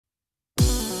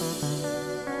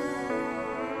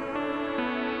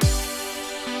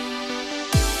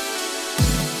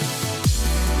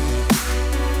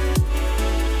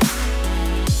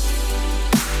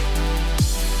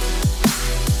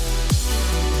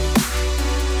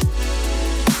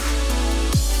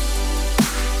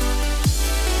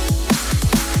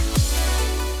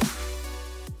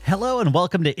and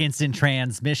welcome to Instant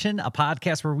Transmission, a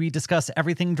podcast where we discuss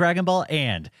everything Dragon Ball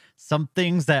and some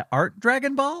things that aren't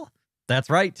Dragon Ball. That's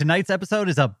right, tonight's episode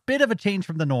is a bit of a change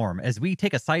from the norm as we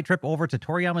take a side trip over to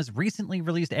Toriyama's recently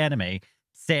released anime,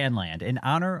 Sandland, in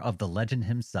honor of the legend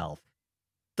himself.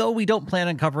 Though we don't plan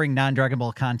on covering non-Dragon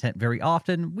Ball content very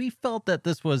often, we felt that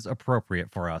this was appropriate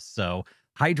for us, so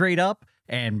hydrate up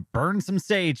and burn some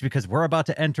sage because we're about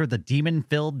to enter the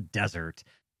demon-filled desert.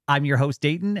 I'm your host,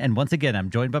 Dayton, and once again, I'm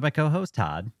joined by my co-host,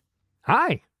 Todd.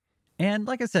 Hi. And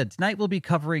like I said, tonight we'll be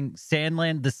covering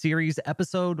Sandland, the series,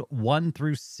 episode 1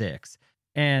 through 6.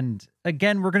 And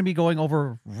again, we're going to be going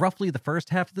over roughly the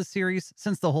first half of the series,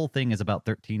 since the whole thing is about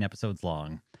 13 episodes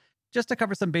long. Just to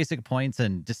cover some basic points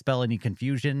and dispel any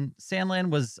confusion, Sandland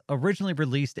was originally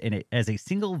released as a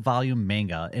single-volume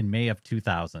manga in May of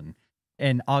 2000.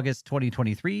 In August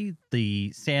 2023,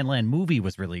 the Sandland movie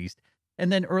was released.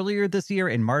 And then earlier this year,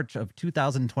 in March of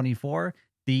 2024,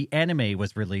 the anime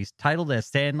was released, titled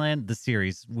as Sandland, the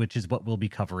series, which is what we'll be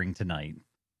covering tonight.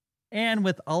 And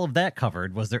with all of that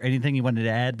covered, was there anything you wanted to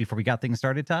add before we got things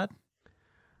started, Todd?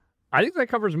 I think that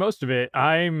covers most of it.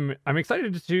 I'm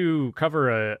excited to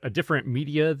cover a different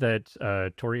media that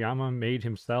Toriyama made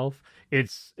himself.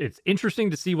 It's interesting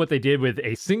to see what they did with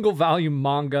a single volume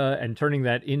manga and turning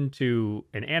that into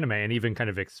an anime and even kind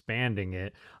of expanding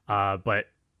it. But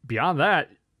beyond that,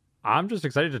 I'm just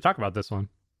excited to talk about this one.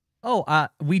 Oh,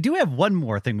 we do have one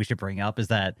more thing we should bring up is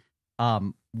that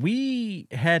we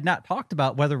had not talked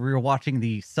about whether we were watching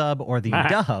the sub or the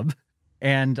dub.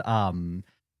 And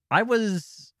I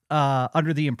was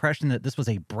under the impression that this was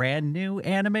a brand new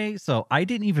anime, so I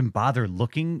didn't even bother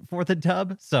looking for the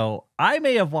dub. So I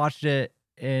may have watched it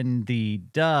in the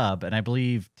dub, and I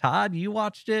believe, Todd, you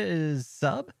watched it as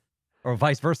sub? Or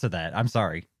vice versa that. I'm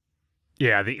sorry.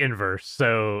 Yeah, the inverse.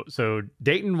 So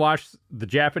Dayton watched the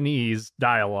Japanese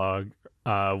dialogue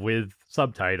with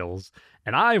subtitles,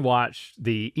 and I watched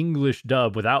the English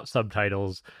dub without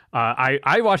subtitles.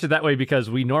 I watched it that way because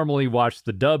we normally watch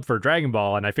the dub for Dragon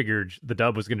Ball, and I figured the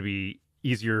dub was going to be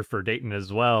easier for Dayton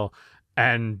as well.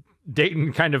 And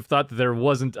Dayton kind of thought that there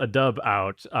wasn't a dub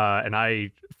out, and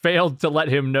I failed to let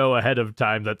him know ahead of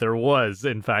time that there was,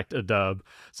 in fact, a dub.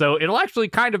 So it'll actually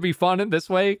kind of be fun in this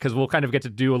way, because we'll kind of get to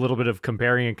do a little bit of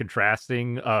comparing and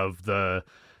contrasting of the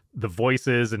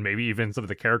voices and maybe even some of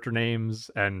the character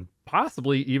names and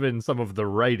possibly even some of the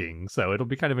writing. So it'll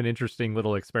be kind of an interesting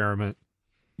little experiment.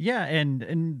 Yeah, and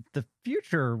in the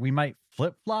future, we might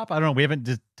flip-flop. I don't know. We haven't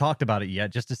just talked about it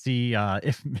yet, just to see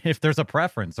if there's a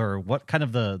preference or what kind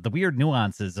of the weird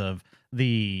nuances of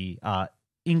the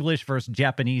English versus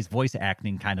Japanese voice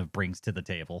acting kind of brings to the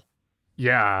table.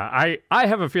 Yeah, I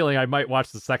have a feeling I might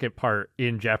watch the second part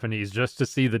in Japanese just to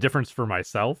see the difference for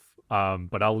myself.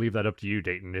 But I'll leave that up to you,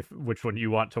 Dayton, which one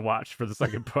you want to watch for the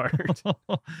second part.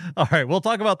 All right, we'll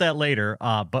talk about that later.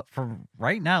 But for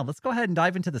right now, let's go ahead and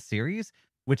dive into the series,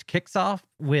 which kicks off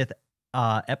with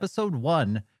episode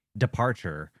 1,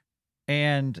 Departure.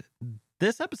 And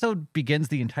this episode begins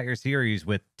the entire series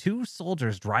with 2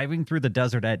 soldiers driving through the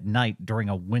desert at night during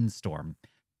a windstorm.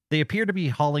 They appear to be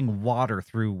hauling water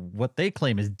through what they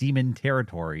claim is demon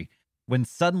territory, when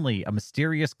suddenly a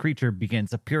mysterious creature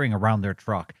begins appearing around their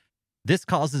truck. This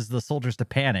causes the soldiers to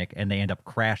panic, and they end up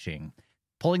crashing.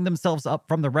 Pulling themselves up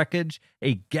from the wreckage,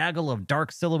 a gaggle of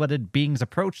dark silhouetted beings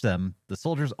approach them. The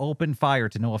soldiers open fire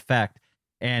to no effect,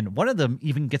 and one of them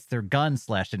even gets their gun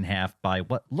slashed in half by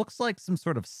what looks like some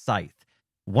sort of scythe.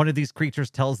 One of these creatures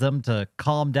tells them to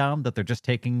calm down, that they're just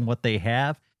taking what they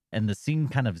have, and the scene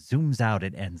kind of zooms out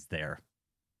and ends there.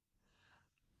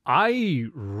 I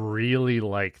really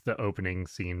like the opening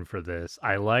scene for this.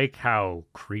 I like how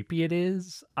creepy it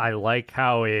is. I like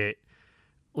how they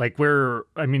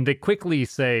quickly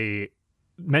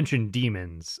mention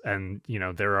demons, and,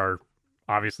 there are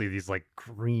obviously these like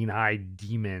green-eyed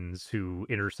demons who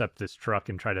intercept this truck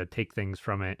and try to take things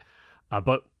from it.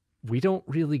 But we don't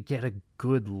really get a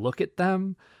good look at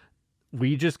them.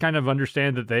 We just kind of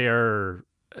understand that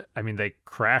they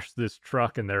crashed this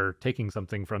truck and they're taking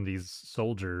something from these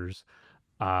soldiers.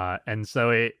 And so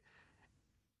it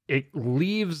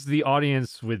leaves the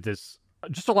audience with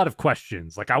just a lot of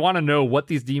questions. Like, I want to know what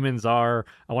these demons are.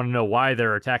 I want to know why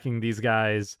they're attacking these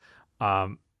guys.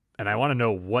 And I want to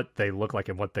know what they look like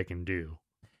and what they can do.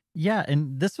 Yeah,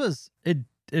 and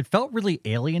it felt really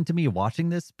alien to me watching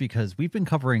this because we've been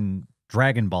covering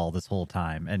Dragon Ball this whole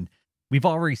time, and we've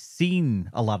already seen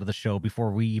a lot of the show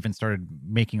before we even started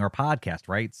making our podcast,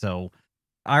 right? So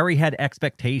I already had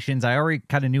expectations. I already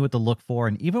kind of knew what to look for.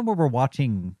 And even when we're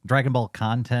watching Dragon Ball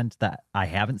content that I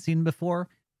haven't seen before,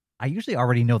 I usually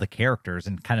already know the characters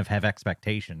and kind of have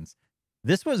expectations.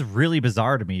 This was really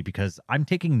bizarre to me because I'm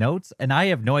taking notes and I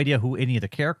have no idea who any of the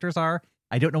characters are.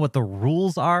 I don't know what the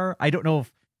rules are. I don't know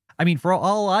if, I mean, for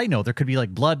all I know, there could be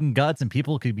like blood and guts and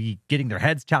people could be getting their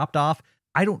heads chopped off.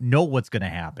 I don't know what's going to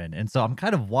happen. And so I'm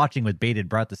kind of watching with bated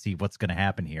breath to see what's going to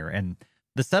happen here. And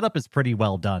the setup is pretty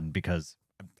well done because,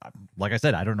 like I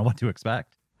said, I don't know what to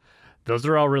expect. Those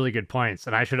are all really good points.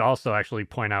 And I should also actually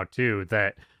point out, too,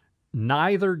 that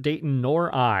neither Dayton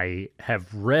nor I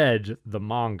have read the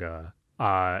manga.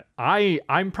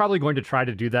 I'm probably going to try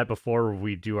to do that before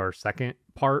we do our second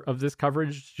part of this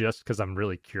coverage, just because I'm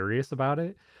really curious about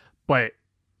it. But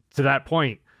to that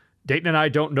point, Dayton and I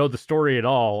don't know the story at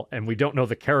all, and we don't know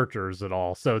the characters at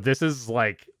all. So this is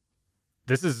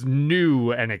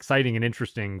new and exciting and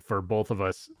interesting for both of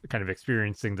us, kind of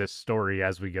experiencing this story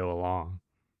as we go along.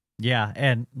 Yeah,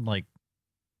 and like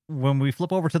when we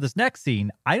flip over to this next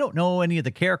scene, I don't know any of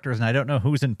the characters and I don't know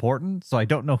who's important, so I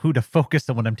don't know who to focus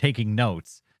on when I'm taking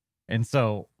notes. And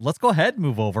so let's go ahead and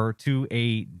move over to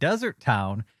a desert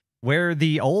town where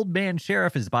the old man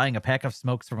sheriff is buying a pack of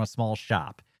smokes from a small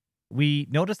shop. We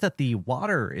notice that the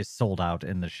water is sold out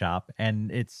in the shop, and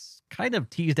it's kind of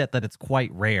teased at that it's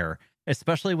quite rare,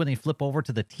 especially when they flip over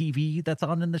to the TV that's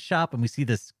on in the shop and we see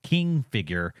this king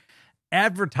figure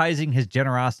advertising his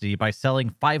generosity by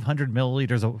selling 500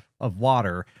 milliliters of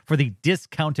water for the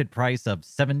discounted price of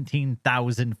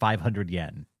 17,500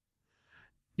 yen.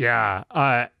 Yeah,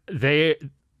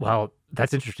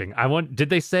 that's interesting. Did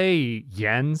they say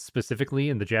yen specifically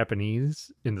in the Japanese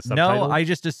in the subtitle? No, I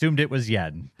just assumed it was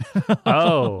yen.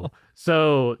 Oh,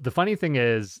 so the funny thing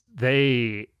is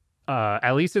they,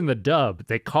 at least in the dub,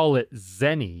 they call it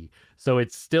zeni. So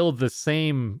it's still the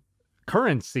same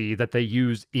currency that they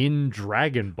use in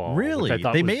Dragon Ball. Really?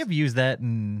 They may have used that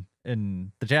in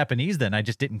the Japanese then. I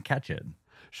just didn't catch it.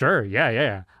 Sure.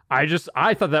 Yeah.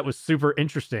 I thought that was super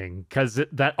interesting because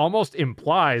that almost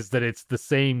implies that it's the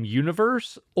same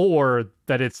universe or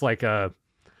that it's like a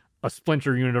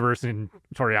splinter universe and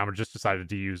Toriyama just decided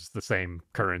to use the same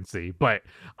currency. But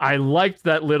I liked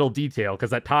that little detail because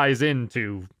that ties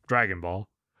into Dragon Ball.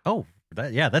 Oh,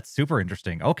 that's super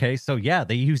interesting. Okay, so yeah,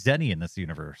 they use Zenny in this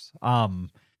universe.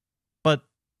 But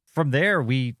from there,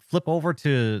 we flip over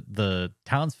to the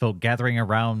townsfolk gathering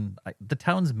around the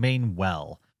town's main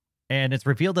well. And it's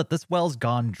revealed that this well's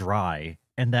gone dry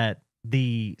and that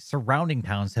the surrounding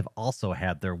towns have also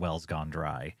had their wells gone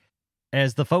dry.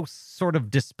 As the folks sort of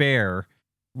despair,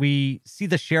 we see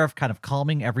the sheriff kind of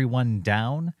calming everyone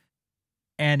down.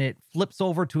 And it flips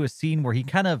over to a scene where he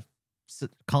kind of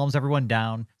calms everyone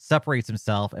down, separates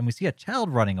himself, and we see a child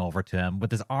running over to him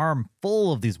with his arm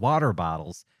full of these water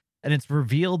bottles. And it's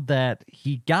revealed that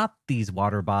he got these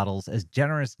water bottles as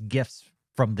generous gifts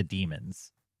from the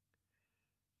demons.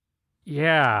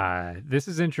 Yeah, this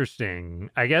is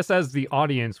interesting. I guess as the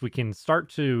audience, we can start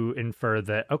to infer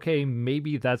that, okay,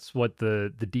 maybe that's what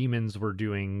the demons were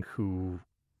doing who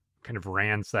kind of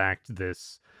ransacked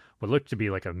this, what looked to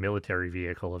be like a military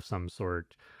vehicle of some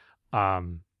sort.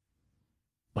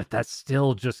 But that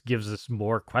still just gives us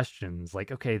more questions.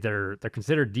 Like, okay, they're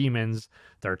considered demons,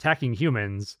 they're attacking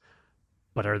humans,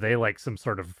 but are they like some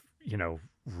sort of,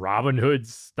 Robin Hood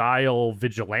style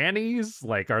vigilantes?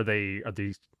 Like, are they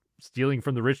stealing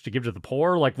from the rich to give to the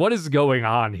poor? Like, what is going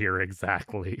on here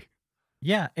exactly?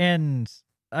 Yeah, and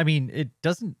I mean,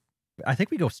 I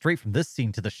think we go straight from this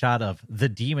scene to the shot of the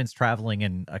demons traveling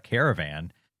in a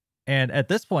caravan. And at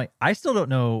this point, I still don't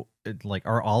know, like,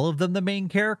 are all of them the main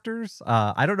characters?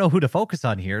 I don't know who to focus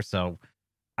on here, so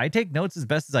I take notes as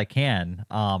best as I can.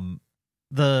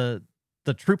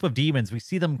 The troop of demons, we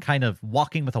see them kind of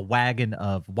walking with a wagon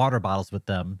of water bottles with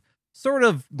them, sort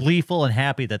of gleeful and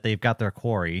happy that they've got their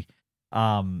quarry.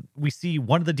 We see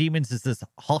one of the demons is this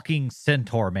hulking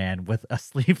centaur man with a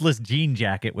sleeveless jean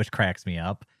jacket, which cracks me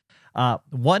up.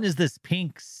 One is this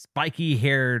pink,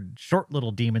 spiky-haired, short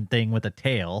little demon thing with a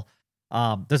tail.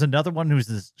 There's another one who's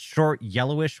this short,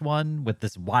 yellowish one with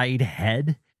this wide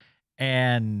head.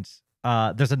 And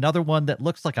there's another one that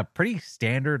looks like a pretty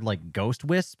standard, like, ghost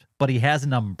wisp, but he has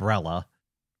an umbrella.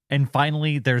 And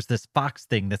finally, there's this fox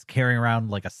thing that's carrying around,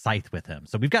 like, a scythe with him.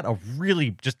 So we've got a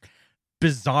really just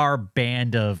bizarre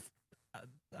band of,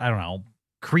 I don't know,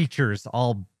 creatures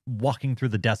all walking through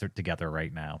the desert together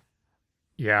right now.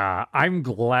 Yeah, I'm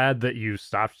glad that you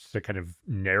stopped to kind of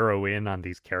narrow in on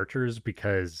these characters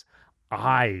because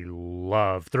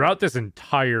throughout this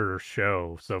entire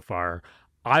show so far,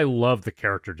 I love the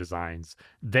character designs.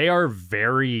 They are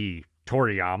very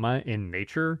Toriyama in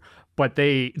nature, but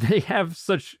they have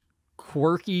such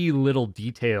quirky little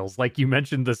details. Like you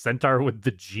mentioned, the centaur with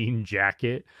the jean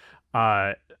jacket.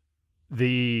 There's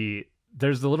the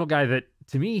little guy that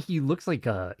to me, he almost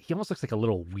looks like a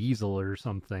little weasel or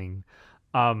something.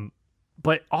 Um,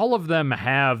 but all of them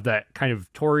have that kind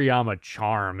of Toriyama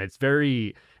charm.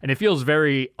 And it feels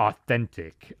very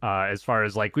authentic. As far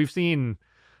as like we've seen,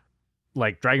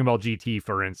 like Dragon Ball GT,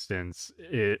 for instance,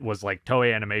 it was like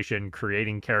Toei Animation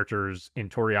creating characters in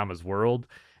Toriyama's world.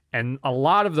 And a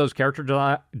lot of those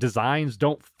character designs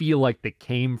don't feel like they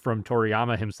came from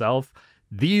Toriyama himself.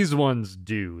 These ones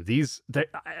do.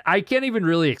 I can't even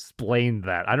really explain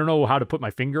that. I don't know how to put my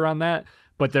finger on that,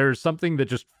 but there's something that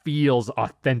just feels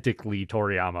authentically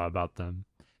Toriyama about them.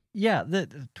 Yeah,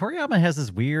 the Toriyama has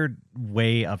this weird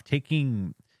way of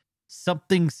taking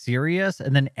something serious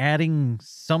and then adding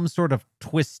some sort of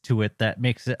twist to it that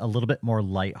makes it a little bit more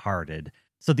lighthearted.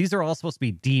 So these are all supposed to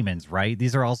be demons, right?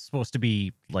 These are all supposed to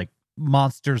be like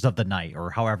monsters of the night, or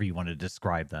however you want to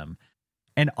describe them.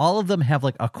 And all of them have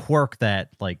like a quirk that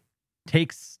like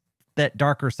takes that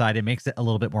darker side and makes it a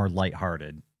little bit more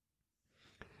lighthearted.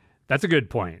 That's a good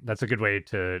point. That's a good way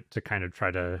to kind of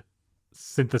try to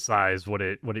synthesize what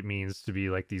it means to be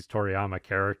like these Toriyama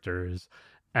characters.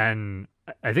 And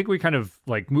I think we kind of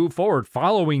like move forward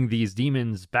following these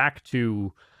demons back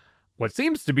to what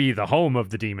seems to be the home of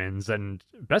the demons, and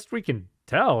best we can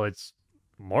tell, it's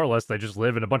more or less they just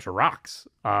live in a bunch of rocks.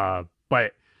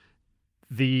 But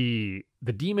the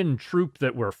demon troop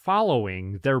that we're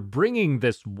following, they're bringing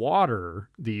this water,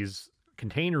 these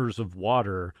containers of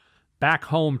water, back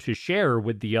home to share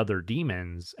with the other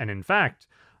demons. And in fact,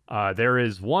 there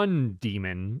is one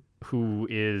demon who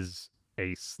is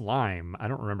a slime. I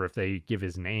don't remember if they give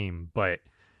his name, but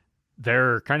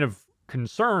they're kind of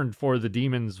concerned for the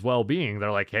demon's well-being.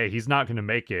 They're like, hey, he's not going to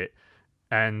make it.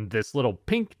 And this little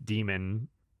pink demon,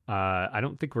 I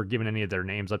don't think we're given any of their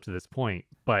names up to this point,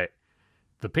 but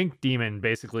the pink demon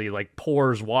basically like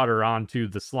pours water onto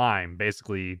the slime,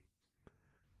 basically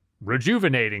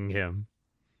rejuvenating him.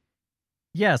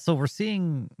 Yeah, so we're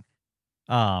seeing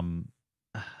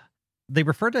they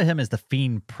refer to him as the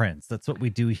Fiend Prince. That's what we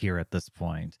do here at this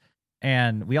point.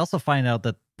 And we also find out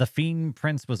that the Fiend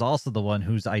Prince was also the one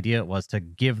whose idea it was to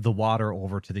give the water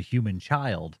over to the human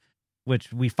child,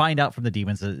 which we find out from the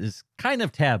demons is kind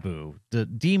of taboo. The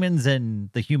demons and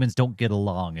the humans don't get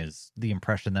along is the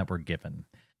impression that we're given.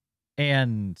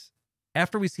 And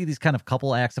after we see these kind of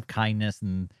couple acts of kindness,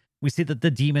 and we see that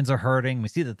the demons are hurting, we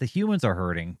see that the humans are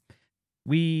hurting,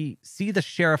 we see the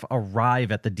sheriff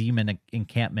arrive at the demon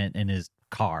encampment in his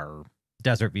car,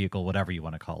 desert vehicle, whatever you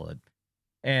want to call it.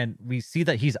 And we see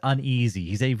that he's uneasy.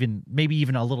 He's maybe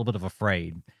even a little bit of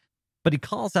afraid. But he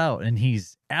calls out and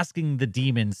he's asking the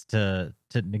demons to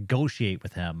negotiate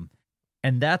with him.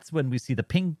 And that's when we see the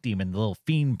pink demon, the little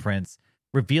Fiend Prince,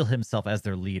 reveal himself as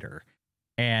their leader.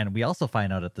 And we also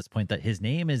find out at this point that his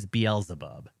name is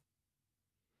Beelzebub.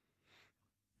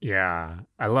 Yeah,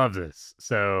 I love this.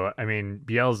 So, I mean,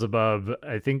 Beelzebub,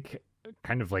 I think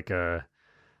kind of like I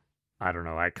don't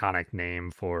know, iconic name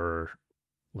for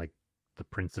like the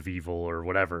Prince of Evil or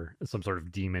whatever, some sort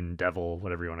of demon, devil,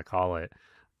 whatever you want to call it.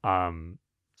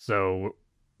 So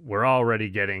we're already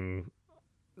getting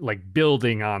like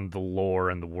building on the lore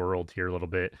and the world here a little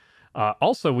bit.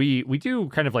 Also, we do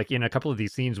kind of like in a couple of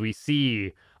these scenes, we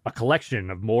see a collection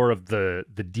of more of the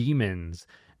demons.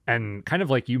 And kind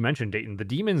of like you mentioned, Dayton, the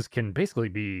demons can basically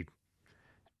be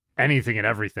anything and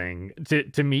everything.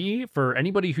 To me, for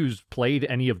anybody who's played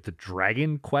any of the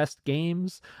Dragon Quest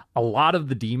games, a lot of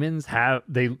the demons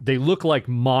they look like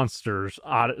monsters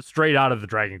straight out of the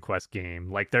Dragon Quest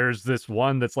game. Like there's this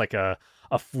one that's like a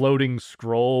floating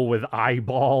scroll with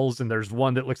eyeballs, and there's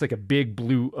one that looks like a big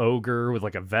blue ogre with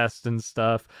like a vest and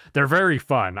stuff. They're very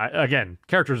fun. Again,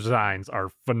 character designs are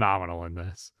phenomenal in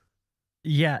this.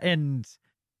 Yeah, and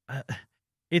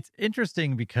it's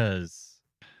interesting because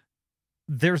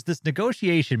there's this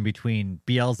negotiation between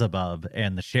Beelzebub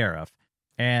and the sheriff,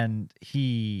 and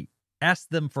he asks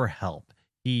them for help.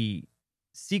 He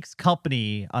seeks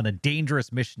company on a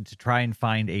dangerous mission to try and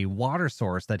find a water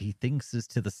source that he thinks is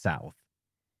to the south.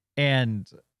 And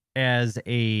as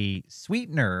a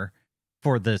sweetener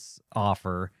for this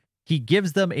offer, he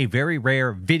gives them a very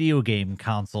rare video game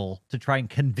console to try and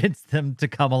convince them to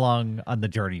come along on the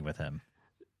journey with him.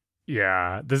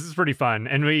 Yeah, this is pretty fun.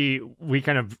 And we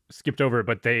kind of skipped over it,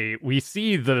 but we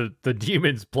see the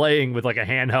demons playing with like a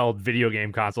handheld video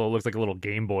game console. It looks like a little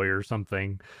Game Boy or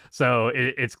something. So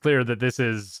it's clear that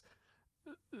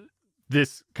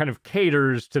this kind of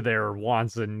caters to their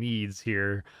wants and needs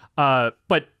here.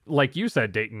 But like you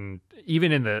said, Dayton,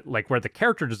 even in the like where the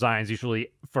character designs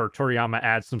usually for Toriyama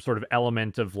adds some sort of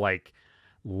element of like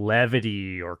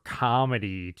levity or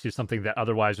comedy to something that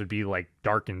otherwise would be like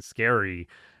dark and scary.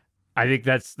 I think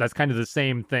that's kind of the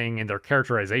same thing in their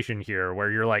characterization here, where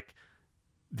you're like,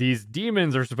 these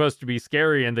demons are supposed to be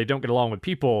scary and they don't get along with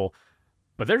people,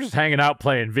 but they're just hanging out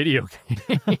playing video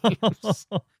games.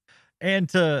 And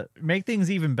to make things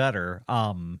even better,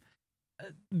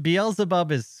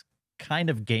 Beelzebub is kind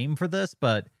of game for this,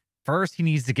 but first he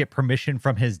needs to get permission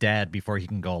from his dad before he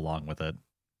can go along with it.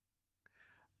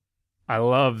 I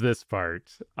love this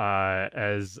part,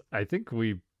 as I think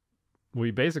we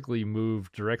basically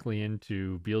move directly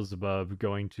into Beelzebub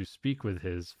going to speak with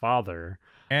his father.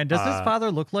 And does his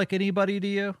father look like anybody to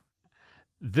you?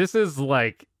 This is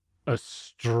like a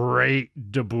straight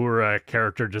Dabura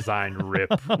character design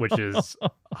rip, which is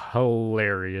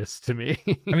hilarious to me.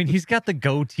 I mean, he's got the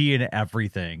goatee and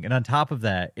everything. And on top of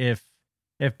that, if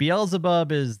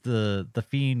Beelzebub is the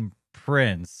fiend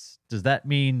prince, does that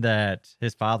mean that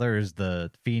his father is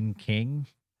the fiend king?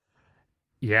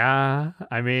 Yeah,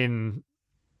 I mean,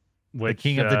 the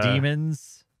king of the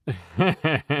demons?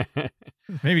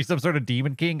 Maybe some sort of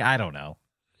demon king? I don't know.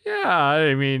 Yeah,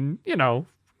 I mean,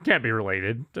 can't be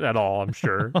related at all, I'm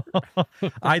sure.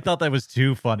 I thought that was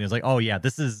too funny. It's like, oh yeah,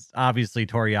 this is obviously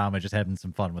Toriyama just having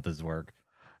some fun with his work.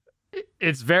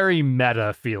 It's very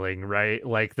meta feeling, right?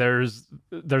 Like there's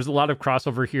a lot of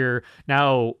crossover here.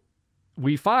 Now,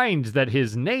 we find that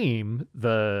his name,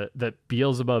 that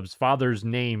Beelzebub's father's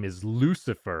name is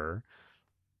Lucifer,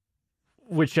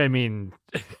 which, I mean,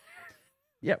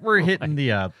 yeah, we're hitting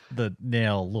the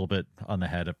nail a little bit on the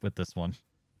head with this one.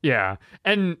 Yeah.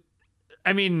 And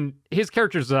I mean, his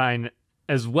character design,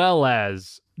 as well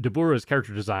as Dabura's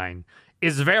character design,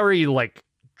 is very like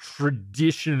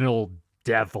traditional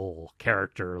devil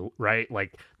character, right?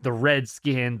 Like the red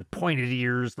skin, the pointed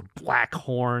ears, the black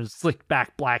horns, slick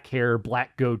back black hair,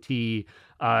 black goatee.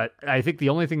 I think the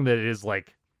only thing that is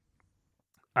like,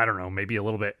 I don't know, maybe a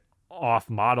little bit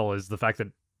off model is the fact that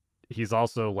he's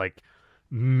also like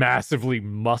massively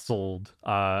muscled.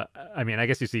 I mean, I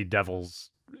guess you see devils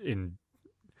in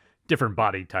different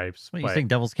body types. What, you think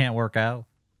devils can't work out?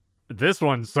 This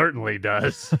one certainly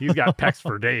does. He's got pecs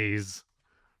for days.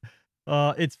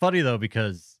 It's funny though,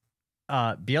 because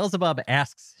Beelzebub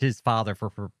asks his father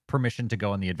for permission to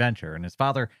go on the adventure, and his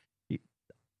father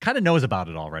kind of knows about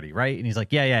it already, right? And he's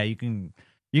like, yeah, you can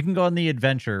go on the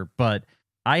adventure, but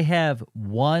I have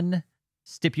one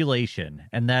stipulation,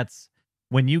 and that's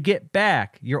when you get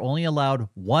back, you're only allowed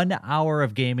 1 hour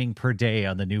of gaming per day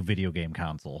on the new video game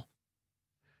console.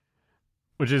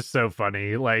 Which is so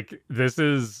funny. Like, this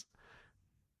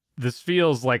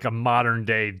feels like a modern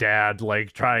day dad,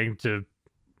 like trying to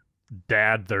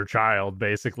dad their child,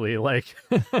 basically. Like,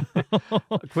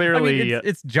 clearly, I mean,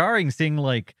 it's jarring seeing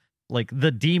like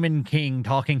the Demon King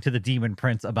talking to the Demon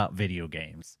Prince about video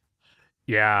games.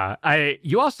 Yeah,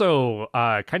 you also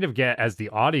kind of get, as the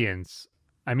audience,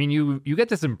 I mean, you get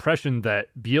this impression that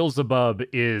Beelzebub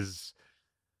is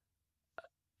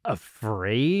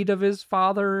afraid of his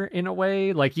father in a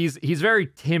way. Like he's very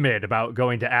timid about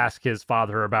going to ask his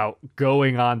father about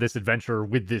going on this adventure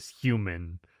with this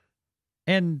human.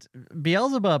 And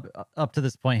Beelzebub up to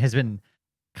this point has been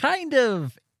kind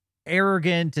of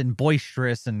arrogant and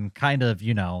boisterous and kind of,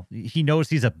 he knows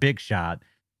he's a big shot,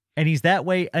 and he's that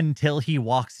way until he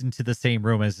walks into the same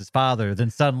room as his father.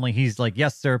 Then suddenly he's like,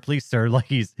 yes sir, please sir. Like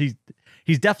he's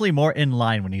definitely more in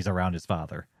line when he's around his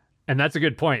father. And that's a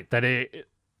good point, that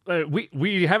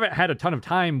we haven't had a ton of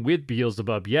time with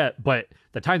Beelzebub yet, but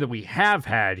the time that we have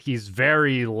had, he's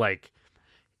very like,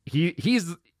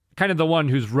 he's kind of the one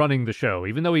who's running the show.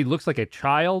 Even though he looks like a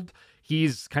child,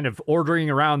 he's kind of ordering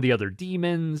around the other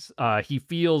demons. He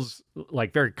feels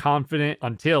like very confident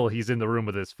until he's in the room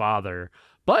with his father.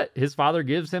 But his father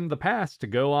gives him the pass to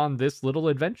go on this little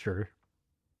adventure.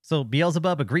 So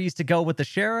Beelzebub agrees to go with the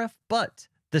sheriff, but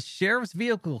the sheriff's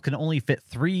vehicle can only fit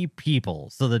 3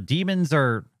 people. So the demons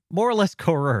are more or less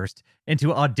coerced into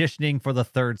auditioning for the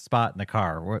 3rd spot in the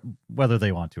car, whether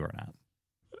they want to or not.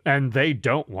 And they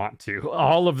don't want to.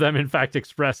 All of them, in fact,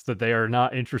 express that they are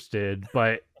not interested,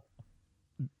 but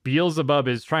Beelzebub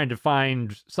is trying to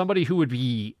find somebody who would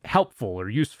be helpful or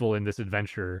useful in this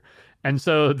adventure. And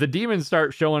so the demons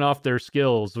start showing off their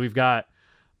skills. We've got,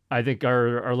 I think,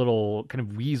 our little kind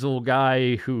of weasel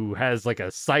guy who has like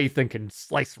a scythe and can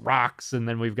slice rocks. And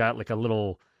then we've got like a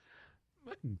little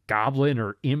goblin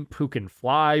or imp who can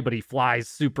fly, but he flies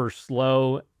super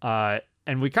slow.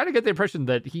 And we kind of get the impression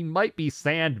that he might be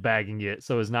sandbagging it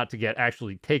so as not to get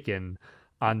actually taken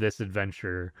on this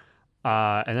adventure.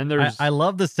 And then I there's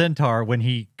love the centaur when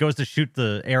he goes to shoot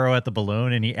the arrow at the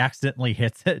balloon and he accidentally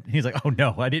hits it. He's like, "Oh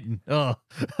no, I didn't." Oh,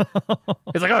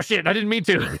 it's like, oh shit, I didn't mean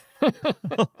to.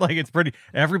 like it's pretty.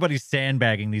 Everybody's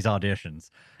sandbagging these auditions,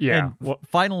 Yeah. and Well,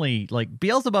 finally, like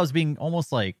Beelzebub's being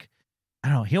almost like I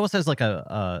don't know. He almost has like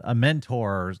a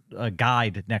mentor, a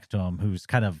guide next to him who's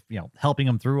kind of helping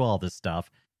him through all this stuff,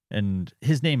 and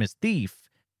his name is Thief.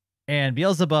 And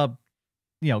Beelzebub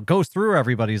goes through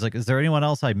everybody. He's like, "Is there anyone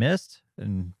else I missed?"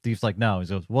 And Thief's like, "No." He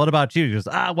goes, "What about you?" He goes,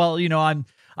 well,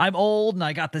 I'm old and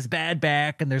I got this bad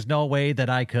back and there's no way that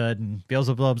I could." And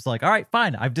Beelzebub's like, "All right,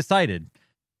 fine. I've decided.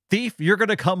 Thief, you're going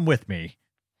to come with me."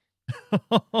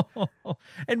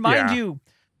 And mind yeah. you,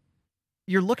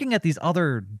 you're looking at these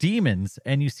other demons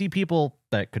and you see people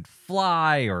that could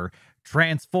fly or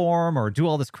transform or do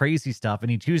all this crazy stuff. And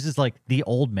he chooses like the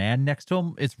old man next to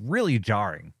him. It's really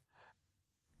jarring.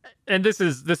 And this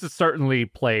is certainly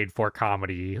played for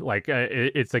comedy. Like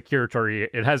it's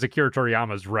it has Akira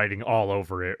Toriyama's writing all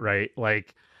over it, right?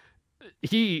 Like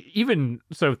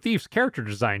Thief's character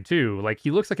design too. Like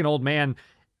he looks like an old man.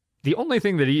 The only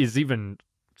thing that he is even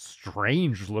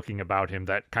strange looking about him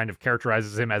that kind of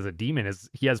characterizes him as a demon is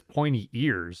he has pointy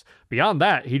ears. Beyond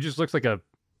that, he just looks like a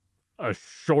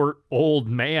short old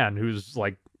man who's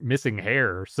like missing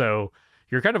hair. So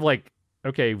you're kind of like,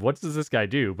 okay, what does this guy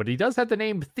do? But he does have the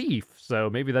name Thief, so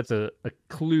maybe that's a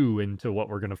clue into what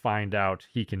we're going to find out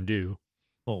he can do.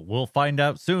 Well, we'll find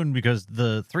out soon because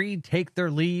the three take their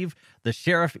leave, the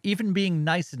sheriff even being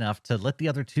nice enough to let the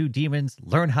other two demons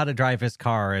learn how to drive his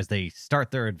car as they start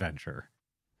their adventure.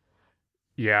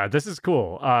 Yeah, this is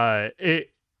cool. I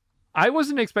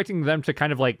wasn't expecting them to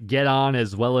kind of like get on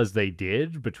as well as they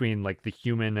did between like the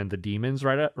human and the demons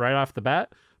right off the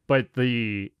bat. But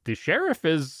the sheriff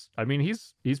is, I mean,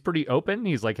 he's pretty open.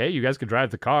 He's like, "Hey, you guys could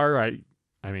drive the car.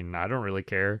 I mean, I don't really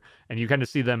care." And you kind of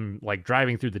see them like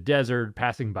driving through the desert,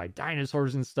 passing by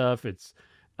dinosaurs and stuff. It's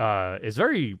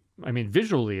very, I mean,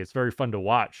 visually it's very fun to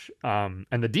watch. And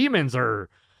the demons are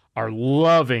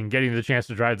loving getting the chance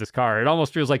to drive this car. It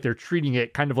almost feels like they're treating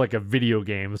it kind of like a video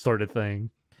game sort of thing.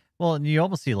 Well, and you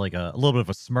almost see like a little bit of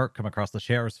a smirk come across the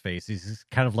sheriff's face. He's just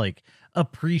kind of like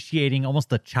appreciating almost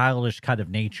the childish kind of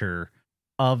nature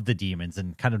of the demons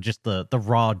and kind of just the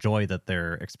raw joy that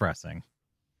they're expressing.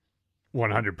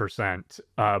 100%.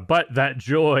 But that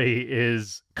joy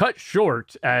is cut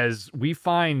short as we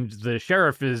find the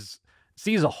sheriff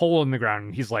sees a hole in the ground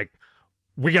and he's like,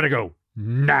 "We gotta go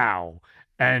now."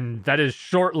 And that is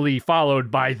shortly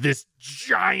followed by this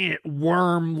giant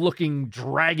worm-looking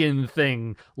dragon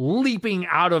thing leaping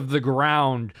out of the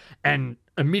ground and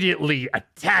immediately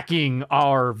attacking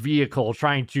our vehicle,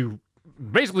 trying to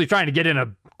get in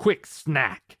a quick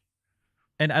snack.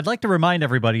 And I'd like to remind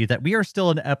everybody that we are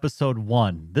still in episode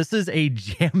 1. This is a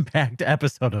jam-packed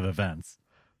episode of events.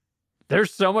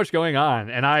 There's so much going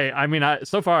on, and I mean,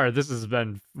 so far this has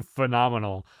been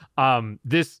phenomenal.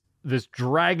 This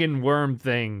dragon worm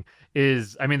thing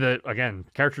is, I mean, again,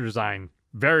 character design,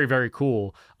 very, very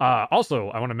cool. Also,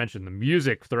 I want to mention the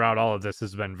music throughout all of this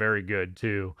has been very good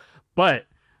too. But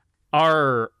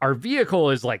our vehicle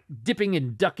is like dipping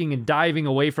and ducking and diving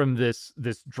away from this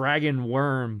dragon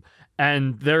worm,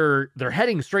 and they're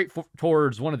heading straight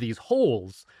towards one of these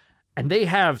holes, and they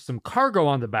have some cargo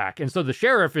on the back. And so the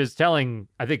sheriff is telling,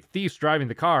 I think Thief's driving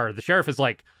the car. The sheriff is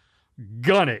like,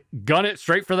 gun it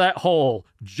straight for that hole.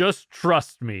 Just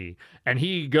trust me. And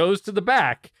he goes to the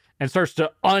back and starts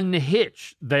to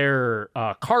unhitch their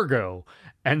cargo.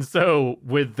 And so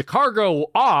with the cargo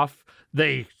off,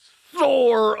 they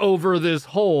soar over this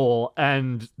hole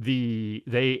and they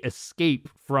escape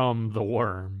from the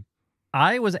worm.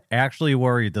 I was actually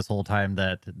worried this whole time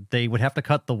that they would have to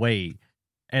cut the weight.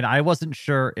 And I wasn't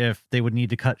sure if they would need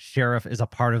to cut sheriff as a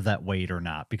part of that weight or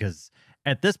not, because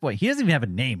at this point, he doesn't even have a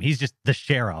name. He's just the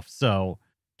sheriff. So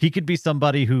he could be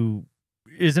somebody who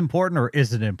is important or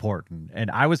isn't important. And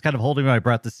I was kind of holding my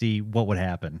breath to see what would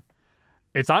happen.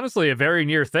 It's honestly a very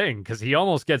near thing because he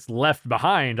almost gets left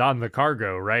behind on the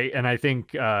cargo, right? And I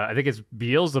think it's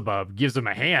Beelzebub gives him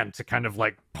a hand to kind of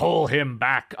like pull him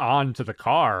back onto the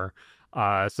car.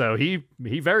 So he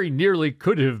very nearly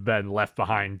could have been left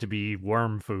behind to be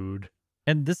worm food.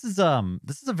 And this is a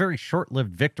very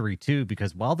short-lived victory too,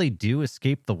 because while they do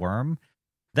escape the worm,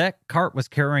 that cart was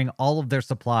carrying all of their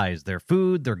supplies, their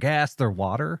food, their gas, their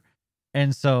water.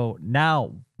 And so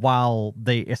now, while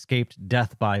they escaped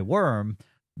death by worm,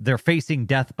 they're facing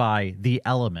death by the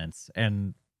elements.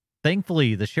 And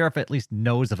thankfully, the sheriff at least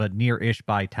knows of a near-ish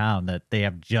by town that they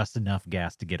have just enough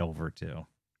gas to get over to.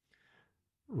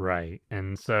 Right.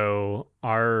 And so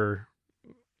our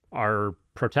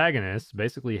protagonists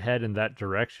basically head in that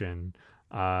direction.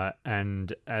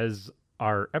 And as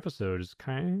our episode is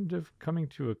kind of coming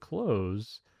to a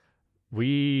close,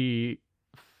 they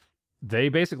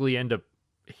basically end up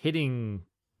hitting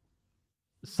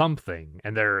something,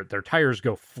 and their tires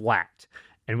go flat,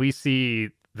 and we see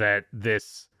that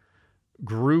this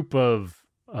group of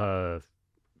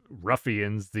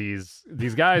ruffians, these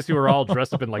guys who are all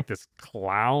dressed up in like this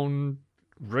clown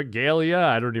regalia.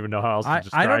 I don't even know how else to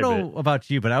describe it. I don't know about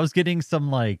you, but I was getting some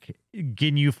like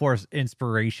Ginyu Force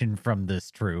inspiration from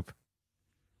this troop.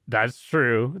 That's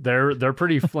true. They're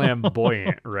pretty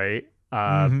flamboyant, right?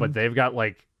 But they've got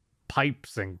like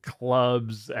pipes and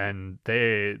clubs, and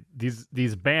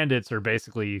these bandits are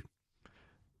basically,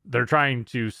 they're trying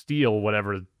to steal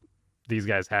whatever these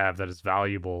guys have that is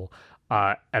valuable.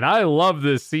 And I love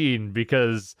this scene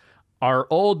because our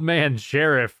old man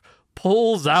sheriff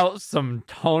pulls out some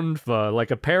tonfa,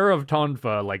 like a pair of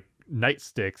tonfa, like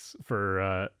nightsticks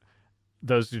for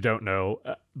those who don't know.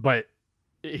 But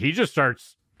he just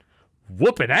starts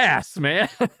whooping ass, man.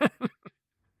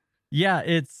 Yeah,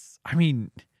 I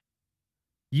mean,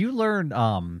 you learn,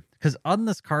 because on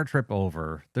this car trip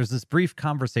over, there's this brief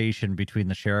conversation between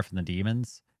the sheriff and the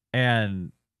demons,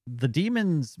 and the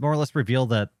demons more or less reveal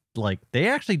that, like, they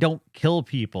actually don't kill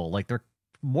people. Like, they're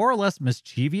more or less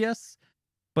mischievous,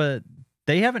 but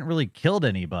they haven't really killed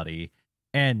anybody.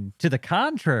 And to the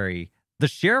contrary, the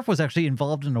sheriff was actually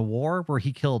involved in a war where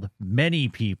he killed many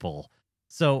people.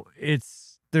 So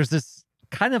there's this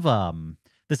kind of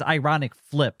this ironic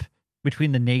flip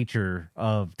between the nature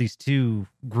of these two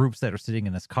groups that are sitting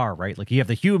in this car, right? Like, you have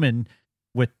the human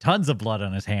with tons of blood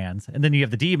on his hands, and then you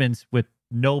have the demons with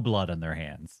no blood on their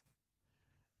hands.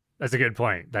 That's a good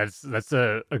point. That's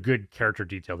a good character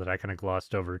detail that I kind of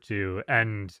glossed over too.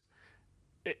 And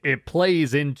it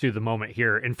plays into the moment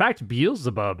here. In fact,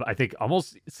 Beelzebub, I think,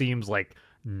 almost seems like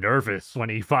nervous when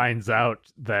he finds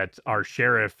out that our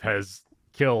sheriff has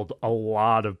killed a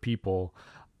lot of people.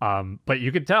 But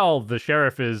you could tell the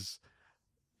sheriff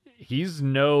he's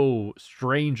no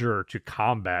stranger to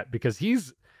combat, because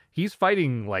he's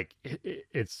fighting like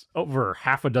it's over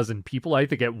half a dozen people, I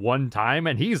think, at one time,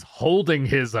 and he's holding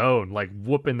his own, like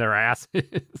whooping their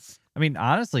asses. I mean,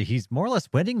 honestly, he's more or less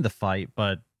winning the fight,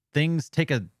 but things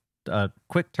take a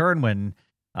quick turn when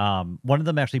one of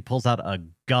them actually pulls out a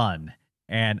gun.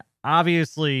 And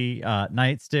obviously,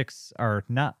 nightsticks are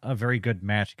not a very good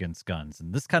match against guns.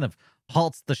 And this kind of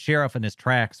halts the sheriff in his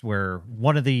tracks, where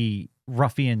one of the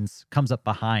ruffians comes up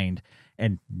behind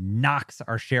and knocks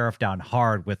our sheriff down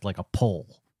hard with like a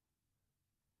pole.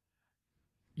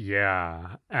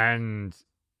 Yeah, and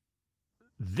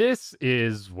this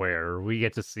is where we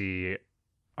get to see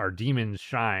our demons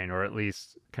shine, or at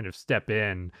least kind of step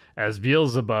in, as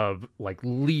Beelzebub like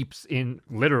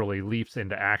literally leaps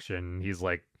into action. He's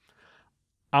like,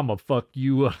 "I'm gonna fuck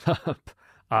you up."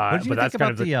 What did you think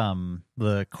about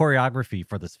the choreography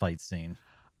for this fight scene?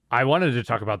 I wanted to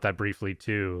talk about that briefly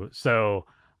too. So,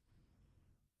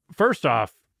 first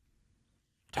off,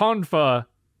 Tonfa,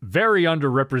 very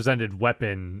underrepresented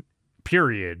weapon,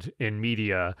 period, in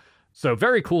media. So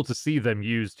very cool to see them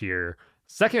used here.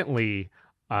 Secondly,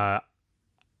 I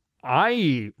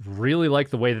really like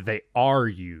the way that they are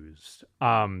used.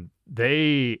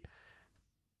 It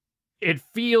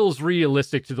feels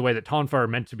realistic to the way that Tonfa are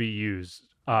meant to be used.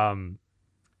 Funny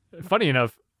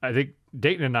enough, I think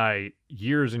Dayton and I,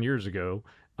 years and years ago,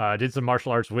 did some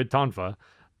martial arts with Tonfa,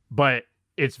 but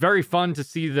it's very fun to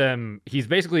see them. He's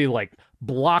basically like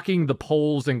blocking the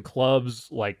poles and clubs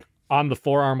like on the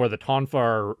forearm where the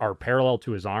Tonfa are parallel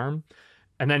to his arm.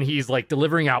 And then he's like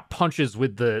delivering out punches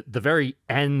with the very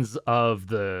ends of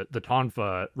the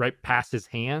Tonfa right past his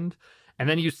hand. And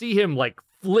then you see him like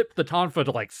flip the Tonfa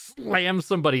to like slam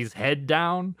somebody's head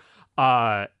down.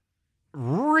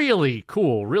 Really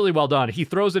cool, really well done. He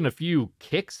throws in a few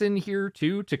kicks in here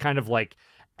too to kind of like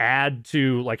add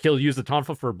to, like, he'll use the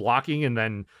Tonfa for blocking and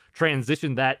then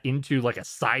transition that into like a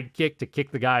side kick to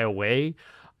kick the guy away.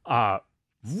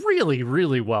 Really,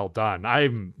 really well done.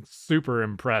 I'm super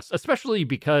impressed, especially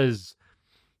because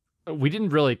we didn't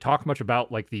really talk much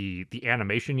about like the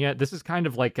animation yet. This is kind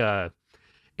of like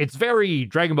it's very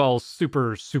Dragon Ball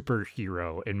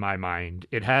superhero in my mind.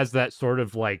 It has that sort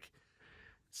of like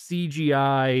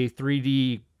CGI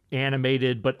 3D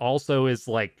animated, but also is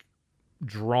like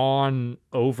drawn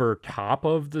over top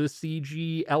of the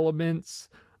CG elements.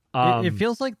 It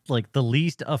feels like the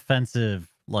least offensive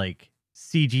like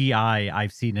CGI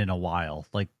I've seen in a while.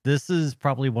 Like, this is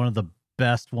probably one of the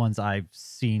best ones I've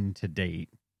seen to date.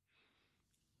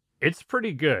 It's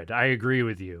pretty good. I agree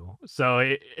with you. So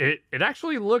it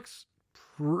actually looks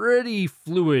pretty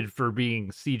fluid for being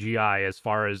CGI as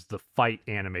far as the fight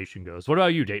animation goes. What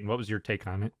about you, Dayton? What was your take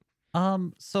on it?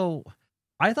 So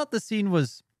I thought the scene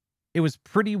was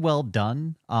pretty well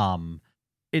done.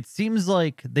 It seems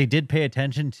like they did pay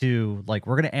attention to, like,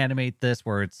 we're gonna animate this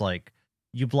where it's like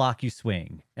you block, you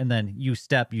swing, and then you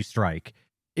step, you strike.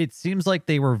 It seems like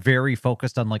they were very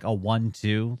focused on like a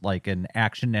 1-2, like an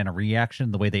action and a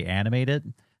reaction, the way they animate it.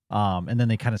 And then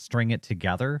they kind of string it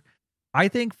together. I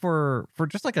think for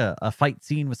just like a fight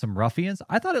scene with some ruffians,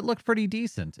 I thought it looked pretty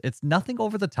decent. It's nothing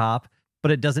over the top,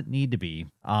 but it doesn't need to be.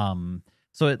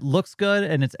 So it looks good,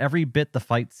 and it's every bit the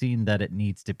fight scene that it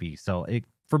needs to be. So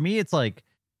for me, it's like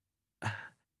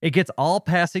it gets all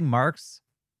passing marks.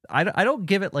 I don't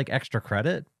give it like extra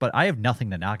credit, but I have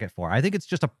nothing to knock it for. I think it's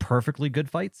just a perfectly good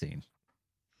fight scene.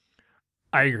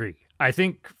 I agree. I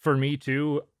think for me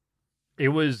too,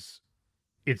 it's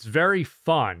very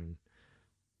fun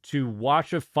to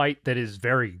watch a fight that is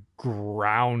very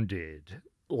grounded,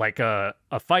 like a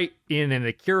fight in an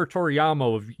Akira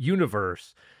Toriyama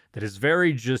universe that is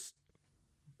very just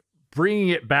bringing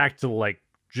it back to like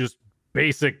just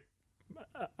basic.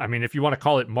 I mean, if you want to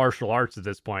call it martial arts at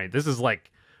this point, this is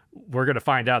like, we're going to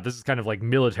find out this is kind of like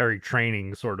military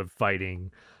training sort of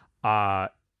fighting.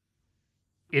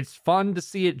 It's fun to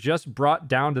see it just brought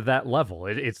down to that level.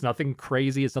 It's nothing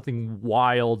crazy. It's nothing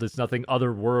wild. It's nothing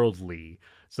otherworldly.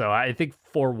 So I think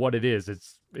for what it is,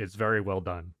 it's very well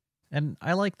done. And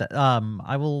I like that.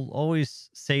 I will always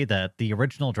say that the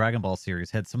original Dragon Ball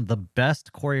series had some of the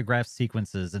best choreographed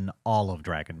sequences in all of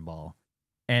Dragon Ball.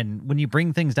 And when you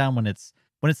bring things down, when it's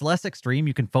less extreme,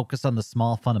 you can focus on the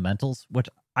small fundamentals, which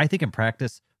I think in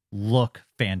practice look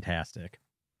fantastic.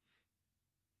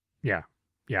 Yeah.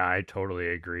 Yeah, I totally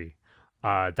agree.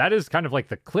 That is kind of like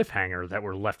the cliffhanger that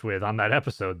we're left with on that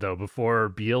episode, though, before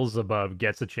Beelzebub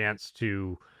gets a chance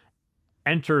to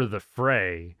enter the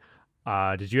fray.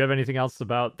 Did you have anything else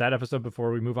about that episode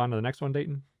before we move on to the next one,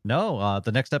 Dayton? No,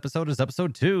 the next episode is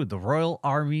episode 2, The Royal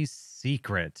Army's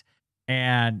Secret.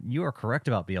 And you are correct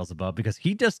about Beelzebub, because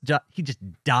he just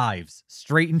dives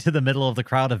straight into the middle of the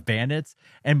crowd of bandits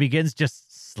and begins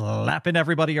just slapping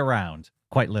everybody around,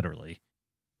 quite literally.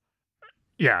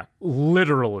 Yeah,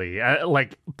 literally.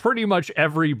 Like pretty much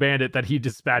every bandit that he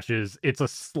dispatches, it's a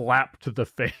slap to the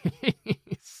face.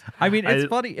 I mean, it's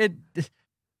funny.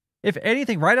 If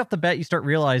anything, right off the bat, you start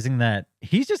realizing that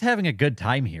he's just having a good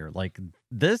time here. Like,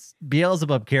 this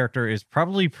Beelzebub character is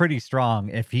probably pretty strong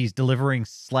if he's delivering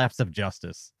slaps of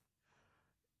justice.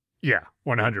 Yeah,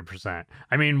 100%.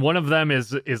 I mean, one of them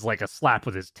is like a slap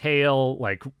with his tail.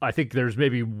 Like, I think there's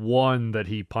maybe one that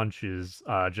he punches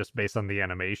just based on the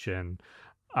animation.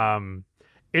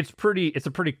 It's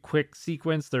a pretty quick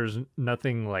sequence. There's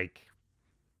nothing like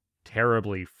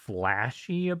terribly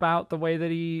flashy about the way that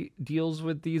he deals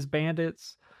with these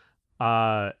bandits.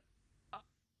 I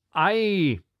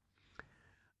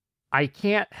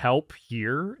can't help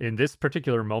here in this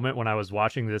particular moment when I was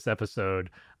watching this episode,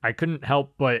 I couldn't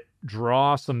help but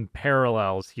draw some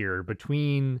parallels here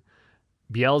between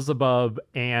Beelzebub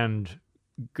and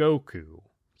Goku.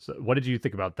 So what did you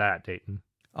think about that, Dayton?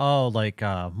 Oh, like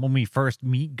when we first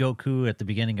meet Goku at the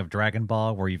beginning of Dragon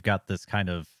Ball, where you've got this kind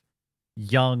of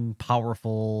young,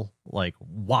 powerful, like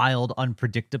wild,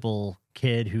 unpredictable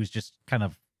kid who's just kind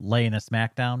of laying a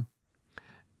smackdown.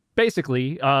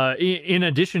 Basically, in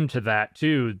addition to that,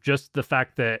 too, just the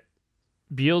fact that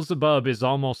Beelzebub is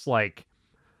almost like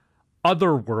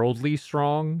otherworldly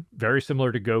strong, very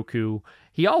similar to Goku.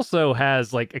 He also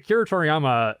has, like, Akira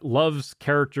Toriyama loves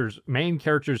main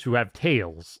characters who have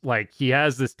tails. Like, he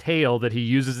has this tail that he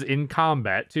uses in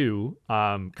combat, too,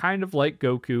 kind of like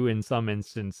Goku in some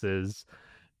instances.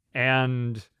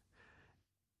 And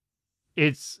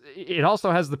it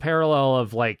also has the parallel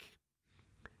of, like,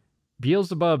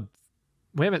 Beelzebub,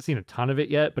 we haven't seen a ton of it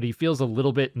yet, but he feels a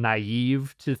little bit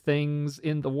naive to things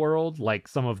in the world, like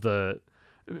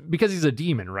because he's a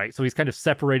demon, right? So he's kind of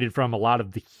separated from a lot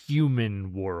of the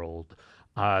human world.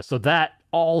 So that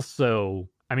also,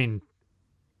 I mean,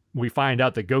 we find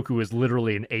out that Goku is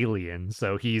literally an alien,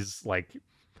 so he's like,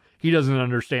 he doesn't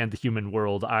understand the human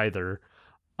world either.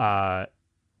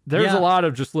 There's a lot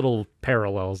of just little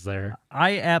parallels there.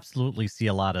 I absolutely see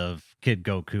a lot of Kid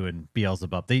Goku and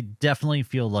Beelzebub. They definitely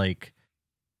feel like,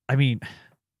 I mean,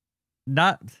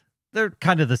 they're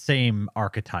kind of the same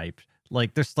archetype.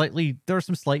 Like, there are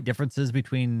some slight differences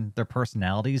between their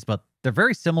personalities, but they're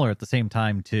very similar at the same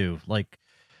time too. Like,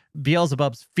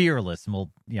 Beelzebub's fearless and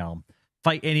will,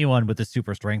 fight anyone with his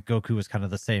super strength. Goku is kind of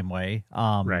the same way.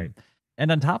 Right.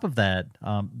 And on top of that,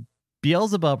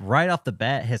 Beelzebub right off the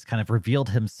bat has kind of revealed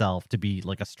himself to be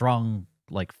like a strong,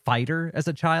 like, fighter as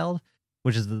a child.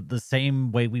 which is the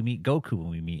same way we meet Goku when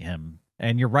we meet him.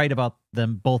 And you're right about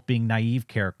them both being naive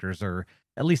characters, or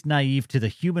at least naive to the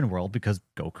human world, because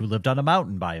Goku lived on a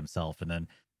mountain by himself, and then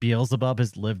Beelzebub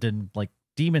has lived in like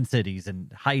demon cities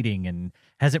and hiding and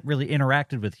hasn't really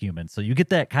interacted with humans. So you get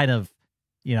that kind of,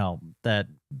 that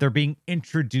they're being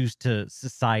introduced to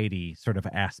society sort of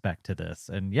aspect to this.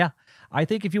 And yeah, I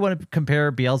think if you want to compare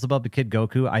Beelzebub to Kid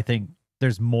Goku, I think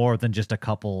there's more than just a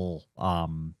couple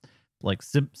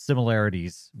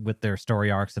similarities with their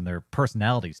story arcs and their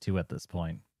personalities too at this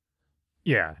point.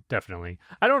 Yeah, definitely.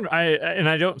 I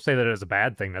don't say that as a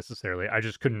bad thing necessarily. I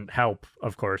just couldn't help,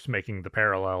 of course, making the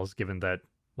parallels, given that,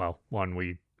 well, one,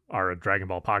 we are a Dragon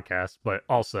Ball podcast, but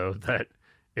also that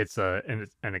it's an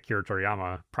Akira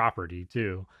Toriyama property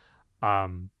too.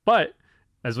 But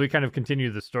as we kind of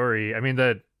continue the story, I mean,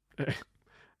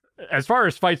 as far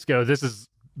as fights go, this is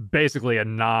basically a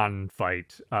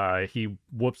non-fight. He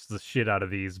whoops the shit out of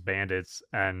these bandits,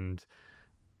 and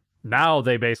now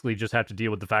they basically just have to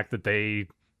deal with the fact that they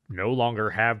no longer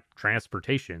have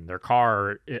transportation. Their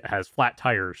car, it has flat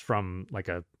tires from like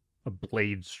a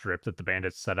blade strip that the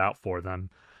bandits set out for them.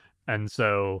 And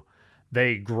so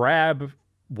they grab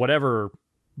whatever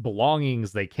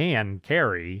belongings they can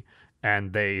carry,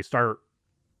 and they start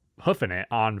hoofing it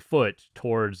on foot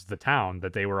towards the town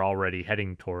that they were already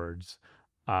heading towards.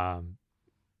 And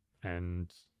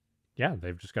yeah,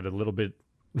 they've just got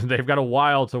they've got a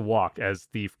while to walk as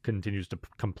Thief continues to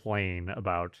complain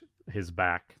about his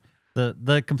back.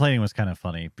 The complaining was kind of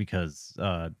funny because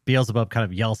Beelzebub kind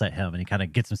of yells at him and he kind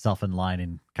of gets himself in line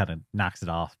and kind of knocks it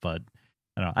off. But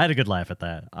I don't know, I had a good laugh at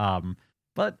that.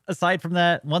 But aside from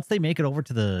that, once they make it over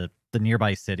to the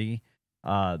nearby city,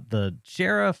 the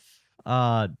sheriff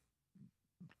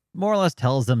more or less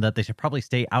tells them that they should probably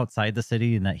stay outside the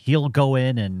city and that he'll go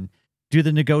in and do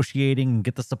the negotiating and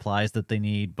get the supplies that they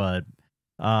need. But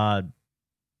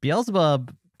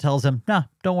Beelzebub tells him, nah,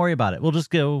 don't worry about it.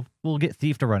 We'll get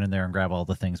Thief to run in there and grab all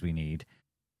the things we need.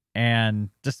 And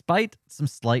despite some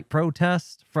slight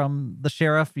protest from the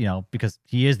sheriff, because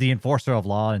he is the enforcer of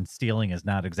law and stealing is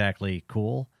not exactly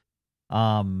cool,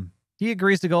 he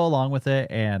agrees to go along with it,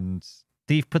 and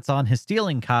Thief puts on his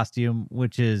stealing costume,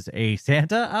 which is a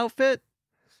Santa outfit.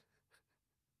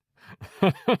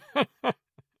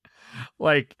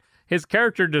 Like, his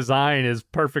character design is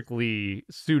perfectly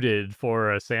suited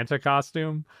for a Santa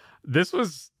costume. This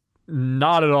was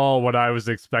not at all what I was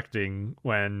expecting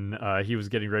when he was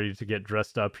getting ready to get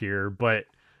dressed up here, but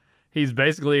he's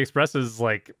basically expresses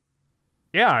like,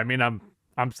 yeah, I mean,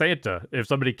 I'm Santa. If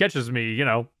somebody catches me,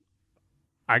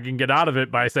 I can get out of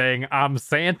it by saying I'm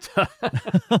Santa.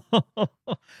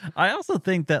 I also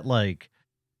think that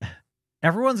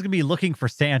everyone's going to be looking for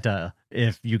Santa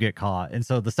if you get caught. And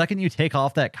so the second you take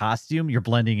off that costume, you're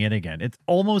blending in again. It's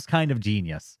almost kind of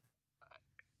genius.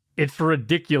 It's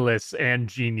ridiculous and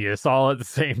genius all at the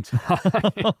same time.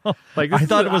 I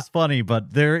thought it was funny,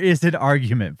 but there is an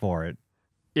argument for it.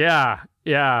 Yeah,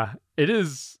 it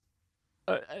is.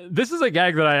 This is a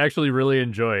gag that I actually really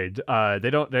enjoyed.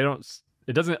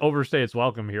 It doesn't overstay its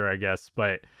welcome here, I guess,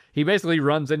 but he basically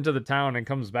runs into the town and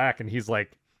comes back and he's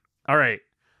like, all right,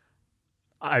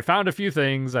 I found a few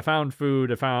things. I found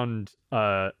food. I found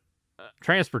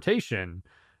transportation.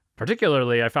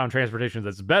 Particularly, I found transportation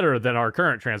that's better than our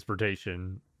current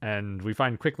transportation. And we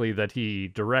find quickly that he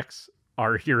directs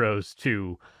our heroes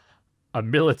to a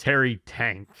military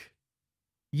tank.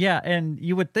 Yeah, and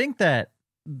you would think that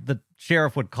the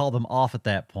sheriff would call them off at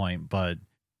that point, but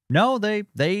no,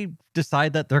 they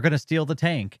decide that they're going to steal the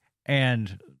tank.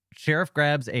 And sheriff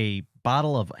grabs a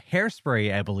bottle of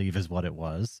hairspray, I believe is what it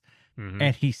was. Mm-hmm.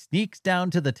 And he sneaks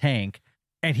down to the tank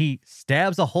and he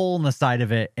stabs a hole in the side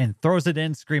of it and throws it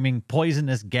in, screaming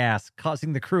poisonous gas,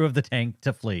 causing the crew of the tank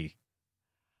to flee.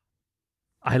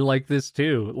 I like this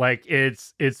too. Like,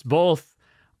 it's both.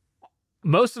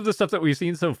 Most of the stuff that we've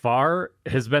seen so far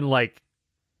has been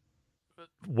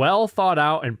well thought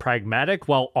out and pragmatic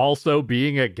while also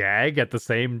being a gag at the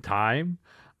same time.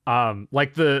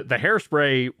 Like the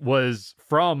hairspray was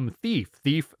from Thief.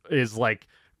 Thief is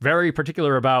very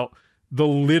particular about the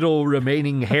little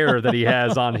remaining hair that he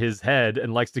has on his head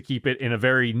and likes to keep it in a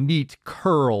very neat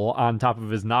curl on top of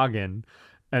his noggin.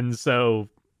 And so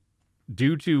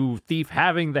due to Thief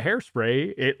having the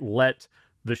hairspray, it let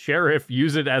the sheriff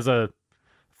use it as a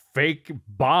fake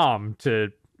bomb to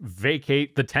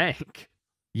vacate the tank.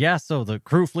 Yeah, so the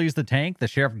crew flees the tank, the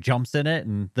sheriff jumps in it,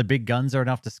 and the big guns are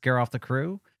enough to scare off the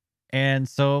crew. And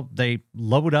so they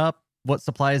load up what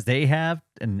supplies they have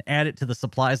and add it to the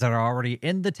supplies that are already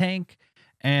in the tank.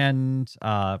 And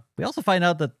we also find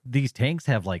out that these tanks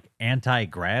have like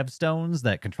anti-grav stones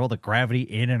that control the gravity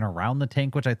in and around the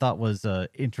tank, which I thought was a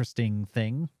interesting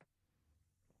thing.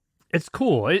 It's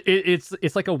cool.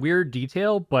 It's like a weird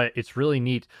detail, but it's really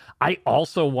neat. I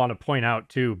also want to point out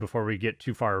too, before we get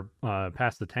too far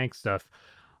past the tank stuff,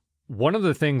 one of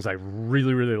the things I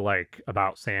really, really like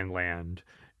about Sandland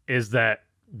is that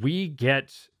we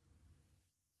get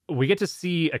to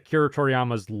see Akira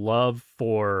Toriyama's love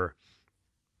for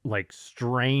like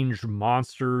strange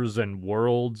monsters and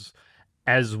worlds,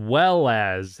 as well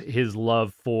as his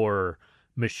love for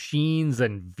machines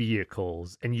and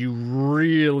vehicles. And you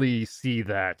really see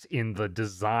that in the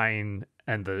design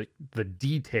and the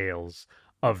details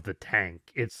of the tank.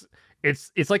 It's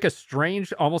like a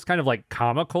strange, almost kind of like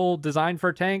comical design for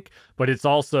a tank, but it's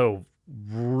also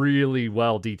really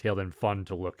well detailed and fun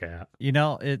to look at.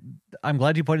 I'm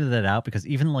glad you pointed that out, because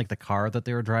even like the car that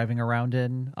they were driving around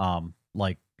in,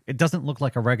 like it doesn't look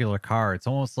like a regular car. It's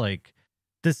almost like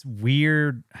this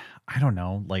weird, I don't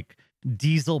know, like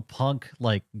diesel punk,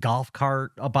 like golf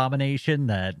cart abomination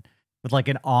that with like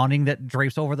an awning that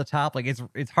drapes over the top. Like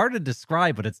it's hard to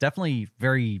describe, but it's definitely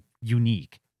very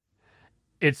unique.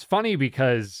 It's funny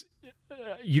because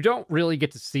you don't really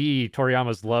get to see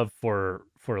Toriyama's love for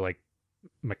like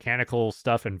mechanical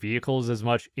stuff and vehicles as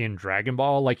much in Dragon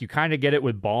Ball. Like you kind of get it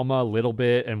with Bulma a little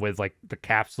bit and with like the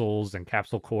capsules and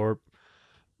Capsule Corp.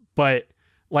 But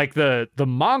like the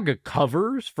manga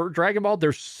covers for Dragon Ball,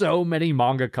 there's so many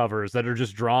manga covers that are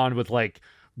just drawn with like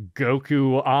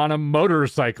Goku on a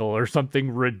motorcycle or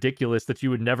something ridiculous that you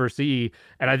would never see.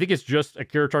 And I think it's just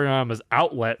Akira Toriyama's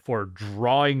outlet for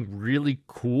drawing really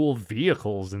cool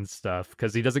vehicles and stuff,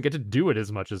 because he doesn't get to do it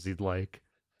as much as he'd like.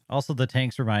 Also, the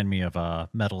tanks remind me of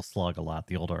Metal Slug a lot,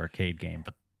 the old arcade game.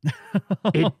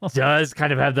 But it does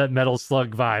kind of have that Metal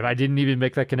Slug vibe. I didn't even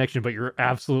make that connection, but you're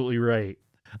absolutely right.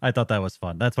 I thought that was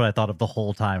fun. That's what I thought of the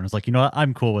whole time. I was like, you know what?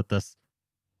 I'm cool with this.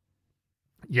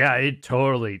 Yeah, it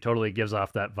totally gives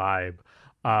off that vibe.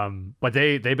 But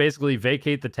they basically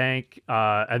vacate the tank,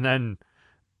 and then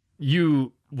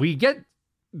we get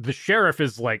the sheriff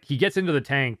is like, he gets into the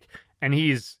tank and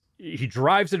he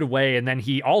drives it away, and then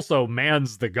he also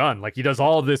mans the gun. Like he does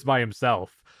all of this by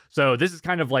himself. So this is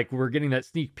kind of like we're getting that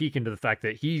sneak peek into the fact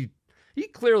that he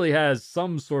clearly has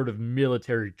some sort of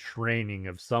military training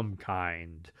of some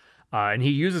kind. And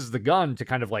he uses the gun to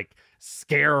kind of like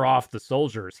scare off the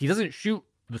soldiers. He doesn't shoot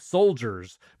the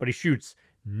soldiers, but he shoots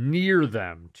near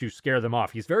them to scare them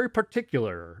off. He's very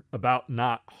particular about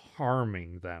not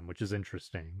harming them, which is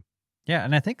interesting. Yeah,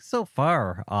 and I think so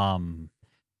far,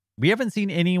 we haven't seen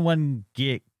anyone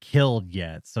get killed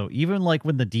yet. So even like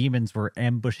when the demons were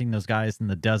ambushing those guys in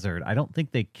the desert, I don't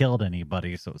think they killed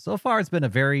anybody. So far it's been a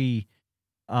very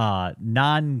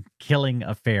non-killing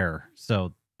affair.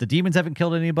 So the demons haven't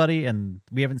killed anybody, and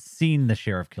we haven't seen the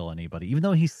sheriff kill anybody, even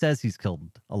though he says he's killed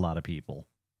a lot of people.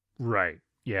 Right.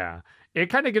 Yeah.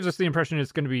 It kind of gives us the impression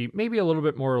it's going to be maybe a little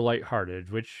bit more lighthearted,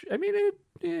 which, I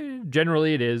mean,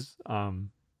 generally it is.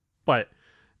 But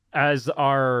as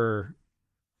our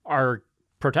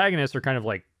protagonists are kind of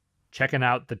like checking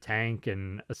out the tank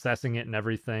and assessing it and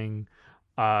everything,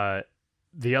 the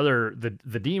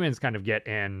demons kind of get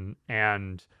in,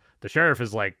 and the sheriff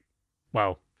is like,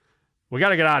 well, we got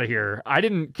to get out of here. I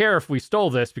didn't care if we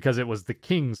stole this because it was the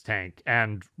king's tank,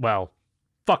 and well,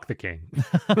 fuck the king.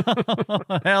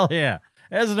 Hell yeah.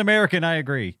 As an American, I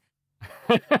agree.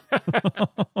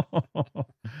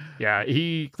 Yeah,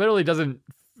 he clearly doesn't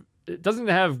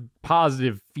have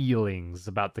positive feelings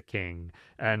about the king,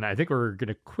 and I think we're going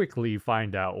to quickly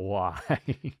find out why.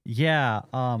 Yeah,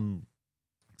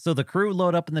 so the crew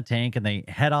load up in the tank and they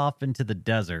head off into the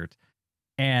desert.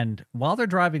 And while they're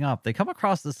driving up, they come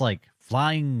across this like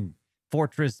flying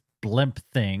fortress blimp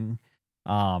thing.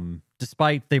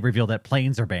 Despite they reveal that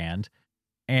planes are banned.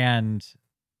 And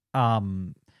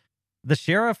the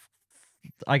sheriff,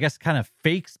 I guess, kind of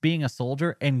fakes being a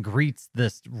soldier and greets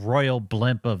this royal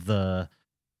blimp of the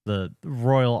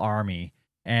royal army.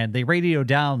 And they radio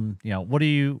down, what are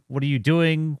you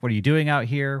doing? What are you doing out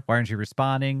here? Why aren't you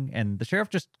responding? And the sheriff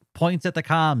just points at the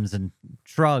comms and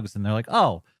shrugs, and they're like,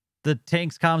 oh, the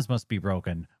tank's comms must be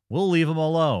broken. We'll leave them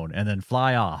alone, and then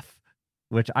fly off.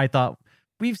 Which I thought,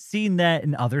 we've seen that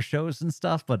in other shows and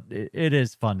stuff, but it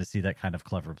is fun to see that kind of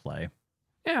clever play.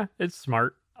 Yeah, it's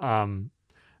smart.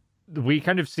 We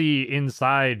kind of see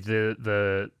inside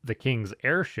the king's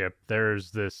airship, there's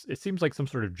this, it seems like some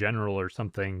sort of general or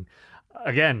something.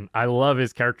 Again, I love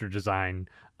his character design.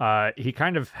 He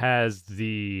kind of has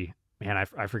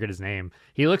I forget his name.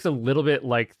 He looks a little bit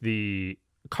like the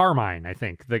Carmine, I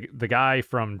think, the guy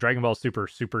from Dragon Ball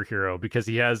Superhero, because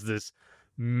he has this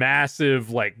massive,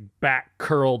 like back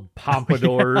curled Oh, yeah.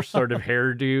 pompadour sort of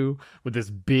hairdo with this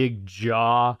big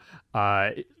jaw.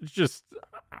 It's just,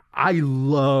 I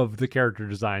love the character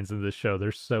designs in this show.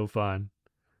 They're so fun.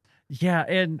 Yeah,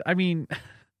 and I mean,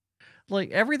 like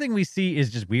everything we see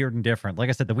is just weird and different. Like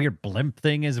I said, the weird blimp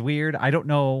thing is weird. I don't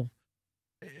know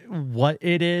what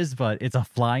it is, but it's a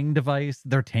flying device.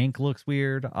 Their tank looks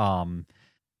weird.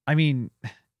 I mean,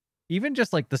 even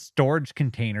just like the storage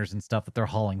containers and stuff that they're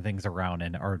hauling things around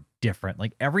in are different.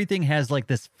 Like everything has like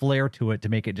this flair to it to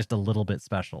make it just a little bit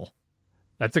special.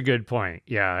 That's a good point.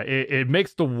 Yeah, it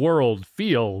makes the world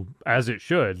feel as it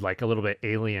should, like a little bit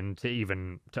alien to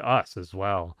even to us as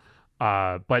well.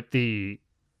 But the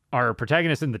our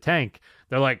protagonists in the tank,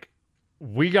 they're like,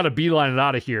 we got to beeline it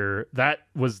out of here. That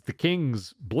was the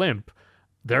king's blimp.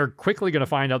 They're quickly going to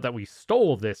find out that we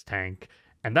stole this tank,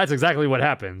 and that's exactly what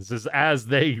happens. Is as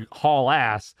they haul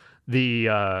ass,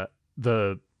 the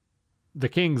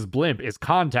king's blimp is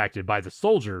contacted by the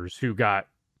soldiers who got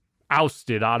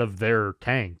ousted out of their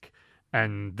tank,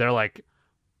 and they're like,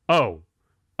 oh,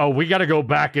 we got to go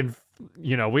back and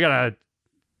we got to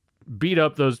beat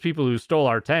up those people who stole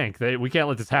our tank. We can't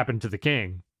let this happen to the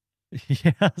king.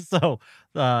 Yeah. So,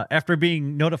 after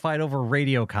being notified over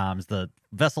radio comms, the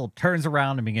vessel turns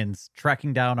around and begins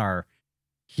tracking down our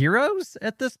heroes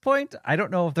at this point. I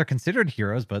don't know if they're considered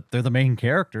heroes, but they're the main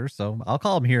characters, so I'll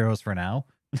call them heroes for now.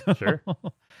 Sure.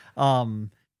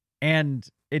 And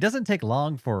it doesn't take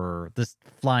long for this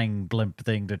flying blimp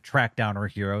thing to track down our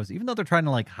heroes, even though they're trying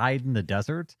to like hide in the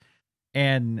desert.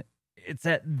 And it's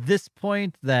at this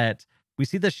point that we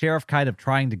see the sheriff kind of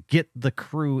trying to get the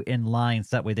crew in line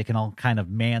so that way they can all kind of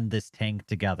man this tank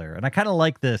together. And I kind of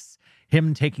like this,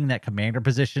 him taking that commander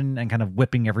position and kind of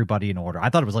whipping everybody in order. I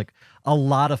thought it was like a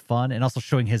lot of fun and also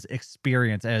showing his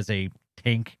experience as a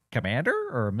tank commander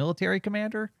or a military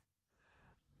commander.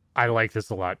 I like this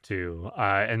a lot too.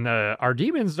 And our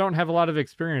demons don't have a lot of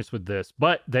experience with this,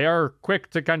 but they are quick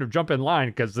to kind of jump in line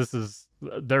because this is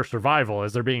their survival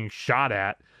as they're being shot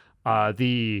at.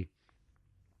 The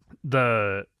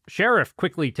sheriff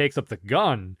quickly takes up the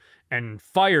gun and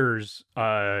fires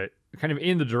kind of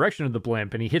in the direction of the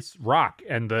blimp, and he hits Rock,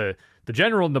 and the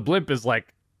general in the blimp is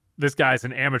like, this guy's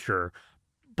an amateur.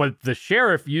 But the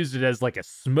sheriff used it as like a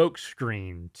smoke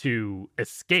screen to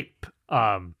escape.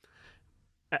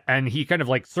 And he kind of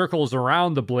like circles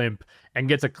around the blimp and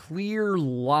gets a clear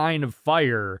line of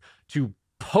fire to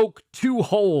poke two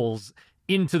holes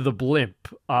into the blimp,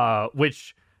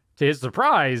 which, to his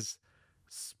surprise,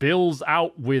 spills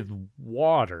out with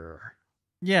water.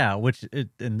 Yeah,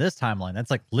 in this timeline,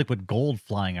 that's like liquid gold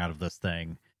flying out of this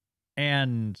thing.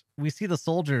 And we see the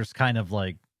soldiers kind of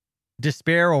like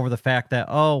despair over the fact that,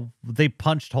 oh, they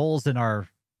punched holes in our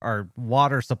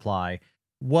water supply.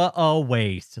 What a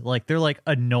waste. Like they're like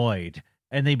annoyed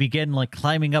and they begin like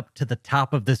climbing up to the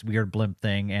top of this weird blimp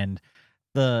thing, and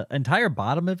the entire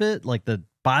bottom of it, like the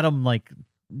bottom like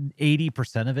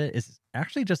 80% of it is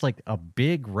actually just like a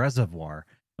big reservoir,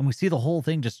 and we see the whole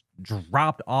thing just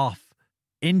dropped off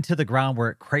into the ground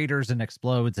where it craters and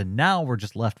explodes, and now we're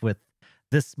just left with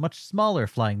this much smaller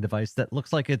flying device that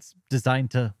looks like it's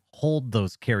designed to hold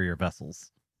those carrier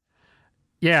vessels.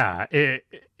 Yeah,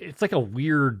 it's like a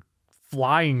weird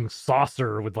flying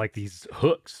saucer with like these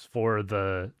hooks for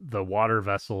the water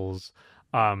vessels.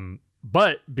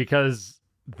 But because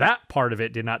that part of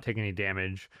it did not take any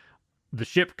damage, the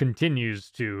ship continues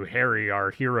to harry our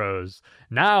heroes.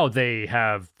 Now they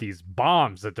have these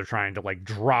bombs that they're trying to like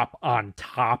drop on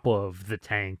top of the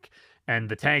tank, and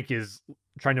the tank is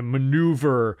trying to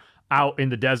maneuver out in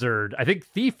the desert. I think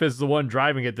Thief is the one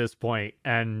driving at this point,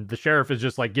 and the sheriff is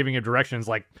just like giving him directions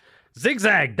like,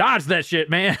 zigzag, dodge that shit,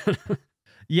 man.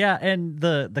 Yeah, and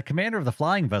the commander of the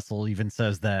flying vessel even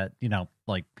says that,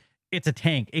 like, it's a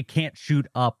tank. It can't shoot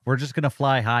up. We're just going to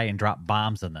fly high and drop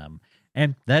bombs on them.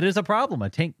 And that is a problem. A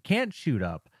tank can't shoot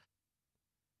up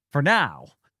for now,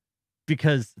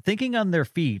 because thinking on their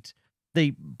feet, they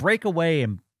break away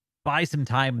and buy some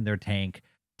time in their tank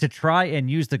to try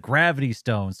and use the gravity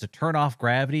stones to turn off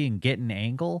gravity and get an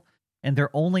angle. And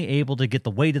they're only able to get the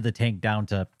weight of the tank down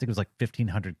to, I think it was like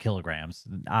 1,500 kilograms,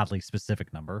 an oddly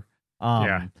specific number.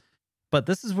 Yeah. But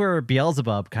this is where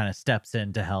Beelzebub kind of steps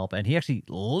in to help, and he actually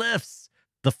lifts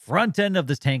the front end of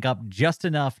this tank up just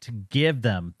enough to give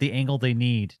them the angle they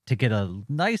need to get a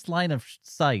nice line of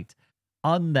sight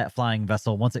on that flying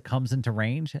vessel once it comes into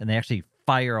range, and they actually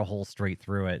fire a hole straight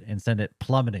through it and send it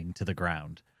plummeting to the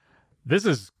ground. This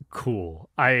is cool.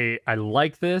 I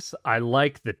like this. I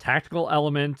like the tactical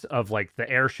element of like the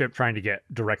airship trying to get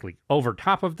directly over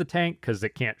top of the tank because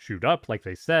it can't shoot up, like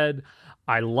they said.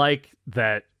 I like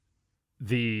that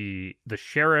the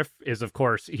sheriff is, of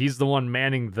course, he's the one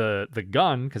manning the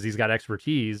gun because he's got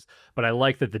expertise. But I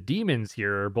like that the demons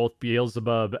here, both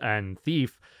Beelzebub and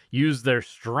Thief, use their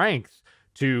strength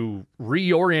to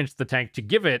reorient the tank to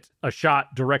give it a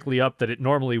shot directly up that it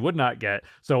normally would not get.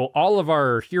 So all of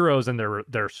our heroes and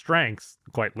their strengths,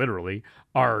 quite literally,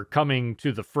 are coming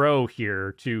to the fro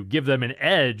here to give them an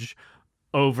edge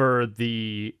over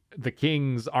the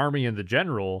king's army and the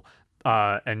general,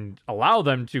 and allow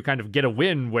them to kind of get a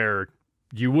win where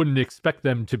you wouldn't expect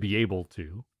them to be able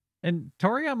to. And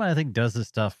Toriyama, I think, does this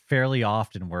stuff fairly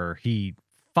often where he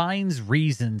finds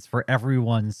reasons for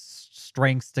everyone's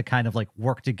strengths to kind of like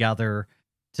work together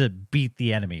to beat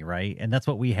the enemy, right? And that's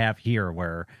what we have here,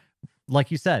 where,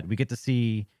 like you said, we get to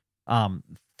see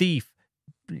Thief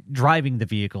driving the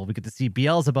vehicle. We get to see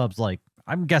Beelzebub's, like,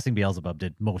 I'm guessing Beelzebub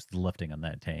did most of the lifting on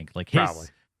that tank. Like, his Probably.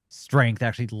 strength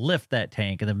actually lift that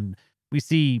tank. And then we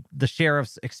see the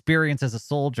sheriff's experience as a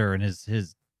soldier and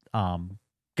his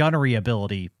gunnery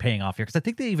ability paying off here. Because I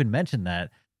think they even mentioned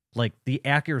that, like, the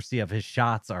accuracy of his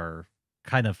shots are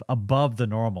kind of above the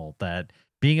normal, that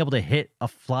being able to hit a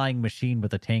flying machine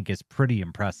with a tank is pretty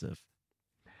impressive.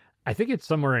 I think it's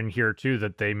somewhere in here too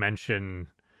that they mention,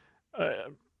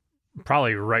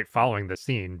 probably right following the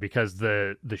scene, because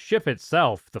the ship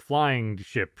itself, the flying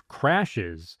ship,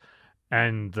 crashes,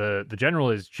 and the general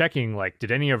is checking, like,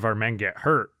 did any of our men get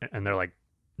hurt? And they're like,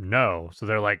 no. So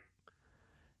they're like,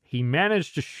 he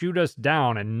managed to shoot us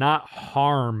down and not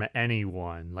harm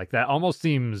anyone. Like, that almost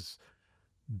seems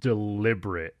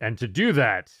deliberate, and to do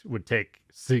that would take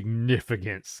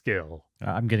significant skill.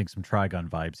 I'm getting some Trigun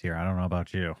vibes here. I don't know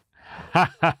about you.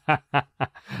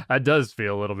 That does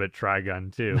feel a little bit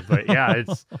Trigun too, but yeah,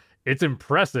 it's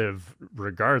impressive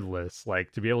regardless.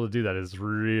 Like, to be able to do that is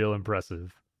real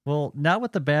impressive. Well, now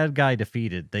with the bad guy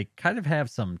defeated, they kind of have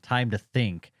some time to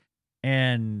think,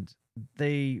 and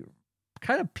they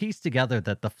kind of piece together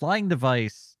that the flying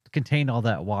device contained all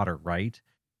that water, right?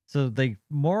 So they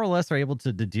more or less are able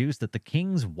to deduce that the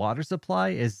king's water supply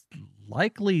is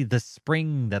likely the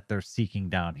spring that they're seeking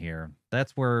down here.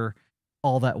 That's where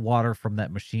all that water from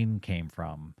that machine came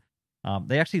from.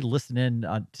 They actually listen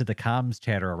in to the comms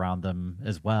chatter around them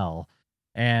as well.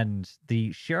 And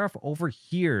the sheriff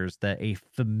overhears that a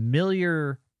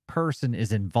familiar person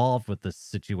is involved with this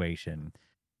situation.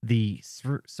 The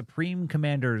Supreme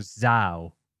Commander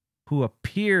Zhao, who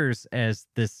appears as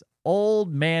this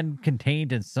old man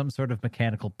contained in some sort of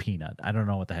mechanical peanut. I don't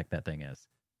know what the heck that thing is.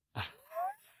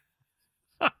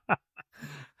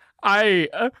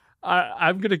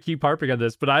 I'm gonna keep harping on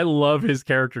this, but I love his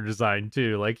character design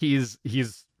too. Like, he's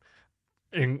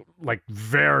in, like,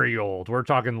 very old. We're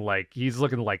talking like he's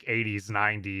looking like 80s,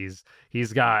 90s.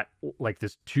 He's got like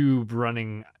this tube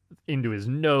running into his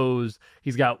nose.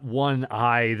 He's got one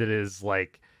eye that is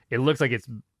like, it looks like it's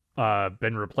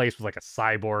been replaced with like a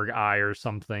cyborg eye or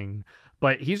something.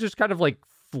 But he's just kind of like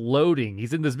floating.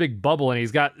 He's in this big bubble, and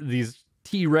he's got these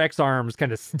T-Rex arms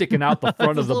kind of sticking out the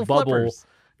front of the bubble. Flippers.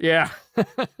 Yeah.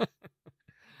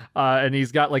 And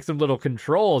he's got like some little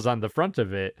controls on the front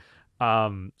of it.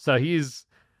 So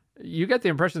you get the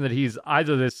impression that he's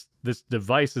either this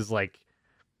device is like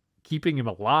keeping him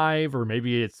alive, or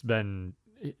maybe it's been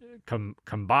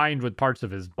combined with parts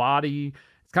of his body.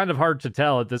 It's kind of hard to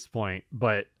tell at this point,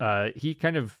 but he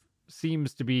kind of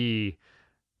seems to be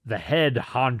the head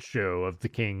honcho of the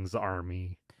king's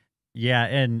army. Yeah,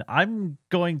 and I'm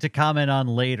going to comment on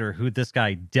later who this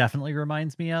guy definitely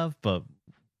reminds me of, but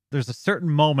there's a certain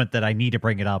moment that I need to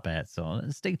bring it up at, so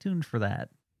stay tuned for that.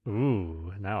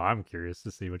 Ooh, now I'm curious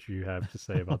to see what you have to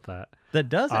say about that. That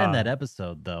does end that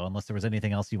episode, though, unless there was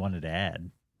anything else you wanted to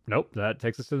add. Nope, that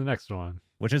takes us to the next one.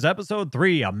 Which is episode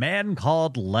 3, A Man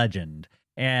Called Legend.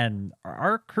 And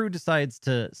our crew decides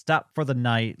to stop for the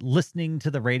night, listening to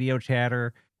the radio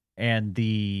chatter, and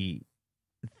the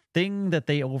thing that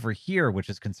they overhear, which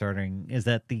is concerning, is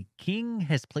that the king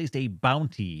has placed a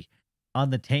bounty on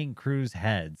the tank crew's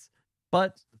heads.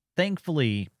 But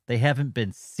thankfully, they haven't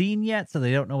been seen yet, so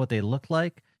they don't know what they look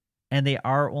like. And they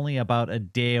are only about a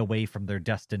day away from their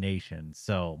destination.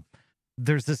 So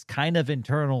there's this kind of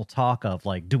internal talk of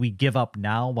like, do we give up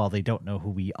now while they don't know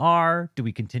who we are? Do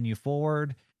we continue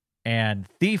forward? And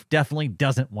Thief definitely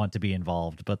doesn't want to be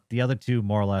involved, but the other two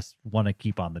more or less want to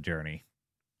keep on the journey.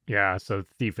 Yeah, so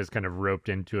Thief is kind of roped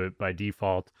into it by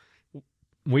default.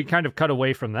 We kind of cut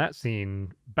away from that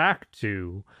scene back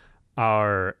to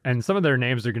and some of their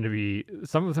names are going to be,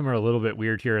 some of them are a little bit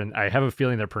weird here, and I have a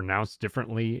feeling they're pronounced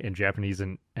differently in Japanese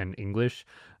and English.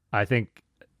 I think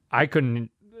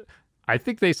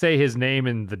they say his name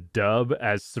in the dub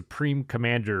as Supreme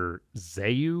Commander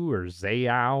Zayu or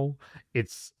Zayao.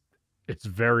 It's It's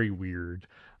very weird.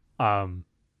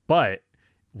 But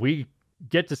we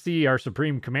get to see our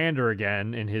Supreme Commander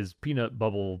again in his peanut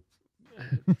bubble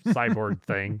cyborg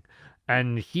thing,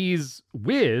 and he's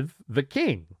with the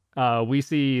king. We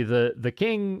see the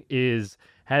king is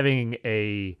having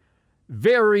a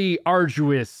very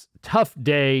arduous, tough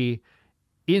day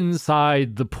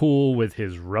inside the pool with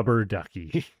his rubber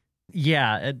ducky.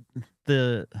 Yeah,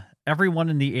 the everyone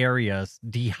in the area is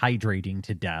dehydrating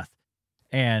to death,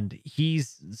 and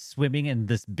he's swimming in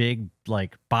this big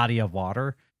like body of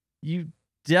water. You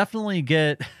definitely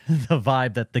get the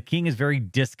vibe that the king is very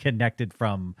disconnected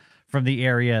from the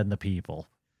area and the people.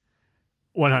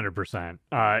 100%.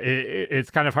 It's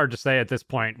kind of hard to say at this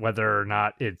point whether or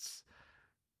not it's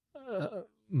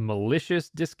malicious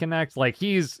disconnect. Like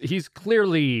he's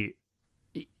clearly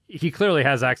he clearly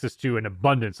has access to an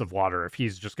abundance of water if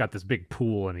he's just got this big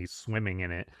pool and he's swimming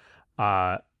in it,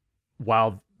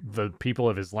 while the people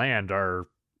of his land are,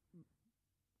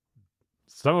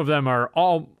 some of them are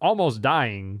almost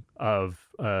dying of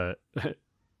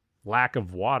lack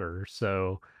of water.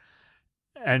 So,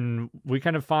 and we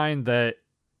kind of find that,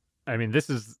 I mean, this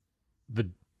is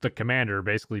the commander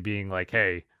basically being like,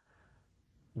 hey,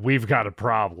 we've got a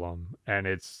problem, and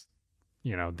it's,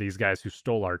 these guys who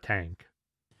stole our tank.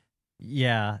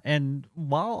 Yeah, and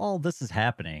while all this is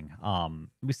happening,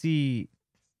 we see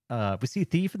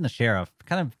Thief and the sheriff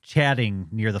kind of chatting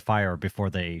near the fire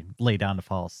before they lay down to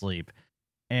fall asleep.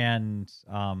 And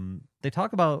they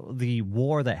talk about the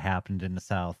war that happened in the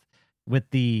South with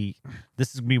this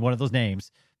is gonna be one of those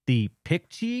names, the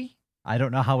Picchi. I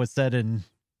don't know how it's said in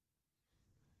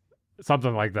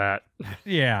something like that.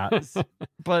 Yeah,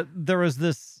 but there was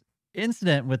this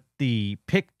incident with the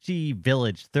Picchi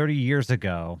village 30 years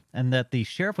ago, and that the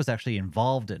sheriff was actually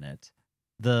involved in it.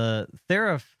 The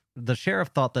sheriff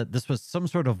thought that this was some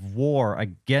sort of war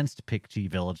against Picchi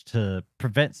village to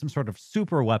prevent some sort of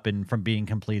super weapon from being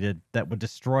completed that would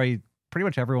destroy pretty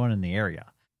much everyone in the area.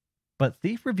 But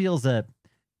Thief reveals that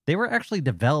they were actually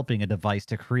developing a device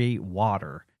to create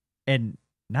water. And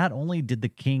not only did the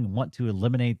king want to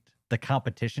eliminate the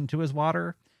competition to his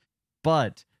water,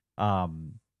 but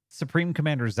Supreme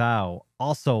Commander Zhao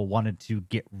also wanted to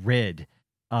get rid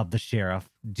of the sheriff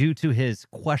due to his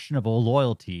questionable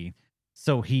loyalty.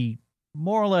 So he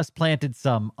more or less planted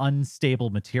some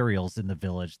unstable materials in the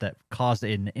village that caused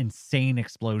an insane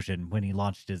explosion when he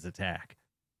launched his attack.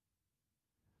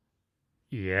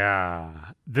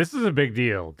 Yeah, this is a big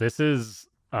deal. This is,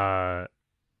 I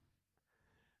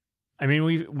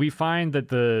mean, we find that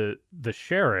the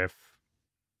sheriff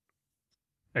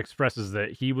expresses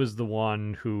that he was the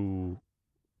one who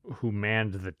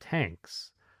manned the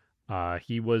tanks.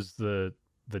 He was the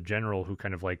general who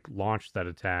kind of like launched that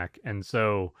attack, and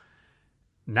so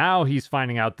now he's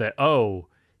finding out that, oh,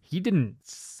 he didn't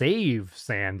save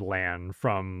Sandland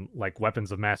from like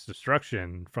weapons of mass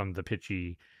destruction from the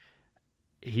Picchi.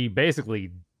 He basically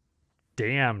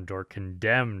damned or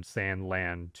condemned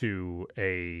Sandland to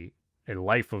a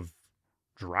life of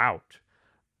drought,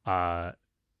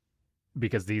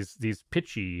 because these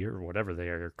Picchi, or whatever they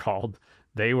are called,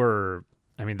 they were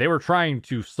trying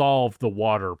to solve the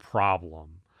water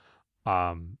problem.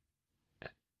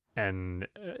 And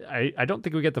I don't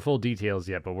think we get the full details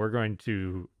yet, but we're going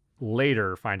to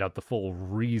later find out the full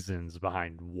reasons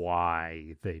behind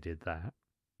why they did that.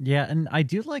 Yeah, and I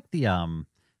do like the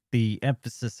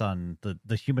emphasis on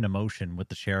the human emotion with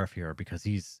the sheriff here, because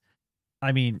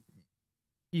I mean,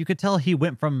 you could tell he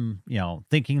went from,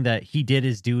 thinking that he did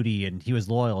his duty and he was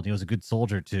loyal and he was a good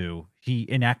soldier, to he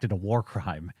enacted a war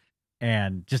crime,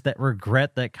 and just that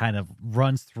regret that kind of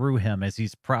runs through him as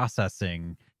he's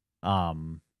processing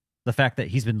the fact that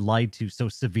he's been lied to so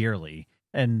severely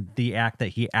and the act that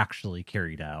he actually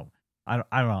carried out. I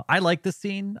don't know. I like this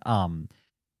scene.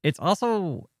 It's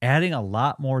also adding a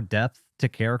lot more depth to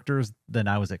characters than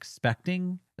I was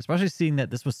expecting, especially seeing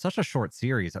that this was such a short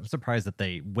series. I'm surprised that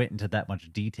they went into that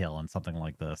much detail on something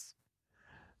like this.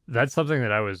 That's something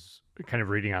that I was kind of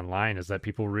reading online, is that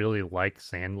people really like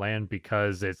Sandland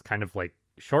because it's kind of like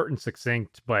short and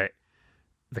succinct, but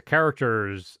the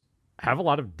characters have a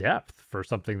lot of depth for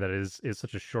something that is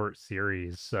such a short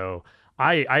series. So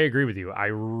I agree with you. I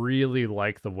really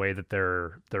like the way that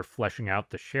they're fleshing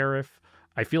out the sheriff.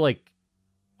 I feel like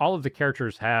all of the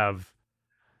characters have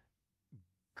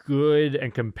good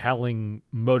and compelling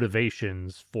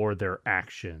motivations for their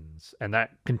actions, and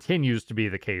that continues to be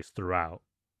the case throughout.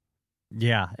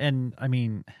 Yeah, and I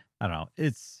mean, I don't know.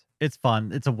 It's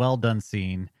fun. It's a well done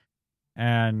scene.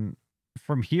 And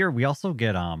from here we also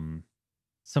get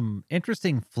some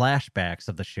interesting flashbacks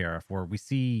of the sheriff, where we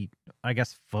see, I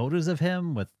guess, photos of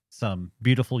him with some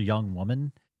beautiful young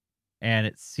woman. and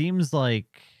it seems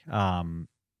like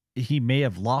he may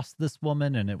have lost this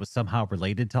woman, and it was somehow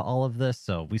related to all of this.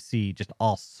 So we see just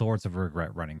all sorts of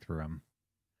regret running through him.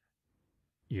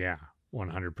 Yeah,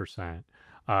 100%.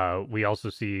 We also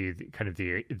see kind of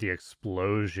the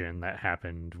explosion that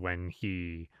happened when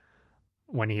he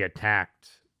attacked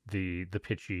the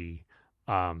pitchy.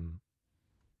 Um,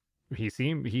 he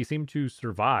seemed to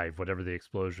survive whatever the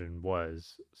explosion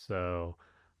was. So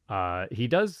he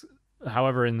does,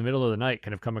 however, in the middle of the night,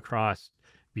 kind of come across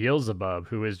Beelzebub,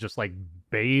 who is just like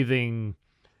bathing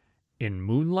in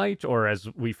moonlight, or as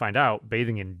we find out,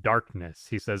 bathing in darkness.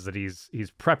 He says that he's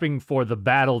prepping for the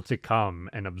battle to come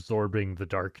and absorbing the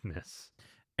darkness.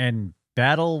 And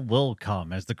battle will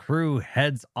come as the crew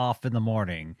heads off in the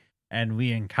morning, and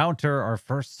we encounter our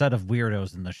first set of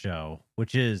weirdos in the show,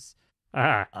 which is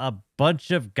a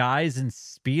bunch of guys in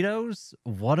Speedos,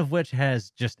 one of which has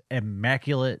just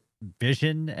immaculate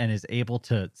vision and is able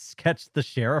to sketch the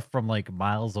sheriff from like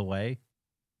miles away.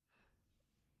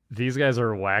 These guys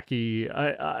are wacky.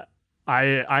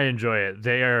 I enjoy it.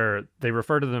 They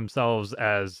refer to themselves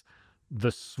as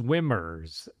the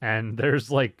swimmers, and there's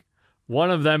like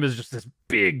one of them is just this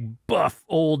big buff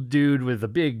old dude with a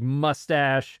big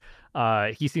mustache.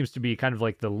 He seems to be kind of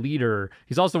like the leader.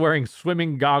 He's also wearing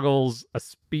swimming goggles, a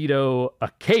speedo, a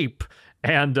cape,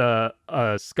 and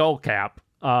a skull cap.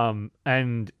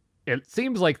 And it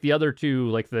seems like the other two,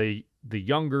 like the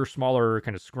younger, smaller,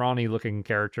 kind of scrawny looking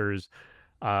characters,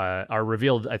 are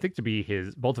revealed, I think, to be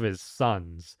both of his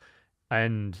sons.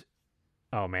 And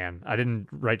oh man, I didn't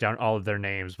write down all of their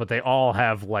names, but they all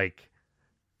have like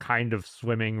kind of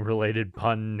swimming related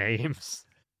pun names.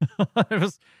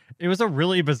 it was a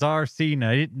really bizarre scene.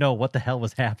 I didn't know what the hell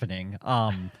was happening.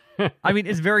 I mean,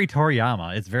 it's very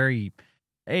Toriyama. It's very,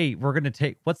 hey, we're gonna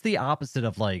take what's the opposite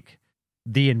of like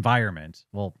the environment?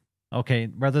 Well, okay,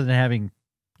 rather than having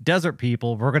desert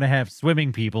people, we're gonna have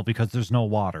swimming people because there's no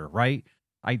water, right?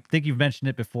 I think you've mentioned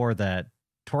it before that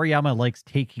Toriyama likes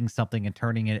taking something and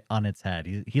turning it on its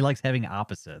head. He likes having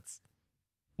opposites.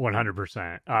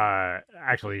 100%.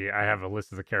 Actually, I have a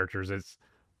list of the characters. It's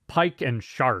Pike and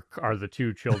Shark are the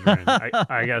two children.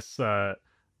 I guess I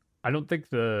don't think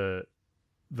the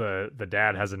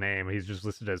dad has a name. He's just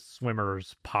listed as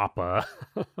Swimmer's Papa.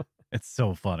 It's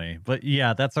so funny. But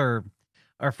yeah, that's our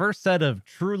first set of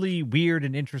truly weird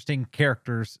and interesting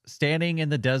characters standing in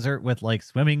the desert with like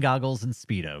swimming goggles and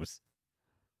speedos.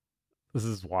 This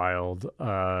is wild.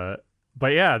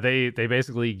 But yeah, they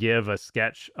basically give a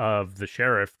sketch of the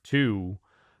sheriff to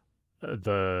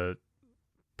the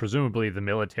presumably the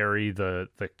military, the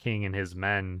king and his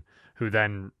men, who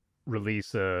then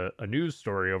release a news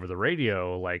story over the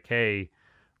radio like, hey,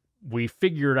 we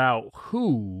figured out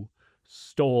who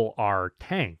stole our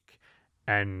tank.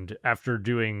 And after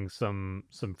doing some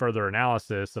further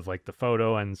analysis of like the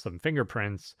photo and some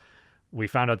fingerprints, we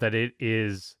found out that it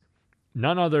is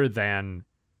none other than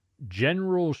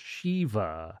General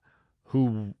Shiva,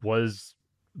 who was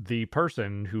the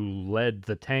person who led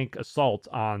the tank assault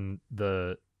on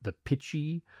the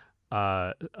Pitchy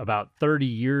about 30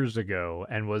 years ago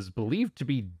and was believed to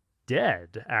be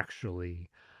dead, actually.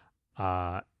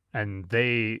 And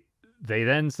they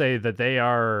then say that they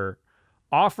are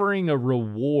offering a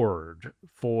reward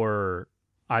for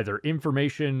either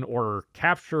information or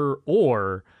capture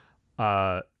or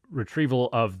retrieval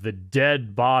of the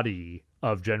dead body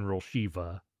of General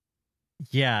Shiva.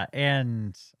 Yeah,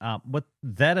 and with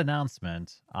that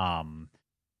announcement,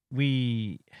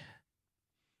 we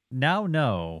now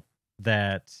know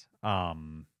that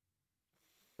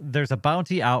there's a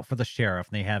bounty out for the sheriff,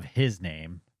 and they have his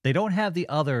name. They don't have the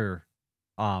other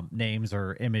names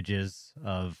or images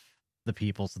of the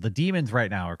people, so the demons right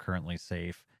now are currently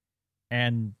safe.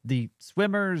 And the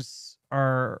swimmers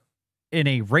are in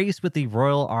a race with the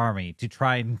royal army to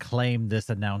try and claim this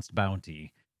announced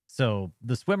bounty. So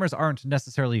the swimmers aren't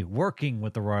necessarily working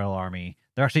with the royal army.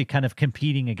 They're actually kind of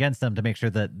competing against them to make sure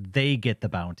that they get the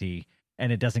bounty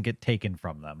and it doesn't get taken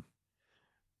from them.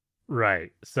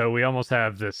 Right. So we almost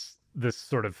have this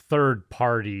sort of third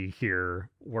party here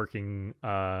working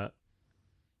as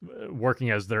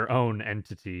their own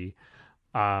entity.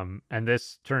 And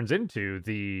this turns into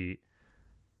the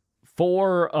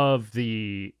four of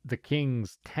the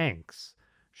king's tanks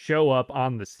show up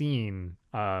on the scene,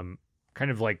 kind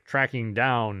of like tracking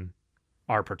down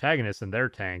our protagonists in their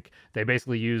tank. They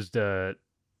basically used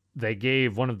they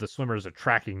gave one of the swimmers a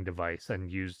tracking device and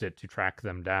used it to track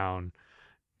them down.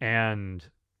 And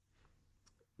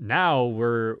now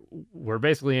we're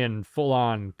basically in full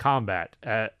on combat.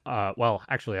 Well,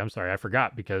 actually, I'm sorry, I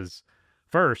forgot, because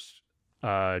first,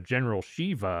 General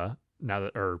Shiva,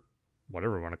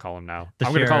 whatever we want to call him now. The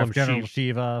I'm going to call him General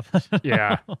Shiva.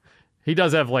 Yeah. He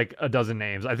does have like a dozen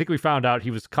names. I think we found out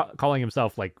he was calling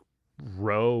himself like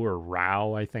Ro or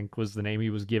Rao, I think was the name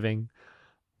he was giving.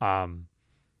 I'll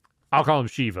call him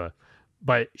Shiva.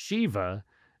 But Shiva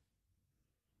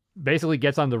basically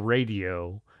gets on the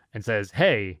radio and says,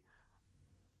 "Hey,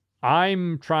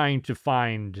 I'm trying to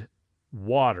find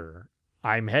water.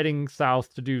 I'm heading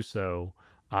south to do so.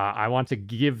 I want to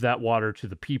give that water to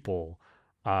the people.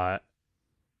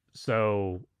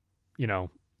 So,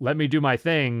 let me do my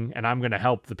thing and I'm going to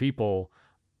help the people."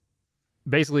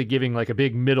 Basically giving like a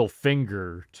big middle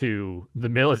finger to the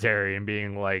military and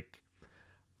being like,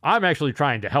 I'm actually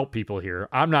trying to help people here.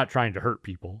 I'm not trying to hurt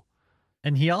people.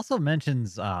 And he also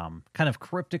mentions kind of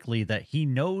cryptically that he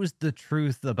knows the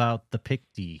truth about the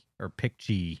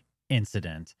Picchi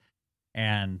incident.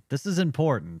 And this is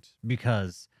important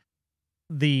because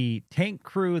the tank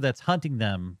crew that's hunting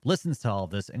them listens to all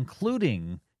of this,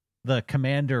 including the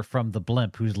commander from the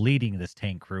blimp who's leading this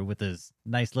tank crew with his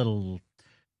nice little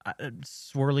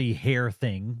swirly hair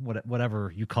thing,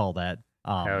 whatever you call that.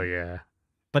 Hell yeah.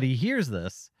 But he hears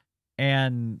this,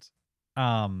 and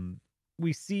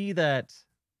we see that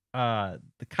the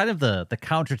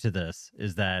counter to this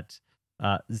is that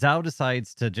Zhao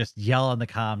decides to just yell on the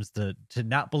comms to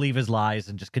not believe his lies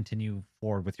and just continue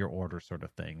forward with your order sort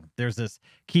of thing. There's this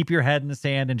keep your head in the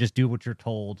sand and just do what you're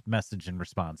told message in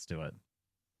response to it.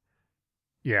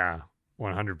 Yeah,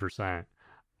 100%.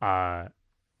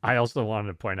 I also wanted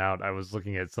to point out, I was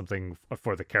looking at something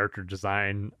for the character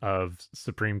design of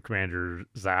Supreme Commander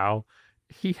Zhao.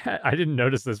 I didn't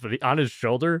notice this, but on his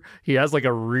shoulder, he has like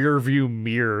a rear view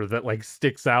mirror that like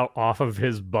sticks out off of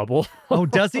his bubble. Oh,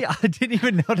 does he? I didn't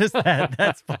even notice that.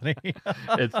 That's funny.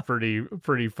 It's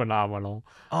pretty phenomenal.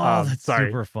 Oh, that's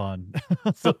super fun.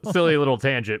 Silly little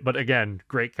tangent, but again,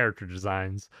 great character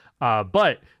designs.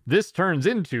 But this turns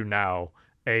into now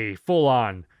a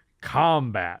full-on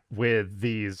combat with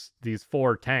these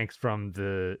 4 tanks from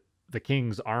the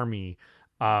king's army,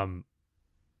 and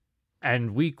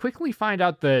we quickly find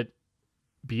out that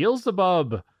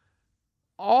Beelzebub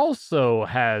also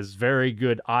has very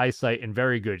good eyesight and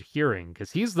very good hearing,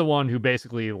 because he's the one who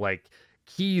basically like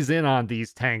keys in on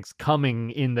these tanks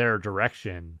coming in their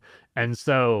direction. And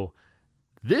so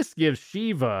this gives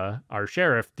Shiva, our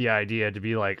sheriff, the idea to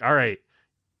be like, all right,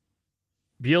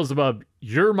 Beelzebub,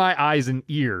 you're my eyes and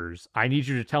ears. I need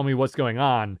you to tell me what's going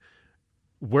on.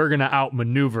 We're going to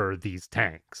outmaneuver these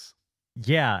tanks.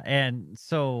 Yeah, and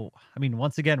so, I mean,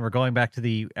 once again, we're going back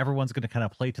to everyone's going to kind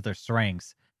of play to their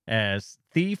strengths, as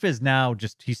Thief is now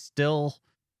he's still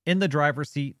in the driver's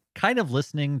seat, kind of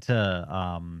listening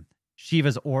to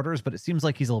Shiva's orders, but it seems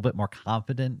like he's a little bit more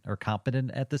confident or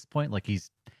competent at this point. Like he's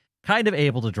kind of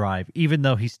able to drive, even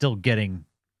though he's still getting,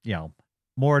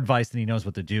 more advice than he knows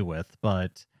what to do with.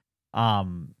 But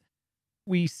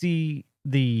we see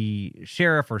the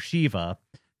sheriff or Shiva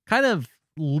kind of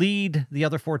lead the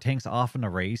other 4 tanks off in a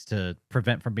race to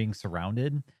prevent from being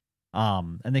surrounded.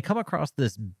 And they come across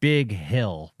this big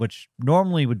hill, which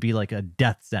normally would be like a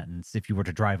death sentence if you were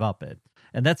to drive up it.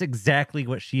 And that's exactly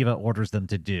what Shiva orders them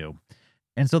to do.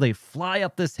 And so they fly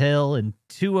up this hill, and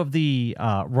 2 of the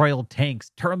royal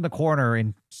tanks turn the corner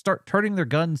and start turning their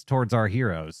guns towards our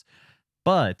heroes.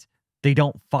 But they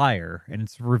don't fire, and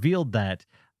it's revealed that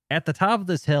at the top of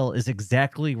this hill is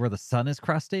exactly where the sun is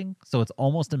cresting, so it's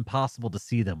almost impossible to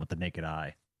see them with the naked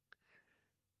eye.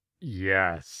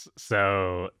 Yes,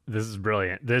 so this is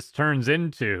brilliant. This turns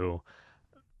into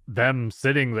them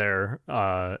sitting there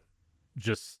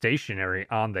just stationary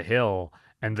on the hill,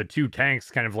 and the 2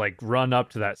 tanks kind of like run up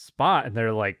to that spot, and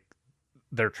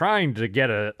they're trying to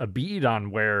get a bead on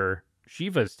where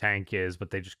Shiva's tank is, but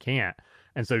they just can't.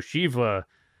 And so Shiva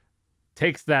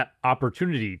takes that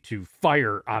opportunity to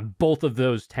fire on both of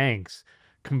those tanks,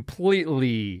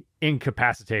 completely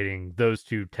incapacitating those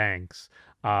 2 tanks,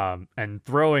 and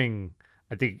throwing,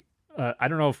 I think, I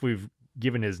don't know if we've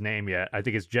given his name yet. I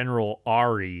think it's General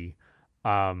Ari,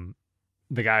 the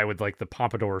guy with like the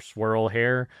pompadour swirl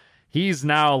hair. He's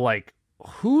now like,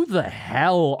 who the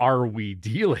hell are we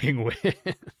dealing with?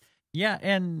 Yeah,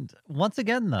 and once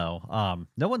again, though,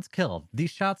 no one's killed.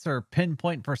 These shots are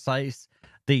pinpoint precise.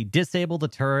 They disable the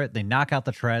turret, they knock out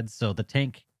the treads, so the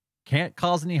tank can't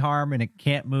cause any harm and it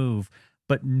can't move,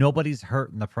 but nobody's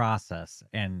hurt in the process.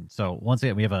 And so once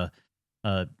again, we have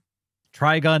a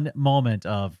Trigun moment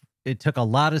of it took a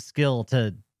lot of skill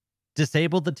to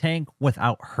disable the tank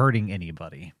without hurting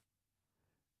anybody.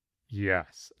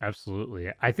 Yes,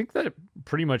 absolutely. I think that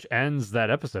pretty much ends that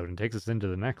episode and takes us into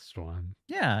the next one.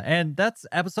 Yeah, and that's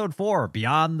episode 4,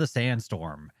 Beyond the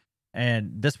Sandstorm.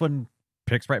 And this one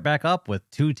picks right back up with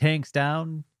 2 tanks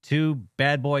down, 2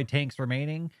 bad boy tanks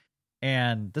remaining.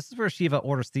 And this is where Shiva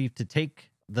orders Thief to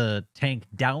take the tank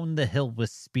down the hill with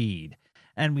speed.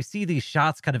 And we see these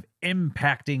shots kind of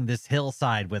impacting this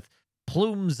hillside with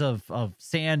plumes of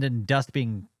sand and dust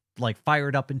being like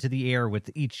fired up into the air with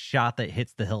each shot that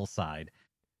hits the hillside.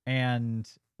 And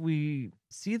we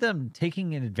see them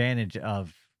taking an advantage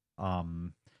of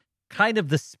kind of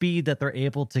the speed that they're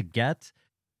able to get.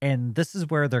 And this is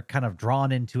where they're kind of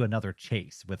drawn into another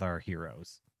chase with our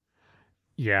heroes.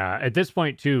 Yeah, at this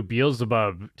point too,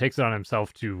 Beelzebub takes it on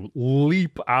himself to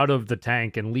leap out of the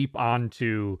tank and leap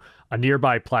onto a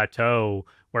nearby plateau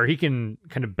where he can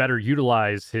kind of better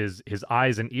utilize his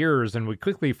eyes and ears, and we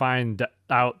quickly find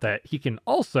out that he can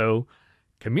also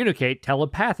communicate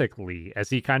telepathically as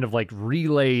he kind of like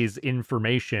relays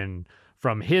information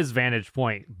from his vantage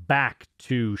point back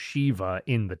to Shiva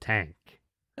in the tank.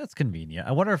 That's convenient.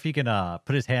 I wonder if he can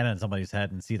put his hand on somebody's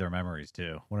head and see their memories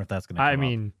too. Wonder if that's going to come I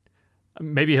mean,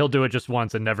 maybe he'll do it just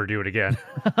once and never do it again.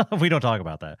 We don't talk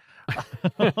about that.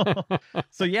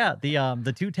 So yeah,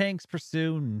 the 2 tanks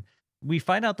pursue, and we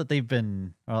find out that they've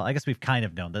been, well, I guess we've kind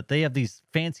of known that they have these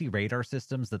fancy radar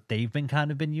systems that they've been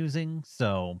kind of been using.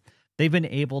 So they've been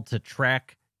able to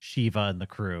track Shiva and the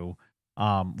crew.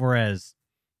 Whereas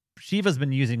Shiva's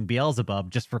been using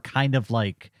Beelzebub just for kind of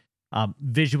like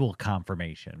visual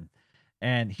confirmation.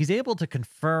 And he's able to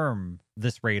confirm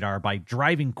this radar by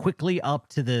driving quickly up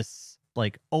to this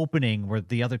like opening where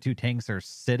the other 2 tanks are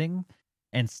sitting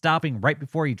and stopping right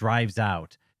before he drives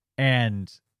out. And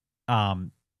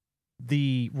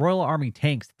the Royal Army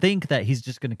tanks think that he's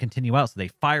just going to continue out, so they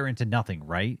fire into nothing,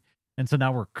 right? And so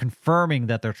now we're confirming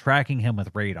that they're tracking him with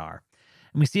radar.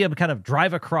 And we see him kind of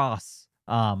drive across,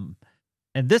 and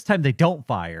this time they don't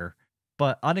fire,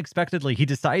 but unexpectedly he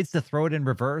decides to throw it in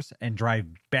reverse and drive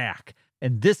back.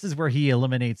 And this is where he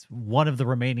eliminates one of the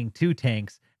remaining 2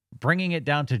 tanks, bringing it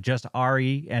down to just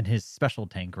Ari and his special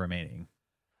tank remaining.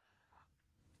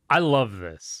 I love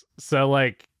this. So,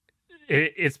 like,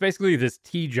 it's basically this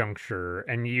T-juncture,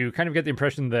 and you kind of get the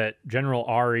impression that General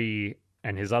Ari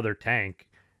and his other tank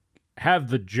have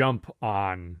the jump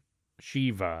on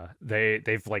Shiva.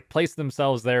 They've, like, placed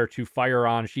themselves there to fire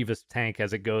on Shiva's tank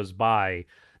as it goes by.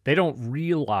 They don't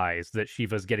realize that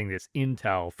Shiva's getting this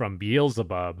intel from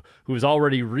Beelzebub, who's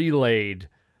already relayed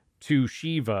to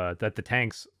Shiva that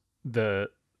the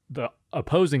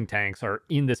opposing tanks are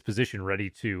in this position ready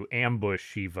to ambush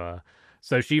Shiva.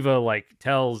 So Shiva like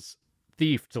tells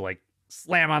Thief to like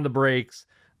slam on the brakes.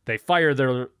 They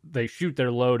shoot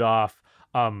their load off.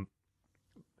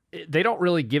 They don't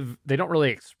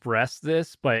really express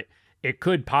this, but it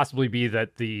could possibly be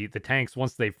that the tanks,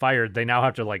 once they fired, they now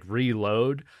have to like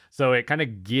reload. So it kind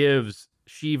of gives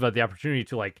Shiva the opportunity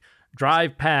to like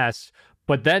drive past,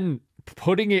 but then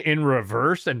putting it in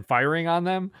reverse and firing on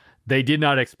them, they did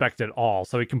not expect at all.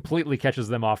 So it completely catches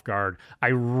them off guard. I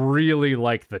really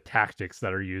like the tactics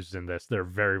that are used in this. They're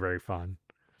very, very fun.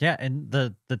 Yeah, and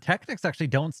the tactics actually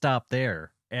don't stop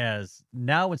there, as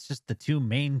now it's just the 2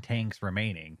 main tanks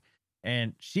remaining.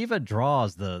 And Shiva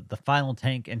draws the final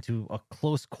tank into a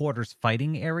close quarters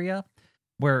fighting area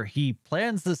where he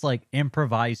plans this like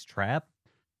improvised trap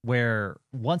where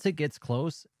once it gets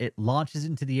close, it launches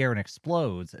into the air and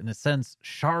explodes, and it sends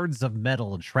shards of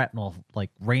metal and shrapnel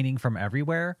like raining from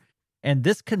everywhere. And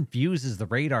this confuses the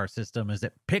radar system as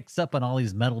it picks up on all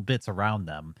these metal bits around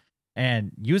them.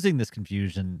 And using this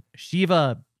confusion,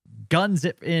 Shiva guns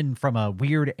it in from a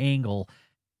weird angle,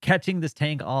 catching this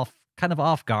tank kind of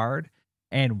off guard.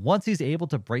 And once he's able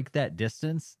to break that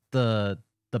distance, the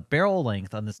barrel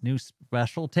length on this new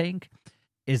special tank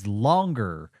is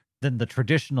longer than the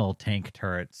traditional tank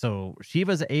turret. So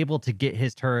Shiva's able to get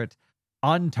his turret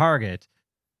on target,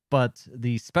 but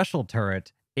the special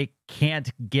turret, it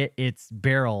can't get its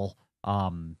barrel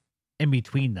in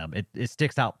between them. It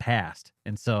sticks out past.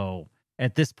 And so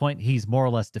at this point, he's more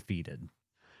or less defeated.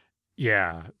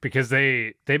 Yeah, because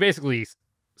they basically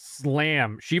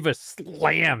Shiva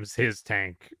slams his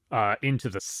tank into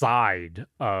the side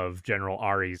of General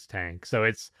Ari's tank. So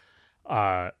it's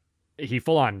he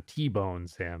full on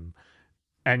T-bones him.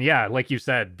 And yeah, like you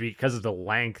said, because of the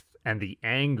length and the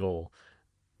angle,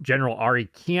 General Ari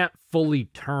can't fully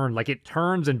turn. Like it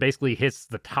turns and basically hits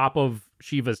the top of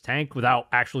Shiva's tank without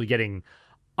actually getting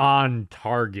on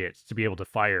target to be able to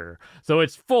fire. So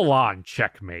it's full on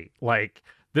checkmate. Like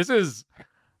this is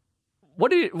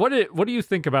what do you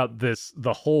think about this,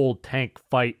 the whole tank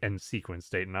fight and sequence,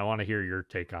 Dayton? I want to hear your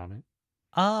take on it.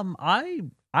 I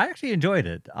actually enjoyed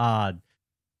it.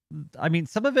 I mean,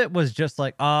 some of it was just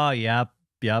like, oh, yep,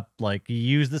 like you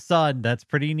use the sun, that's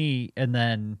pretty neat. And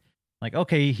then Like,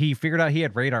 okay, he figured out he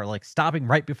had radar, like stopping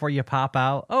right before you pop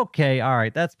out. Okay, all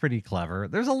right, that's pretty clever.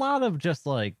 There's a lot of just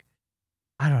like,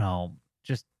 I don't know,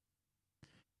 just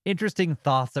interesting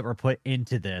thoughts that were put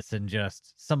into this and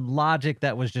just some logic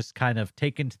that was just kind of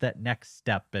taken to that next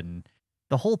step, and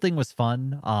the whole thing was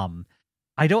fun.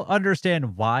 I don't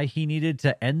understand why he needed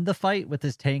to end the fight with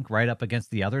his tank right up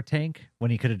against the other tank when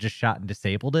he could have just shot and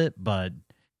disabled it, but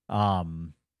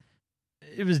um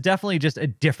it was definitely just a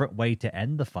different way to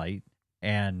end the fight,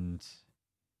 and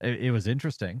it was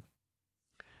interesting.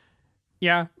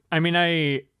 Yeah, I mean,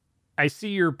 I see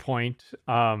your point.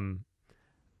 I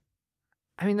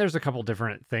mean, there's a couple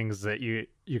different things that you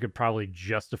could probably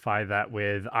justify that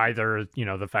with. Either,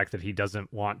 the fact that he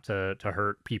doesn't want to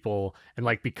hurt people, and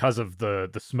like because of the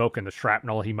smoke and the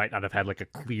shrapnel, he might not have had like a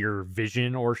clear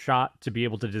vision or shot to be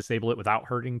able to disable it without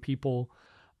hurting people.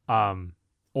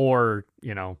 Or,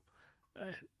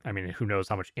 I mean, who knows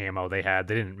how much ammo they had.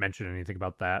 They didn't mention anything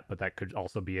about that, but that could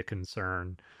also be a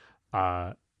concern.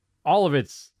 All of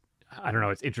it's, I don't know,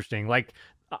 it's interesting. Like,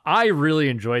 I really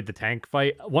enjoyed the tank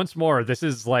fight. Once more, this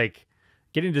is like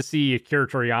getting to see Akira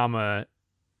Toriyama,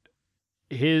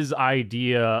 his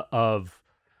idea of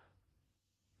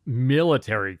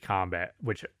military combat,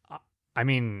 which, I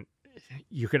mean,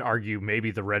 you could argue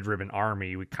maybe the Red Ribbon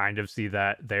Army, we kind of see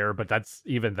that there, but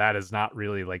that is not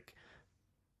really like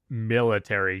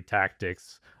military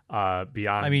tactics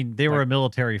beyond. I mean, they were like, a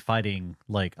military fighting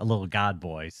like a little god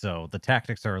boy, so the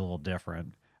tactics are a little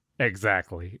different.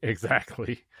 exactly.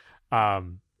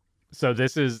 So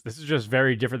this is just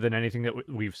very different than anything that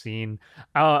we've seen.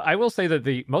 I will say that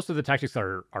the most of the tactics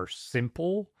are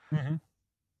simple, Mhm.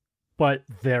 but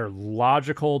they're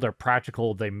logical, they're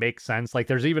practical, they make sense. Like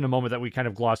there's even a moment that we kind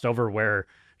of glossed over where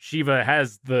Shiva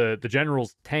has the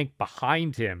general's tank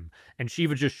behind him, and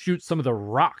Shiva just shoots some of the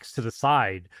rocks to the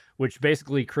side, which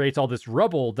basically creates all this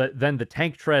rubble that then the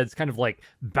tank treads kind of like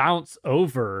bounce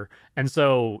over. And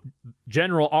so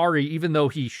General Ari, even though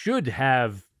he should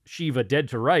have Shiva dead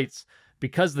to rights,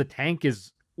 because the tank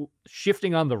is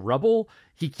shifting on the rubble,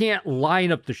 he can't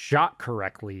line up the shot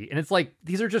correctly. And it's like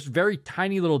these are just very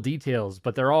tiny little details,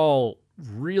 but they're all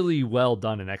really well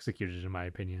done and executed in my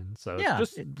opinion. So it's Yeah,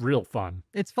 just real fun.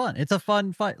 it's fun. It's a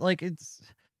fun fight. Like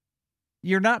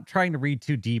you're not trying to read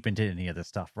too deep into any of this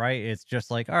stuff, right? It's just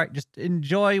like, all right, just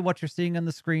enjoy what you're seeing on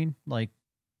the screen, like,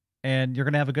 and you're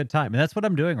gonna have a good time. And that's what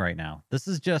I'm doing right now. This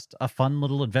is just a fun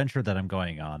little adventure that I'm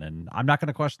going on, and I'm not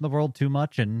gonna question the world too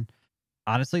much. And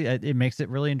honestly, it makes it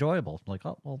really enjoyable. Like,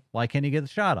 oh well, why can't he get the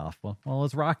shot off? Well,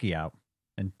 it's rocky out,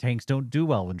 and tanks don't do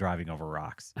well when driving over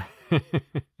rocks.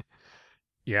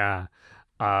 Yeah.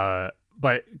 Uh,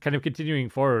 but kind of continuing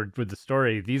forward with the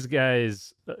story, these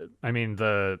guys, I mean,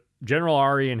 the General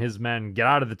Ari and his men get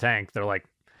out of the tank. They're like,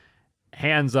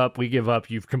 hands up, we give up.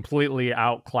 You've completely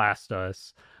outclassed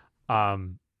us.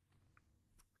 Um,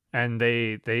 and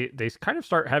they kind of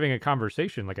start having a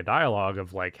conversation, like a dialogue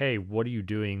of like, hey, what are you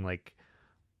doing? Like,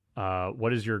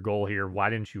 what is your goal here? Why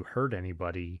didn't you hurt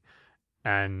anybody?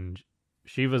 And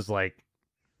Shiva's like,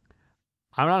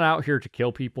 I'm not out here to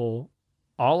kill people.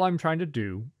 All I'm trying to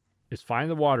do is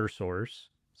find the water source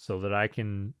so that I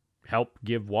can help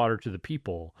give water to the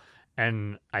people.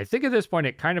 And I think at this point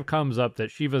it kind of comes up that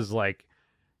Shiva's like,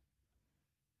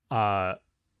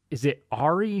 is it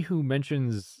Ari who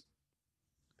mentions,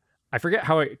 I forget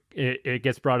how it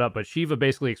gets brought up, but Shiva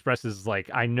basically expresses like,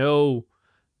 I know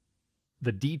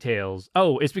the details.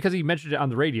 Oh, it's because he mentioned it on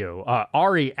the radio.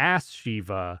 Ari asked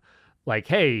Shiva, like,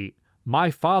 hey,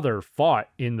 my father fought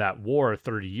in that war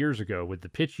 30 years ago with the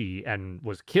Pitchy and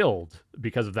was killed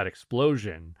because of that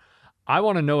explosion. I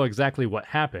want to know exactly what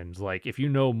happened. Like, if you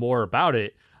know more about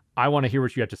it, I want to hear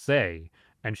what you have to say.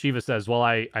 And Shiva says, well,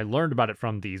 I learned about it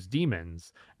from these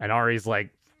demons. And Ari's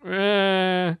like,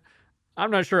 I'm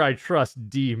not sure I trust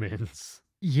demons.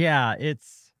 Yeah,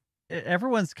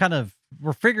 everyone's kind of,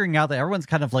 we're figuring out that everyone's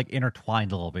kind of like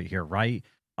intertwined a little bit here, right?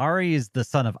 Ari is the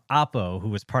son of Appo, who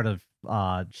was part of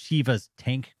Shiva's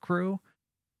tank crew.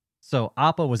 So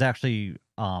Appa was actually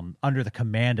under the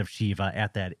command of Shiva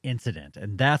at that incident,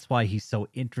 and that's why he's so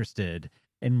interested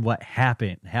in what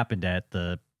happened at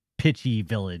the Pitchy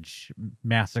Village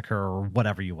massacre, or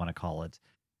whatever you want to call it.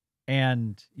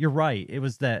 And you're right, it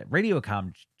was that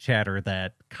radiocom chatter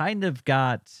that kind of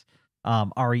got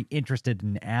Ari interested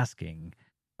in asking.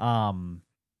 And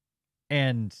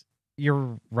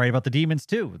you're right about the demons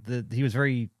too. He was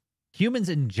very, humans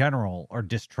in general are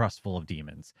distrustful of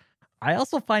demons. I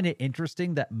also find it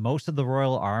interesting that most of the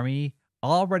Royal Army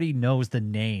already knows the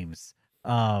names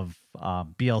of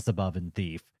Beelzebub and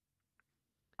Thief.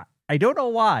 I don't know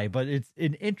why, but it's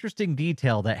an interesting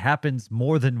detail that happens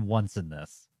more than once in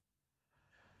this.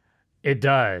 It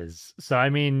does. So I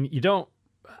mean, you don't.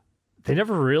 They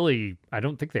never really. I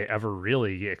don't think they ever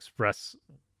really express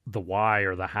the why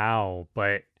or the how.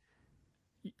 But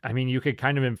I mean, you could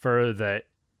kind of infer that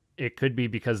it could be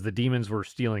because the demons were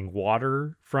stealing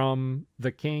water from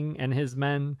the king and his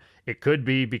men. It could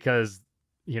be because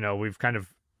we've kind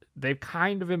of they've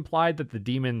kind of implied that the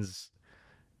demons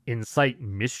incite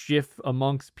mischief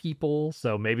amongst people.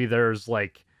 So maybe there's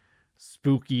like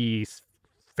spooky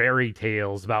fairy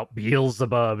tales about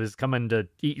Beelzebub is coming to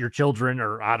eat your children,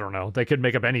 or I don't know. They could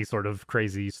make up any sort of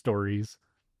crazy stories.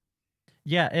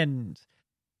 Yeah, and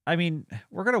I mean,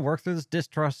 we're gonna work through this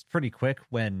distrust pretty quick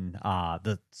when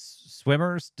the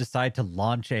swimmers decide to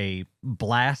launch a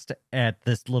blast at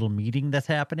this little meeting that's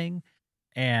happening,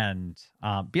 and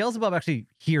Beelzebub actually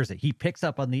hears it. He picks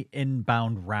up on the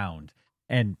inbound round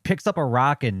and picks up a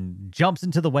rock and jumps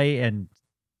into the way and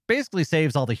basically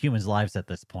saves all the humans' lives at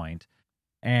this point.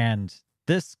 And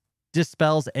this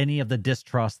dispels any of the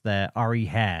distrust that Ari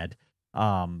had.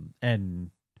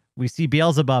 And we see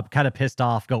Beelzebub kind of pissed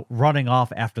off, go running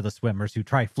off after the swimmers who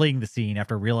try fleeing the scene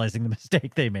after realizing the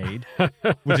mistake they made,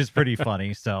 which is pretty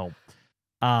funny. So,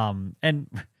 and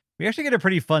we actually get a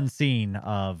pretty fun scene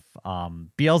of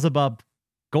Beelzebub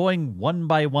going one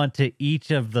by one to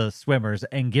each of the swimmers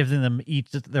and giving them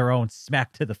each their own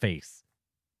smack to the face.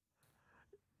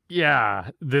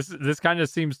 Yeah, this kind of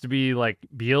seems to be like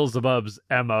Beelzebub's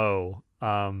MO.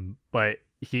 But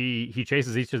he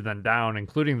chases each of them down,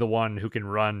 including the one who can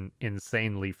run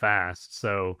insanely fast.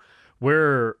 So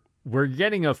we're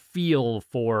getting a feel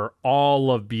for all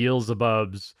of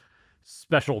Beelzebub's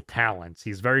special talents.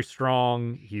 He's very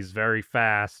strong, he's very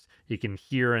fast, he can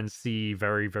hear and see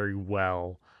very, very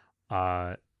well.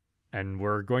 And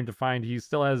we're going to find he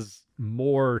still has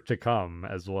more to come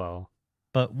as well.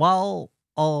 But while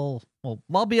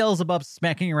Beelzebub's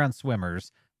smacking around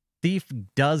swimmers, Thief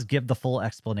does give the full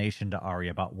explanation to Ari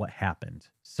about what happened.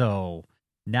 So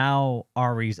now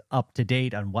Ari's up to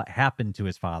date on what happened to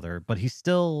his father, but he's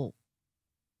still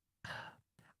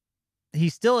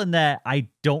in that I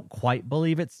don't quite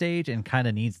believe it stage and kind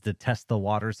of needs to test the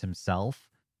waters himself,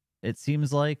 it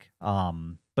seems like.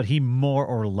 But he more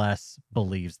or less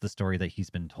believes the story that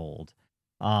he's been told.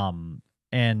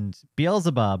 And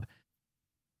Beelzebub,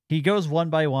 he goes one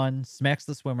by one, smacks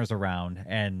the swimmers around,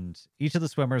 and each of the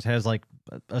swimmers has like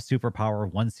a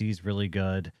superpower. One sees really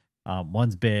good,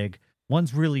 one's big,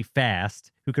 one's really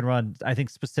fast, who can run, I think,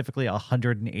 specifically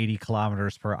 180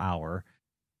 kilometers per hour.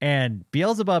 And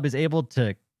Beelzebub is able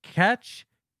to catch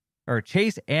or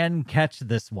chase and catch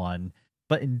this one.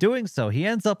 But in doing so, he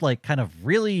ends up like kind of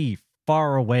really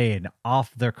far away and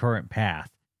off their current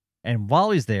path. And while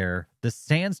he's there, the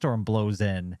sandstorm blows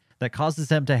in that causes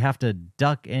him to have to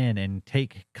duck in and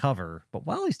take cover. But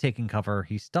while he's taking cover,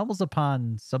 he stumbles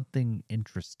upon something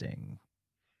interesting.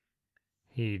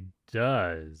 He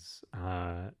does.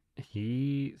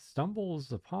 He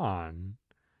stumbles upon.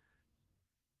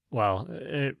 Well,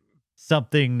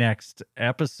 something next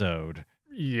episode.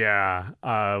 Yeah.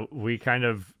 We kind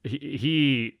of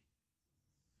he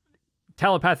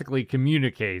telepathically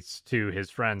communicates to his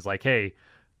friends like, "Hey,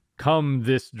 come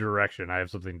this direction. I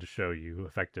have something to show you."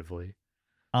 Effectively.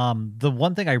 The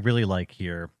one thing I really like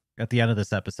here at the end of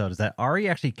this episode is that Ari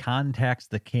actually contacts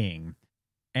the king,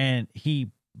 and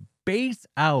he baits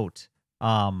out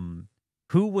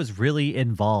who was really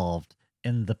involved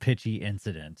in the Pitchy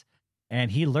incident. And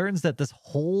he learns that this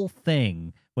whole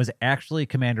thing was actually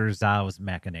Commander Zhao's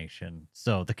machination.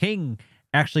 So the king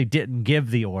actually didn't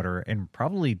give the order and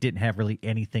probably didn't have really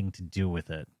anything to do with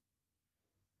it.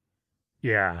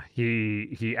 Yeah,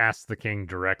 he asked the king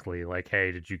directly, like,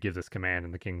 "Hey, did you give this command?"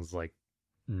 And the king's like,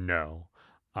 "No."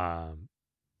 And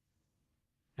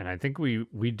I think we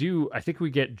do. I think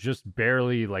we get just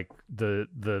barely like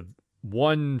the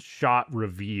one shot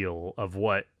reveal of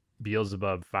what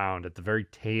Beelzebub found at the very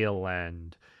tail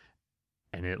end,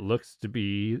 and it looks to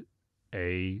be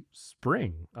a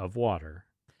spring of water.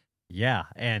 Yeah,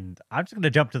 and I'm just going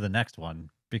to jump to the next one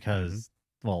because,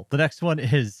 well, the next one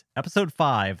is episode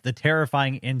 5, The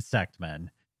Terrifying Insect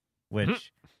Men,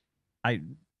 which I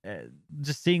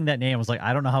just seeing that name was like,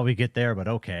 I don't know how we get there, but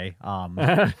okay.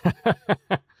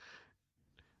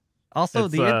 Also,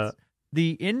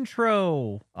 the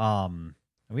intro,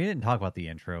 we didn't talk about the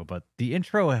intro, but the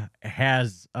intro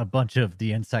has a bunch of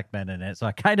the insect men in it, so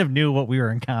I kind of knew what we were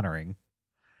encountering.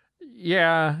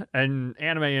 Yeah, and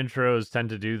anime intros tend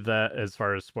to do that as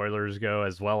far as spoilers go,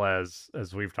 as well as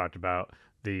we've talked about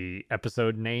the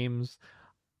episode names.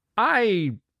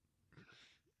 I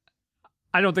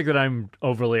don't think that I'm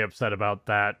overly upset about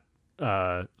that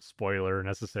spoiler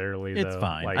necessarily. It's though.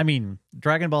 fine. Like, I mean,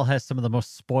 Dragon Ball has some of the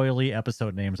most spoily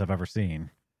episode names I've ever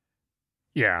seen.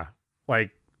 Yeah,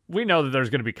 like we know that there's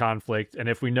going to be conflict, and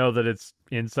if we know that it's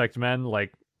insect men,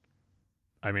 like,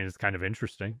 I mean, it's kind of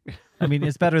interesting. I mean,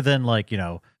 it's better than like,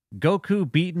 Goku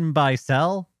beaten by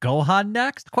Cell, Gohan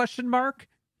next? Question mark.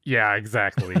 Yeah,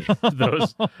 exactly.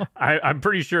 Those, I'm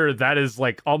pretty sure that is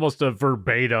like almost a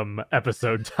verbatim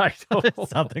episode title,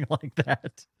 something like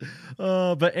that.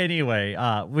 But anyway,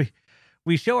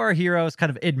 we show our heroes kind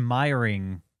of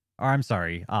admiring, or I'm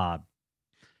sorry,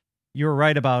 you were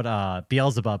right about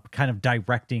Beelzebub kind of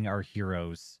directing our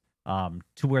heroes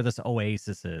to where this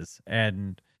oasis is,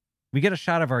 and we get a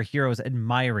shot of our heroes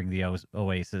admiring the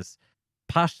oasis,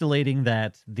 postulating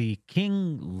that the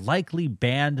king likely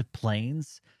banned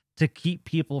planes to keep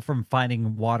people from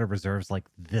finding water reserves like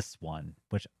this one,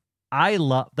 which I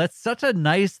love. That's such a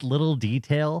nice little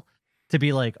detail to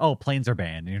be like, oh, planes are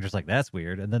banned. And you're just like, that's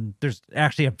weird. And then there's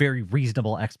actually a very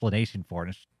reasonable explanation for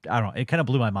it. I don't know. It kind of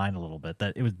blew my mind a little bit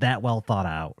that it was that well thought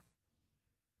out.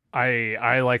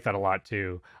 I like that a lot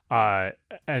too.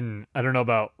 And I don't know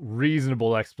about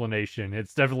reasonable explanation.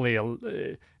 It's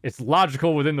definitely it's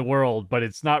logical within the world, but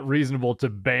it's not reasonable to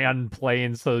ban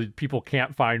planes so people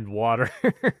can't find water.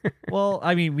 Well,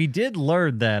 I mean, we did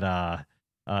learn that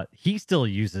he still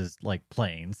uses like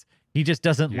planes. He just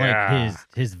doesn't like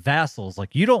his vassals.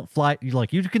 Like, you don't fly.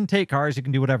 You can take cars, you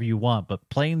can do whatever you want, but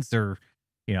planes are,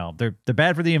 they're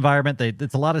bad for the environment.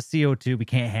 It's a lot of CO2. We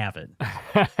can't have it.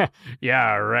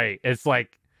 Yeah, right. It's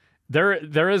like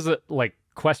there is like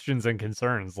questions and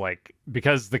concerns, like,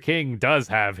 because the king does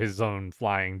have his own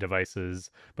flying devices,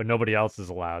 but nobody else is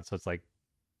allowed. So it's like,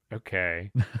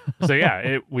 okay. So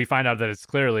yeah, we find out that it's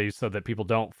clearly so that people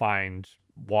don't find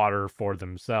water for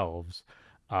themselves.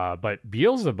 But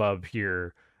Beelzebub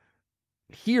here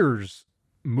hears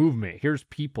movement, hears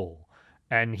people,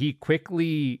 and he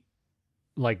quickly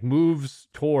like moves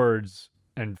towards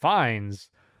and finds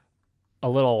a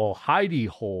little hidey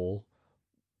hole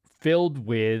filled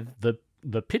with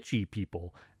the pitchy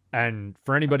people. And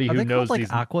for anybody who knows, like these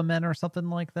Aquamen or something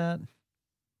like that.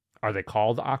 Are they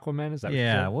called Aquamen? Is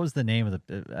that what was the name of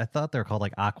I thought they were called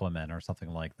like Aquamen or something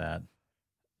like that.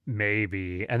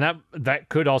 Maybe. And that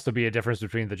could also be a difference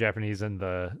between the Japanese and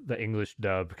the English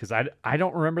dub, because I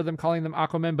don't remember them calling them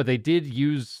Aquamen, but they did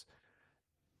use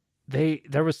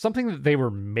there was something that they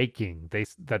were making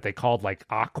that they called like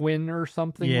Aquin or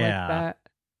something like that.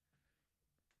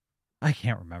 I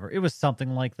can't remember. It was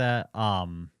something like that. Or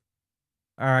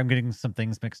I'm getting some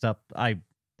things mixed up. I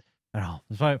don't know.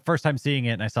 It was my first time seeing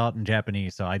it, and I saw it in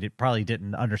Japanese, so I probably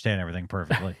didn't understand everything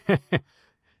perfectly.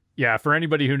 Yeah, for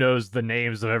anybody who knows the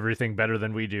names of everything better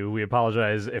than we do, we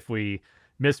apologize if we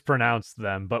mispronounce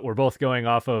them, but we're both going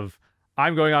off of,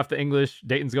 I'm going off the English,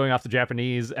 Dayton's going off the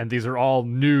Japanese, and these are all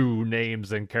new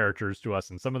names and characters to us,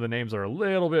 and some of the names are a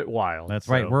little bit wild. That's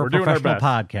right. We're a professional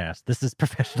podcast. This is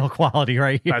professional quality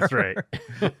right here. That's right.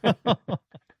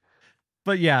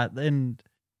 But yeah, and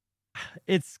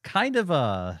it's kind of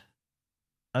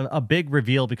a big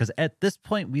reveal, because at this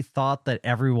point we thought that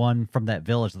everyone from that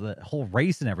village, the whole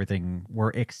race and everything,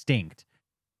 were extinct.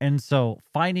 And so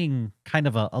finding kind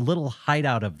of a little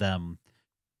hideout of them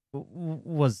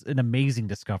was an amazing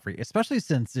discovery, especially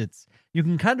since you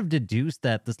can kind of deduce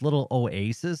that this little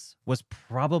oasis was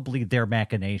probably their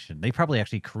machination. They probably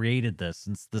actually created this,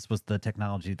 since this was the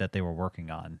technology that they were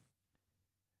working on.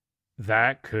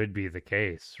 That could be the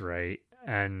case, right?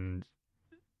 And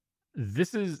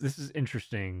this is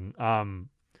interesting.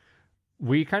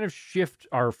 We kind of shift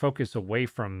our focus away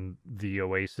from the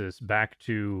oasis back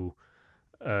to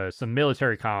some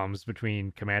military comms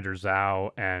between Commander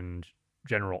Zhao and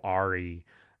General Ari,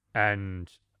 and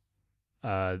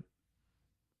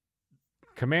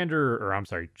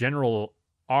General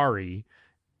Ari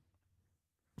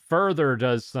further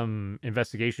does some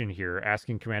investigation here,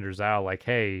 asking Commander Zhao, like,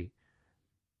 hey,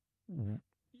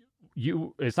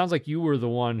 it sounds like you were the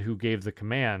one who gave the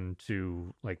command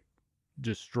to like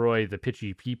destroy the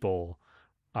pitchy people.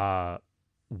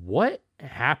 What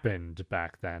happened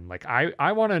back then? Like,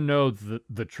 I want to know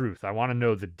the truth. I want to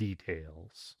know the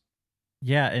details.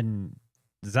 Yeah, and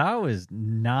Zhao is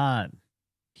not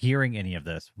hearing any of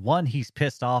this. One, he's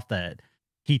pissed off that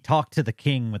he talked to the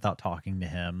king without talking to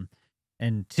him.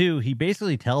 And two, he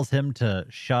basically tells him to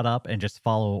shut up and just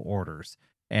follow orders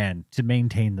and to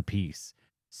maintain the peace.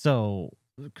 So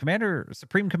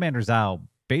Supreme Commander Zhao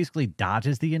basically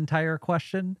dodges the entire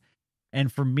question.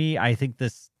 And for me, I think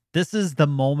this is the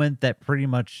moment that pretty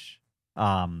much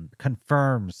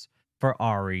confirms for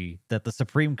Ari that the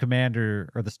Supreme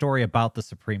Commander, or the story about the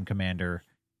Supreme Commander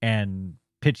and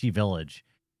Pitchy Village,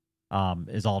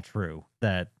 is all true.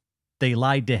 That they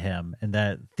lied to him and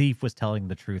that Thief was telling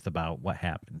the truth about what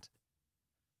happened.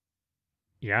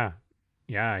 Yeah.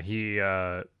 Yeah,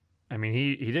 I mean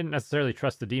he didn't necessarily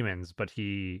trust the demons, but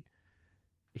he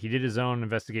did his own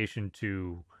investigation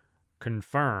to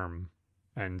confirm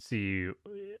and see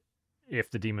if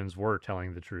the demons were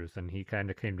telling the truth, and he kind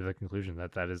of came to the conclusion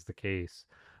that that is the case.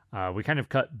 We kind of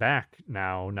cut back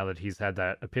now that he's had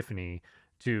that epiphany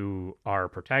to our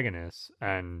protagonist,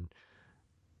 and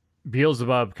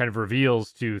Beelzebub kind of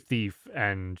reveals to Thief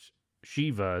and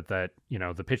Shiva that, you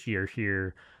know, the Pitchy are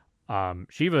here.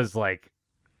 Shiva's like,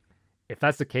 if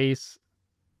that's the case,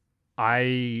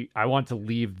 I want to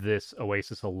leave this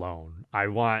oasis alone. I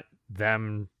want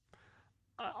them.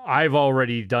 I've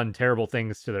already done terrible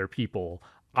things to their people.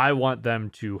 I want them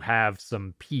to have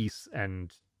some peace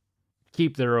and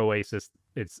keep their oasis.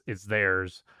 It's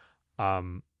theirs.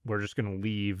 We're just gonna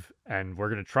leave, and we're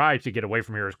gonna try to get away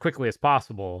from here as quickly as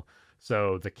possible,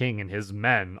 so the king and his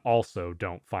men also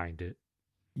don't find it.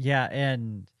 Yeah,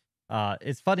 and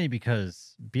it's funny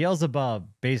because Beelzebub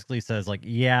basically says like,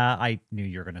 "Yeah, I knew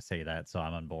you were going to say that, so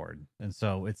I'm on board." And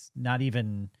so it's not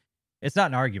an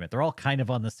argument. They're all kind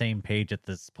of on the same page at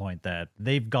this point that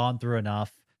they've gone through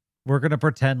enough. We're going to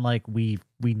pretend like we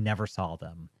never saw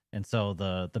them. And so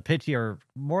the Pitchy are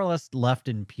more or less left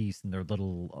in peace in their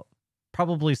little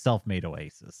probably self-made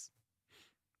oasis.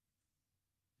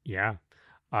 Yeah.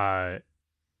 Uh,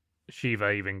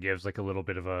 Shiva even gives like a little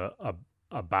bit of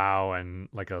a bow and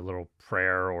like a little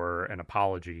prayer or an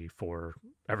apology for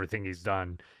everything he's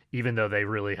done, even though they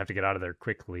really have to get out of there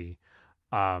quickly.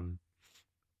 Um,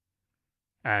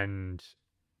 and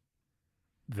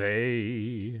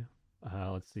they,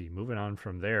 let's see, moving on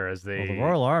from there as Well, the they,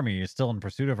 Royal Army is still in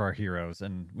pursuit of our heroes,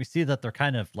 and we see that they're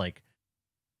kind of like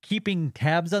keeping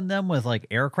tabs on them with like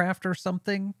aircraft or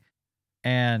something.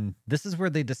 And this is where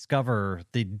they discover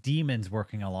the demons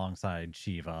working alongside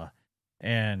Shiva.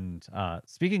 And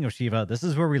speaking of Shiva, this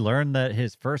is where we learn that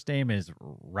his first name is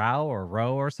Rao or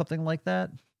Ro or something like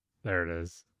that. there it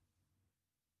is.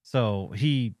 So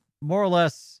he more or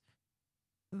less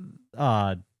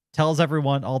uh, tells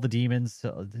everyone, all the demons,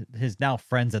 his now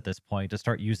friends at this point, to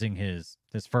start using his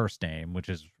first name, which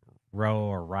is Ro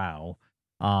or Rao.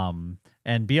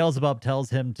 And Beelzebub tells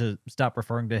him to stop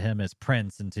referring to him as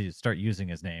Prince and to start using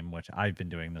his name, which I've been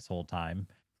doing this whole time.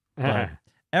 But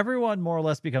everyone more or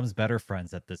less becomes better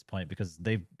friends at this point because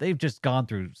they've just gone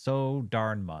through so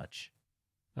darn much.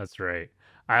 That's right.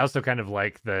 I also kind of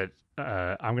like that.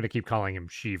 I'm going to keep calling him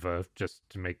Shiva just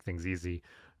to make things easy.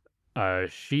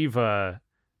 Shiva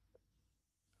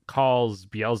calls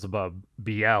Beelzebub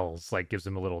Beels, like gives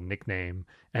him a little nickname,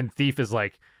 and Thief is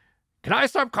like, "Can I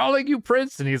stop calling you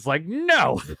Prince?" And he's like,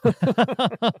 "No."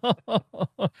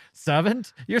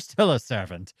 Servant? You're still a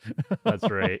servant. That's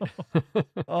right.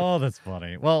 Oh, that's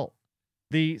funny. Well,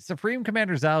 the Supreme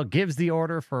Commander Zhao gives the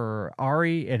order for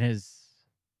Ari and his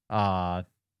not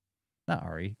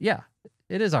Ari. Yeah,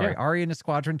 it is Ari. Yeah. Ari and his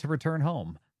squadron to return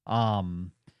home.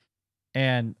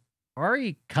 And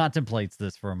Ari contemplates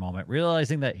this for a moment,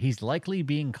 realizing that he's likely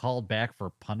being called back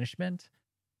for punishment.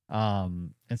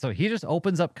 And so he just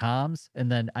opens up comms and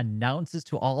then announces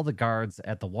to all the guards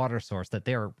at the water source that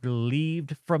they are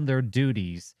relieved from their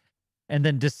duties, and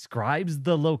then describes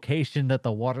the location that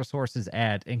the water source is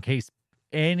at in case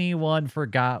anyone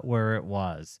forgot where it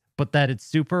was, but that it's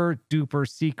super duper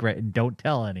secret and don't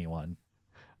tell anyone.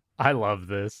 I love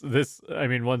this. I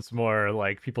mean, once more,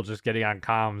 like people just getting on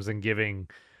comms and giving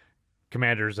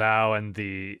Commander Zhao and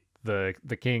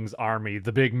the King's army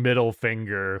the big middle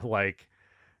finger, like,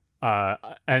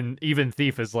 and even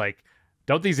Thief is like,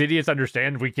 "Don't these idiots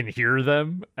understand we can hear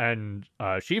them?" And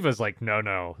Shiva's like,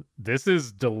 no, this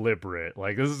is deliberate.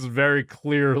 Like, this is very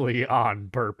clearly on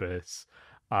purpose.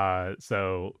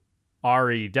 So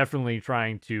Ari definitely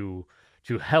trying to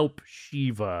help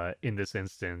Shiva in this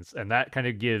instance, and that kind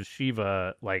of gives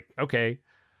Shiva like, okay,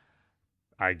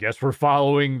 I guess we're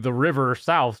following the river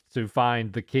south to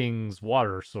find the king's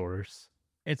water source.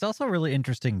 It's also really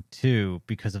interesting too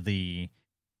because of the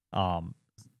um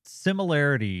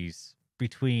similarities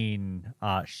between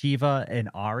Shiva and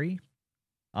Ari,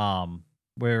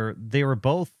 where they were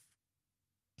both.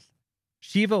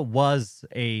 Shiva was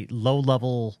a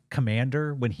low-level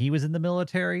commander when he was in the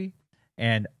military,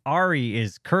 and Ari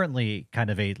is currently kind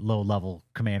of a low-level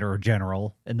commander or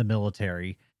general in the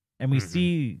military. And we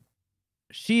see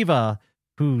Shiva,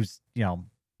 who's,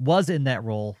 was in that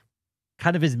role,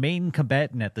 kind of his main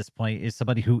combatant at this point is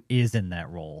somebody who is in that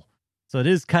role. So it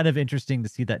is kind of interesting to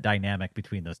see that dynamic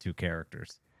between those two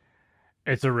characters.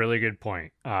 It's a really good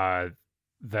point.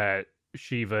 That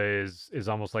Shiva is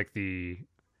almost like the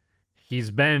he's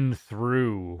been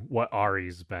through what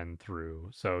Ari's been through,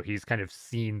 so he's kind of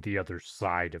seen the other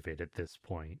side of it at this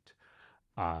point.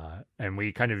 And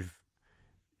we kind of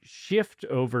shift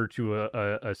over to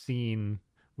a scene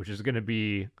which is going to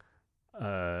be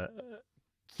uh,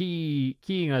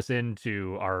 keying us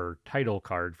into our title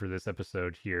card for this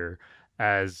episode here,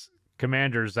 as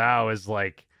Commander Zhao is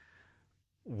like,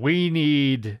 we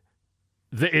need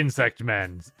the insect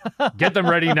men. Get them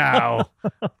ready now.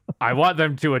 I want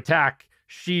them to attack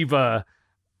Shiva.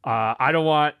 I don't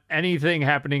want anything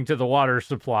happening to the water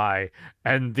supply.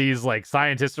 And these like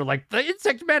scientists are like, the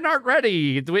insect men aren't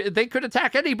ready. They could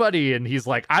attack anybody. And he's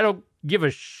like, I don't give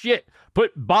a shit.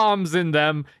 Put bombs in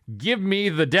them. Give me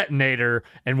the detonator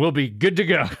and we'll be good to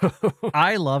go.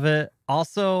 I love it.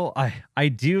 Also, I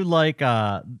do like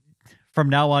from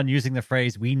now on using the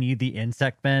phrase "we need the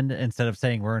insect men" instead of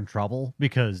saying we're in trouble,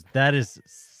 because that is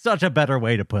such a better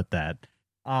way to put that.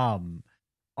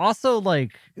 Also,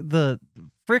 like, the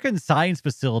freaking science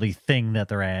facility thing that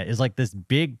they're at is like this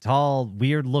big, tall,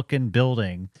 weird looking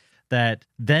building that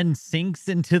then sinks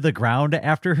into the ground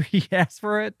after he asks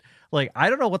for it. Like, I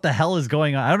don't know what the hell is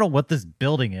going on. I don't know what this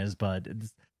building is, but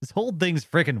this whole thing's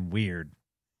freaking weird.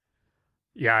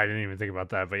 Yeah, I didn't even think about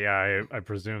that. But yeah, I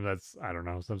presume that's, I don't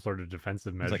know, some sort of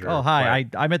defensive measure. It's like, oh, hi,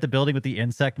 I'm at the building with the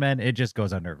insect men. It just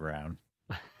goes underground.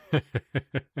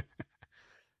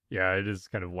 Yeah, it is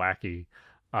kind of wacky.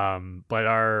 But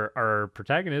our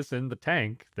protagonists in the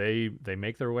tank, they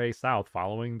make their way south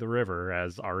following the river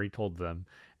as Ari told them,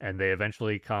 and they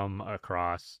eventually come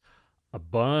across a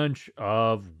bunch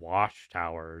of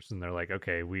watchtowers, and they're like,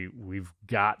 okay, we've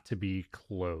got to be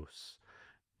close.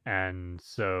 And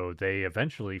so they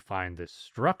eventually find this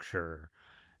structure,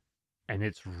 and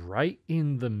it's right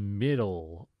in the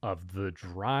middle of the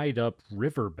dried up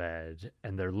riverbed,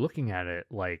 and they're looking at it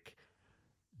like,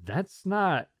 that's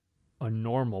not a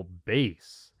normal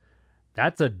base.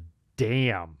 That's a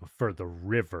dam for the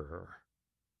river.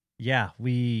 Yeah,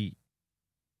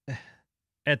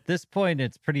 at this point,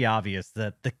 it's pretty obvious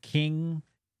that the king,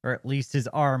 or at least his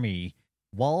army,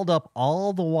 walled up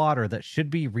all the water that should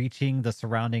be reaching the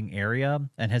surrounding area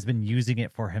and has been using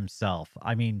it for himself.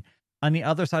 I mean, on the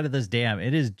other side of this dam,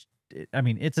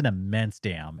 it's an immense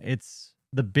dam. It's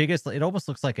the biggest, it almost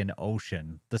looks like an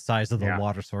ocean, the size of the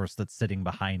water source that's sitting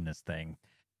behind this thing.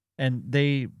 And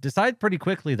they decide pretty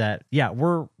quickly that, yeah,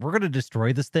 we're going to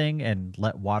destroy this thing and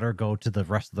let water go to the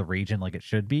rest of the region like it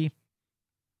should be.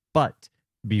 But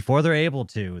before they're able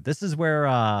to, this is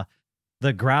where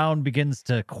the ground begins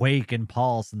to quake and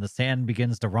pulse and the sand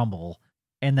begins to rumble,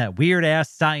 and that weird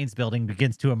ass science building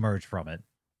begins to emerge from it.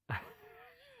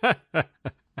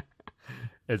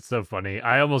 It's so funny.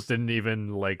 I almost didn't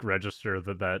even like register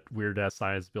that weird ass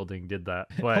science building did that.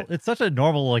 But it's such a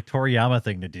normal like Toriyama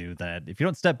thing to do that if you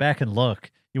don't step back and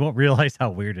look, you won't realize how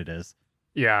weird it is.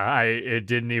 Yeah, it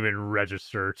didn't even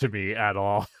register to me at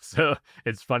all. So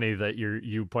it's funny that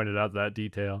you pointed out that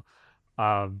detail.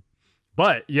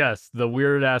 But yes, the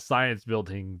weird ass science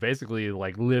building basically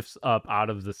like lifts up out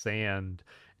of the sand,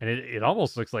 and it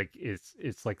almost looks like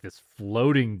it's like this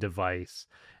floating device.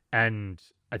 And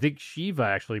I think Shiva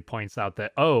actually points out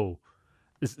that, oh,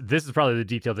 this is probably the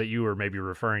detail that you were maybe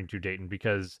referring to, Dayton,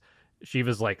 because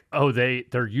Shiva's like, oh,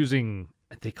 they're using,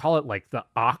 they call it like the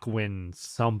Aquin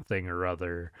something or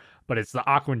other, but it's the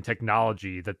Aquin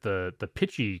technology that the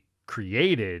Pitchy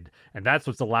created, and that's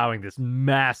what's allowing this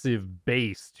massive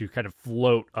base to kind of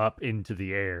float up into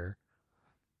the air.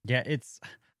 Yeah,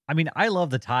 I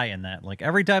love the tie in that. Like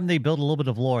every time they build a little bit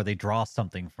of lore, they draw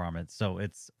something from it. So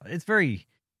it's very,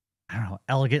 I don't know,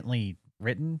 elegantly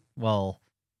written. Well,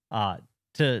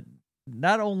 to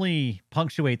not only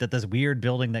punctuate that this weird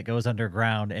building that goes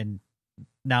underground and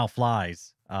now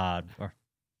flies,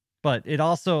 but it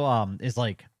also is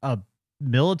like a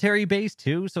military base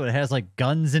too, so it has like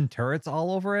guns and turrets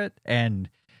all over it, and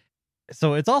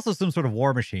so it's also some sort of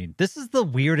war machine. This is the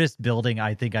weirdest building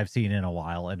I think I've seen in a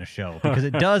while in a show, because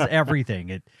it does everything.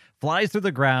 It flies through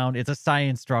the ground. It's a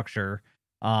science structure.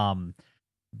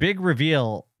 Big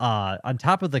reveal, on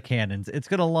top of the cannons, it's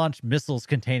going to launch missiles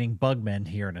containing bugmen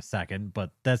here in a second,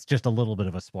 but that's just a little bit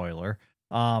of a spoiler.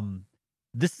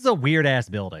 This is a weird ass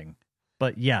building,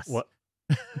 but yes. What?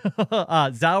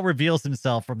 Zhao reveals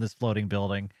himself from this floating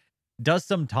building, does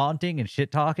some taunting and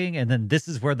shit talking, and then this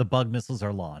is where the bug missiles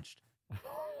are launched.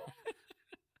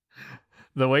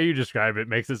 The way you describe it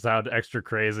makes it sound extra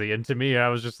crazy, and to me, I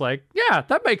was just like, yeah,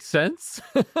 that makes sense.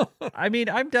 I mean,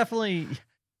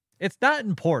 it's not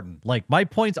important. Like, my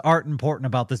points aren't important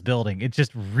about this building. It's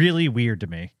just really weird to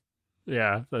me.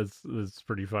 Yeah, that's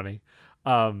pretty funny.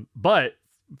 But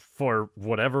for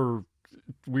whatever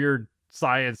weird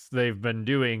science they've been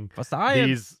doing, For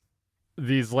science.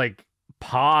 these like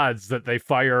pods that they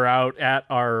fire out at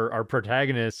our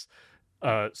protagonists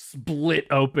split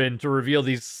open to reveal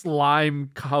these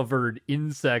slime covered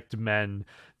insect men.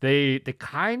 They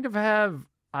kind of have,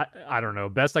 I don't know,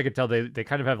 best I could tell, they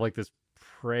kind of have like this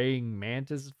praying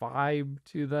mantis vibe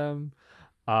to them.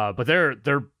 But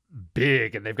they're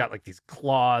big, and they've got like these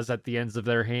claws at the ends of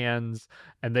their hands,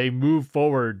 and they move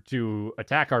forward to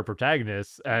attack our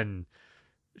protagonists. And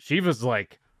Shiva's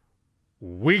like,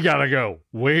 we gotta go.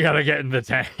 We gotta get in the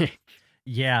tank.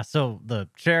 Yeah, so the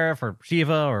sheriff or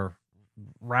Shiva or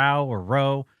Rao or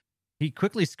Ro, he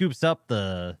quickly scoops up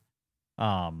the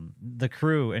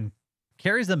crew and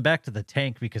carries them back to the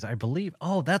tank because I believe,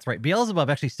 oh, that's right, Beelzebub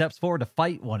actually steps forward to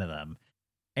fight one of them.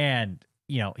 And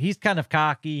he's kind of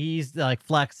cocky. He's like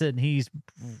flexing. He's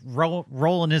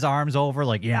rolling his arms over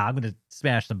like, yeah, I'm going to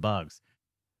smash some bugs.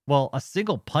 Well, a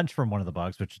single punch from one of the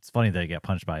bugs, which it's funny that he got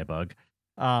punched by a bug,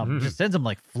 just sends him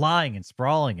like flying and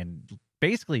sprawling and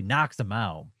basically knocks him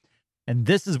out. And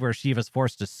this is where Shiva's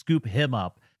forced to scoop him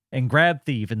up and grab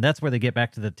Thief. And that's where they get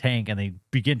back to the tank and they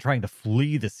begin trying to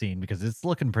flee the scene because it's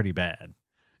looking pretty bad.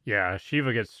 Yeah,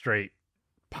 Shiva gets straight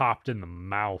popped in the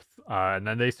mouth. And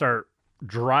then they start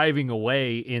driving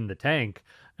away in the tank,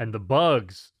 and the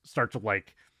bugs start to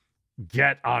like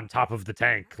get on top of the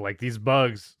tank. Like, these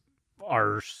bugs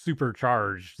are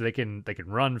supercharged. They can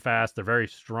run fast. They're very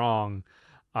strong.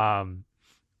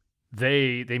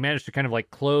 They manage to kind of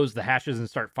like close the hatches and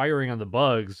start firing on the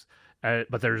bugs.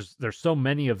 But there's so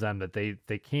many of them that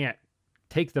they can't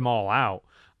take them all out.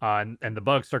 And the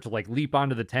bugs start to like leap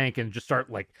onto the tank and just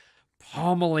start like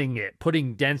pummeling it,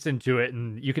 putting dents into it.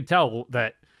 And you can tell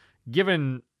that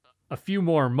given a few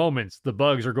more moments, the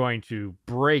bugs are going to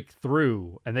break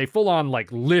through, and they full on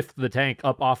like lift the tank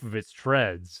up off of its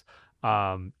treads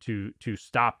to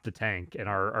stop the tank. And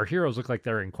our heroes look like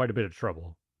they're in quite a bit of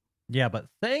trouble. Yeah, but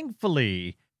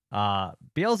thankfully,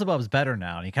 Beelzebub's better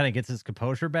now, and he kind of gets his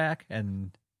composure back,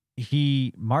 and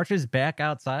he marches back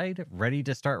outside, ready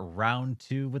to start round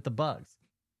 2 with the bugs.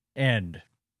 And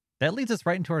that leads us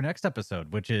right into our next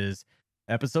episode, which is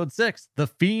episode 6, The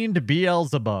Fiend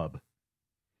Beelzebub.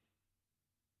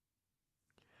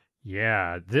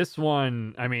 Yeah, this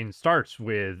one, I mean, starts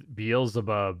with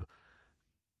Beelzebub.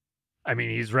 I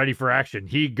mean, he's ready for action.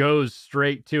 He goes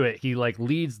straight to it. He like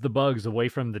leads the bugs away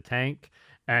from the tank.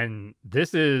 And I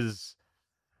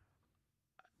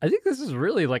think this is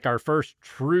really like our first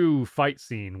true fight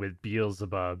scene with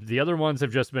Beelzebub. The other ones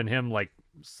have just been him like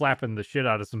slapping the shit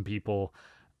out of some people.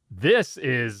 This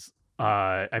is,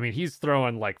 I mean, he's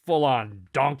throwing like full on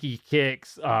donkey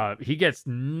kicks. He gets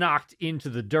knocked into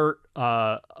the dirt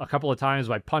a couple of times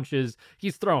by punches.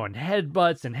 He's throwing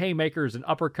headbutts and haymakers and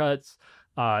uppercuts.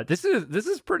 This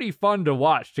is pretty fun to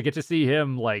watch, to get to see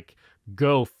him like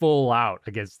go full out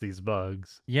against these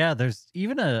bugs. Yeah, there's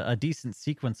even a decent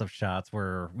sequence of shots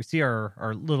where we see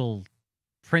our little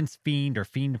Prince Fiend or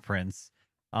Fiend Prince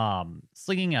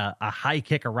slinging a high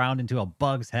kick around into a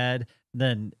bug's head,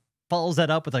 then follows that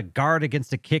up with a guard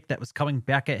against a kick that was coming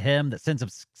back at him that sends him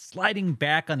sliding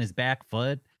back on his back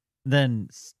foot. Then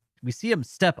we see him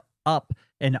step up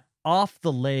and off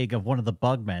the leg of one of the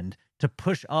bugmen to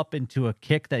push up into a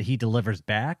kick that he delivers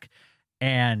back.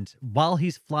 And while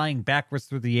he's flying backwards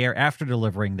through the air after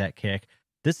delivering that kick,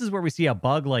 this is where we see a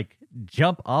bug like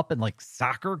jump up and like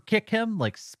soccer kick him,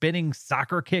 like spinning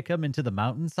soccer kick him into the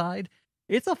mountainside.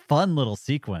 It's a fun little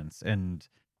sequence. And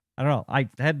I don't know, I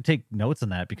had to take notes on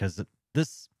that because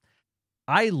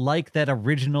I like that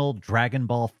original Dragon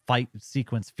Ball fight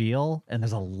sequence feel. And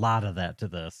there's a lot of that to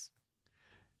this.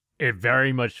 It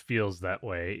very much feels that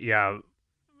way. Yeah.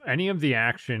 Any of the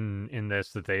action in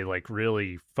this that they like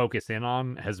really focus in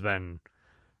on has been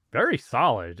very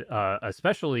solid,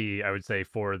 especially I would say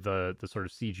for the sort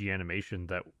of CG animation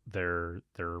that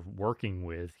they're working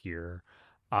with here.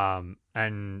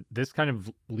 And this kind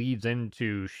of leads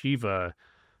into Shiva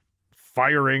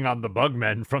firing on the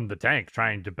bugmen from the tank,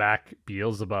 trying to back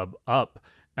Beelzebub up.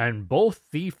 And both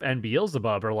Thief and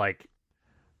Beelzebub are like,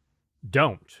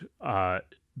 don't.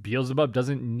 Beelzebub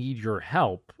doesn't need your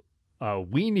help.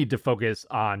 We need to focus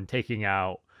on taking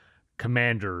out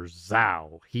Commander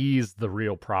Zhao. He's the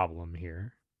real problem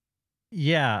here.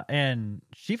 Yeah, and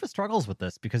Shiva struggles with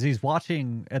this because he's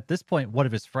watching, at this point, one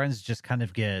of his friends just kind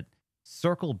of get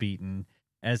circle beaten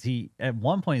as he, at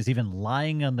one point, is even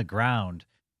lying on the ground.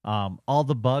 All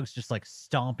the bugs just like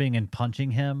stomping and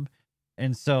punching him.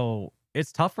 And so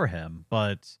it's tough for him,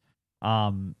 but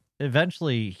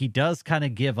eventually he does kind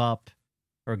of give up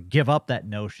that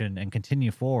notion and continue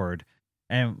forward.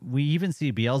 And we even see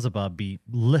Beelzebub be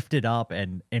lifted up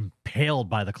and impaled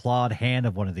by the clawed hand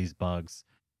of one of these bugs.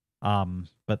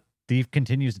 But Thief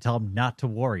continues to tell him not to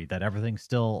worry, that everything's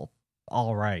still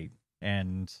all right.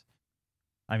 And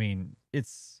I mean,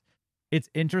 it's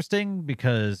interesting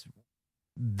because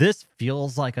this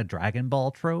feels like a Dragon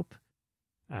Ball trope,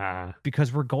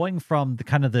 because we're going from the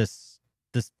kind of this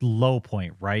low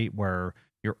point, right, where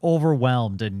you're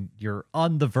overwhelmed and you're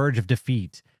on the verge of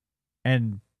defeat,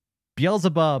 and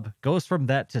Beelzebub goes from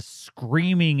that to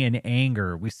screaming in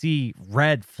anger. We see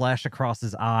red flash across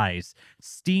his eyes,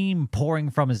 steam pouring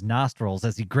from his nostrils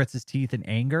as he grits his teeth in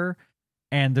anger,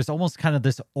 and there's almost kind of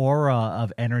this aura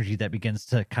of energy that begins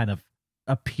to kind of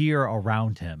appear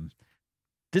around him.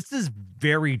 This is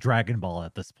very Dragon Ball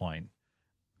at this point.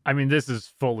 I mean, this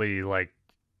is fully like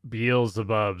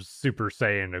Beelzebub's Super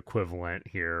Saiyan equivalent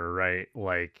here, right?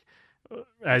 Like,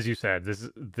 as you said,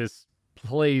 this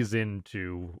plays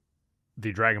into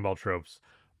the Dragon Ball tropes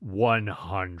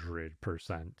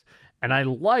 100%. And I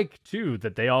like too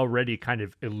that they already kind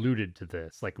of alluded to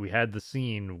this. Like, we had the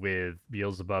scene with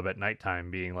Beelzebub at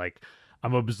nighttime being like,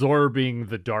 I'm absorbing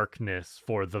the darkness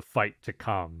for the fight to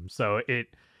come. So it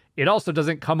also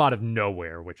doesn't come out of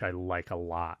nowhere, which I like a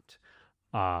lot.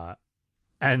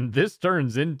 And this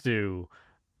turns into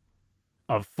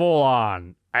a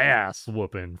full-on ass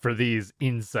whooping for these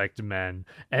insect men.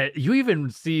 You even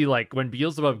see, like, when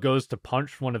Beelzebub goes to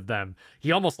punch one of them,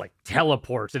 he almost like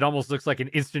teleports. It almost looks like an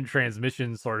instant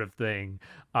transmission sort of thing,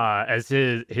 as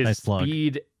his Nice plug.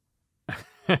 speed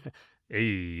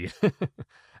hey.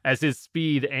 As his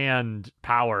speed and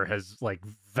power has like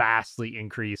vastly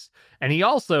increased. And he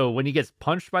also, when he gets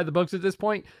punched by the bugs at this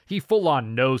point, he full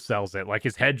on no sells it. Like,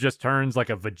 his head just turns like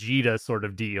a Vegeta sort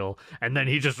of deal, and then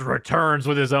he just returns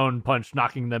with his own punch,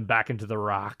 knocking them back into the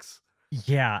rocks.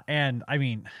 Yeah, and I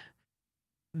mean,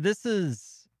 this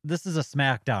is a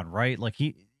smackdown, right? Like,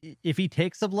 if he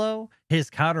takes a blow,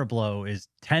 his counter blow is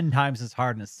 10 times as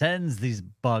hard, and it sends these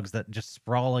bugs that just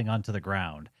sprawling onto the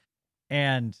ground.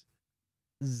 And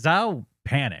Zhao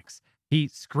panics. He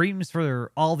screams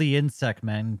for all the insect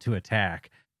men to attack.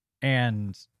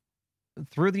 And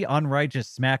through the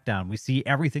unrighteous smackdown, we see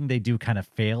everything they do kind of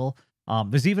fail.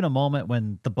 There's even a moment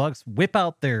when the bugs whip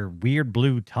out their weird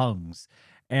blue tongues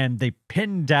and they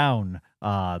pin down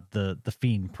the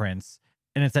Fiend Prince.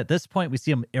 And it's at this point we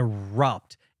see him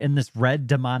erupt in this red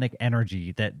demonic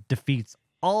energy that defeats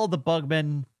all the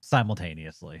bugmen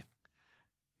simultaneously.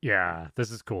 Yeah,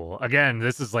 this is cool. Again,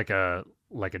 this is like a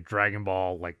Dragon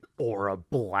Ball like aura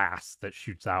blast that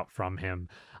shoots out from him.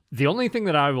 The only thing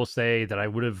that I will say that I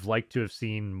would have liked to have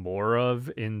seen more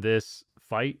of in this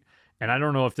fight, and I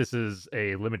don't know if this is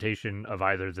a limitation of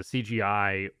either the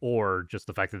CGI or just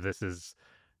the fact that this is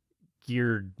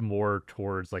geared more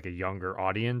towards like a younger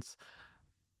audience,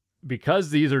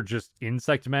 because these are just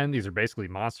insect men, these are basically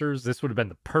monsters, this would have been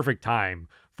the perfect time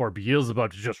for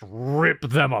Beelzebub to just rip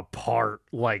them apart,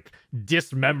 like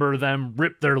dismember them,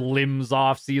 rip their limbs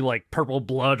off, see like purple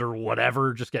blood or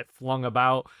whatever just get flung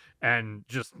about, and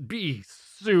just be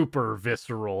super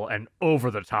visceral and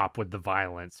over the top with the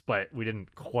violence. But we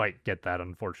didn't quite get that,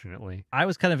 unfortunately. I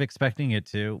was kind of expecting it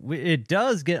to. It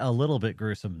does get a little bit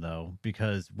gruesome, though,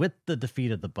 because with the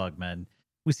defeat of the Bugmen,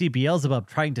 we see Beelzebub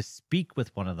trying to speak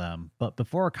with one of them, but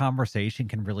before a conversation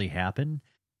can really happen,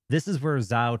 this is where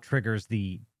Zhao triggers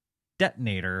the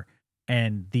detonator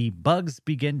and the bugs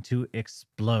begin to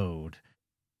explode.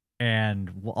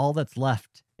 And all that's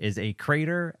left is a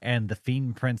crater and the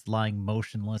Fiend Prince lying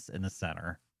motionless in the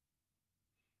center.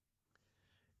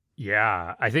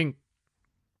 Yeah, I think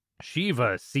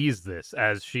Shiva sees this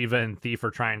as Shiva and Thief are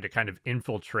trying to kind of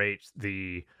infiltrate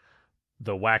the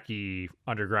wacky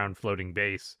underground floating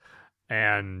base,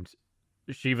 and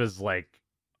Shiva's like,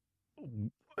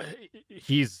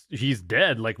 he's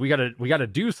dead, like we gotta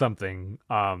do something.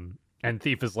 And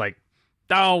Thief is like,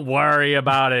 don't worry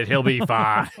about it, he'll be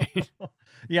fine.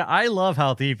 Yeah, I love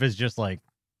how Thief is just like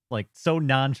so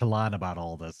nonchalant about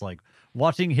all this, like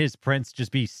watching his prince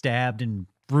just be stabbed and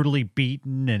brutally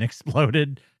beaten and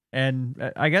exploded.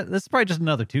 And I guess this is probably just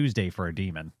another Tuesday for a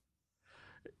demon.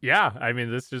 Yeah, I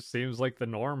mean, this just seems like the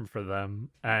norm for them.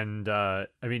 And I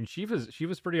mean,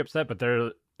 Shiva's pretty upset, but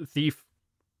their Thief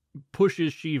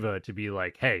pushes Shiva to be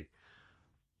like, hey,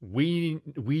 we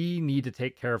need to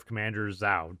take care of Commander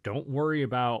Zhao. Don't worry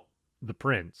about the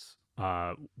prince.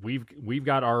 We've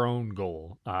got our own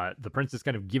goal. The prince is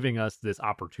kind of giving us this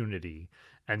opportunity.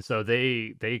 And so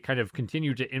they kind of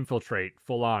continue to infiltrate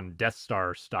full on Death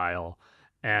Star style.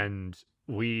 And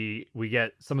we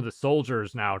get some of the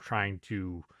soldiers now trying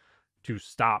to to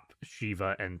stop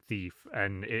Shiva and Thief,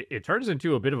 and it turns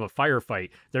into a bit of a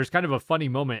firefight. There's kind of a funny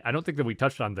moment. I don't think that we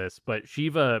touched on this, but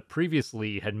Shiva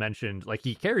previously had mentioned, like,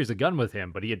 he carries a gun with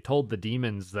him, but he had told the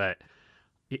demons that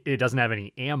it doesn't have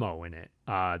any ammo in it,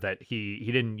 that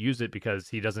he didn't use it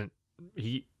because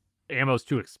ammo's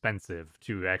too expensive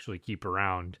to actually keep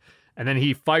around. And then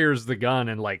he fires the gun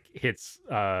and like hits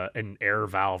an air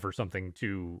valve or something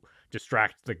to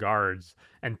distract the guards.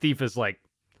 And Thief is like,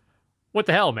 "What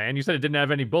the hell, man? You said it didn't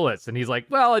have any bullets." And he's like,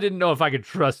 "Well, I didn't know if I could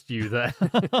trust you." That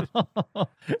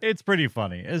It's pretty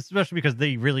funny, especially because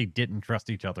they really didn't trust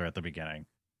each other at the beginning.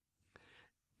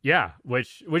 Yeah,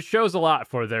 which shows a lot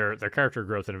for their character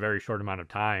growth in a very short amount of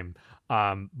time.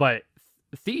 But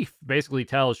Thief basically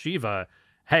tells Shiva,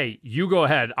 "Hey, you go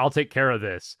ahead. I'll take care of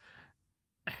this."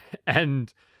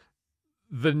 And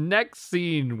the next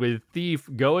scene with Thief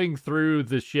going through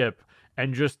the ship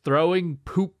and just throwing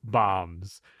poop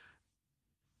bombs.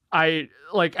 I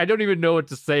don't even know what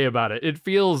to say about it. It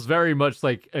feels very much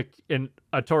like a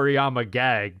Toriyama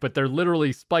gag, but they're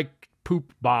literally spiked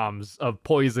poop bombs of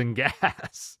poison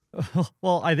gas.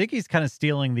 Well, I think he's kind of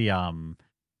stealing the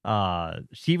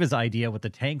Shiva's idea with the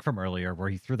tank from earlier, where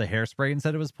he threw the hairspray and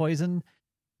said it was poison,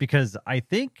 because I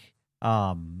think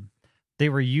they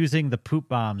were using the poop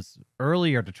bombs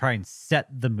earlier to try and set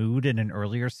the mood in an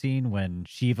earlier scene when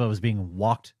Shiva was being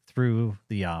walked through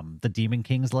the Demon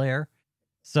King's lair.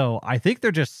 So I think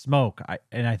they're just smoke,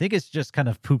 and I think it's just kind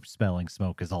of poop smelling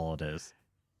smoke is all it is.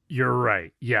 You're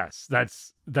right. Yes,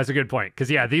 that's a good point.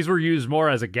 Because yeah, these were used more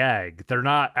as a gag. They're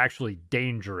not actually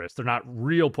dangerous. They're not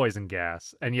real poison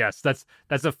gas. And yes, that's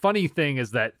a funny thing, is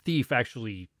that Thief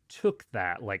actually took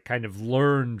that, like, kind of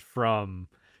learned from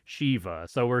Shiva.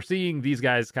 So we're seeing these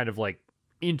guys kind of like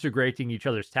integrating each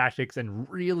other's tactics and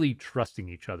really trusting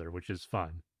each other, which is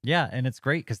fun. Yeah, and it's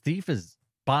great because Thief is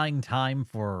buying time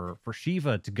for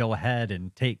Shiva to go ahead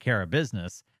and take care of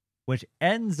business, which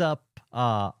ends up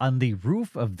on the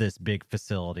roof of this big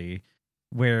facility,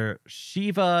 where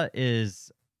Shiva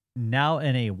is now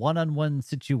in a one-on-one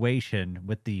situation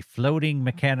with the floating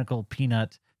mechanical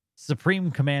peanut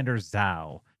Supreme Commander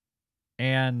Zhao.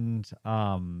 And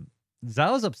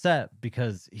Zhao's upset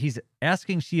because he's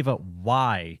asking Shiva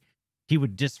why he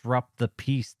would disrupt the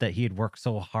peace that he had worked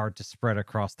so hard to spread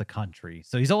across the country.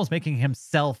 So he's almost making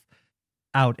himself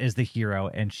out as the hero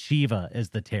and Shiva as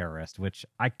the terrorist, which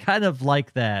I kind of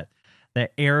like that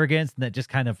arrogance and that just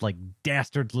kind of like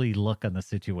dastardly look on the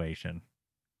situation.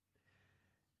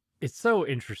 It's so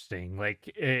interesting.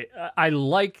 Like, I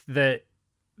like that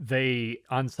they,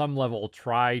 on some level,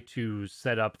 try to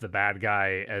set up the bad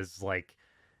guy as, like,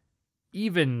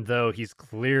 even though he's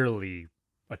clearly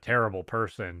a terrible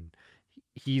person,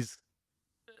 he's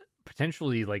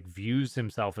potentially like views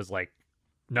himself as like,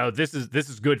 no, this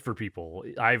is good for people.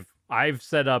 I've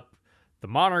set up the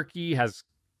monarchy, has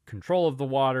control of the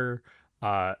water.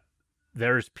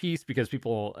 There's peace because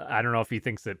people, I don't know if he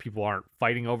thinks that people aren't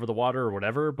fighting over the water or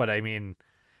whatever, but I mean,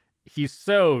 he's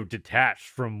so detached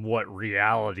from what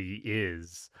reality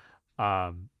is.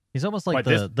 He's almost like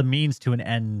the means to an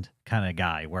end kind of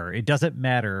guy, where it doesn't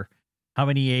matter how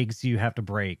many eggs you have to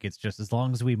break. It's just as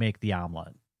long as we make the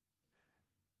omelet.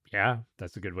 Yeah,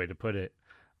 that's a good way to put it.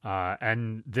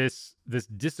 And this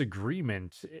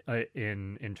disagreement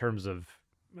in terms of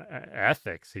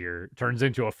ethics here turns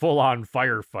into a full-on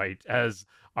firefight as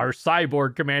our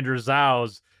cyborg Commander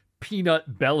Zhao's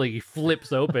peanut belly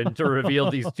flips open to reveal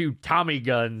these two Tommy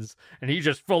guns, and he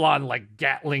just full-on like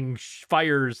Gatling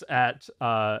fires at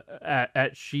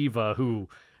Shiva, who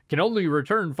can only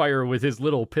return fire with his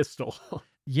little pistol.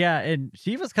 Yeah, and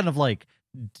Shiva's kind of like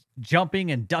jumping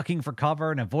and ducking for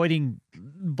cover and avoiding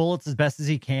bullets as best as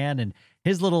he can, and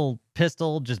his little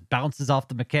pistol just bounces off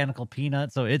the mechanical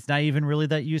peanut, so it's not even really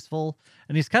that useful.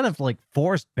 And he's kind of like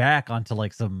forced back onto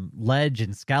like some ledge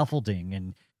and scaffolding,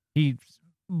 and he's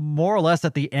more or less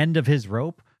at the end of his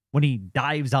rope when he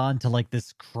dives onto like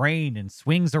this crane and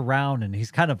swings around, and he's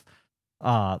kind of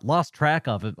lost track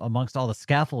of it amongst all the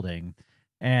scaffolding.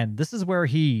 And this is where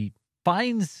he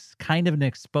finds kind of an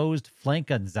exposed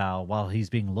flank on Zhao while he's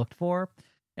being looked for.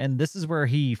 And this is where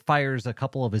he fires a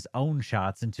couple of his own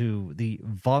shots into the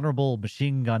vulnerable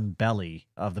machine gun belly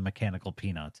of the mechanical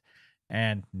peanut.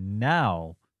 And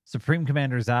now Supreme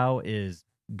Commander Zhao is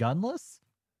gunless?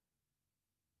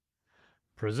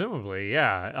 Presumably,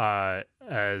 yeah.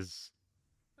 As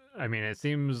I mean, it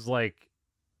seems like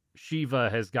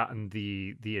Shiva has gotten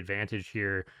the advantage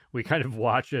here. We kind of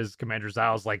watch as Commander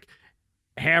Zhao's like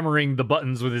hammering the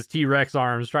buttons with his T-Rex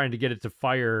arms, trying to get it to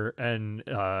fire, and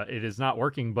it is not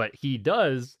working. But he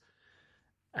does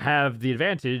have the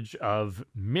advantage of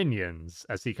minions,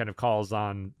 as he kind of calls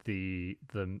on the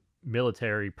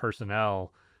military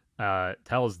personnel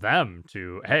tells them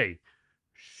to, hey,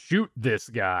 shoot this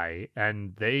guy,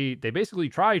 and they basically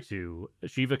try to.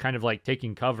 Shiva kind of like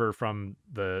taking cover from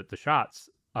the shots,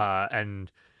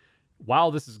 and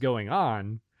while this is going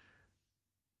on,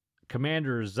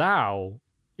 Commander Zhao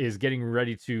is getting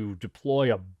ready to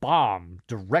deploy a bomb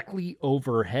directly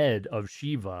overhead of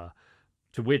Shiva,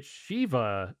 to which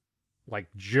Shiva like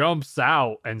jumps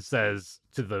out and says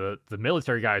to the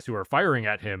military guys who are firing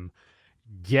at him,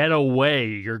 "Get away,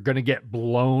 you're gonna get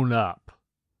blown up."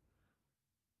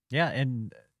 Yeah,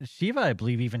 and Shiva, I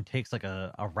believe, even takes like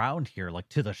a round here, like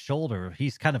to the shoulder.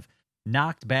 He's kind of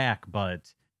knocked back,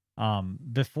 but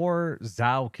before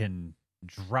Zhao can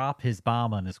drop his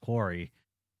bomb on his quarry,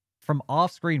 from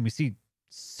off screen we see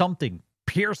something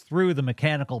pierce through the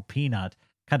mechanical peanut,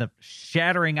 kind of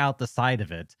shattering out the side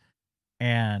of it.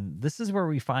 And this is where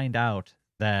we find out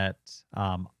that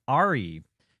Ari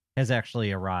has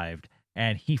actually arrived,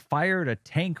 and he fired a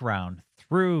tank round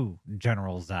through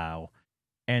General Zhao.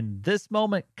 And this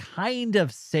moment kind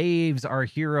of saves our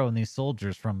hero and these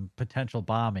soldiers from potential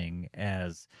bombing,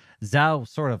 as Zhao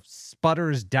sort of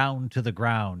sputters down to the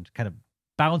ground, kind of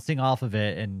bouncing off of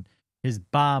it, and his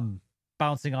bomb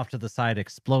bouncing off to the side,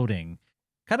 exploding,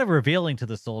 kind of revealing to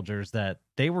the soldiers that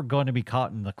they were going to be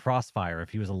caught in the crossfire if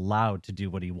he was allowed to do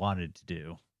what he wanted to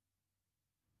do.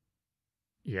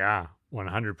 Yeah,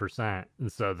 100%.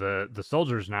 And so the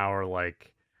soldiers now are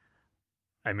like,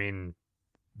 I mean,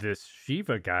 this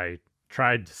Shiva guy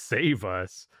tried to save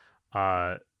us.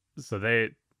 So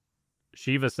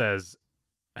Shiva says,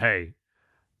 "Hey,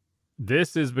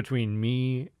 this is between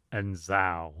me and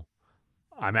Zhao.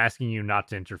 I'm asking you not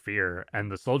to interfere." And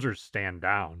the soldiers stand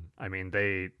down. I mean,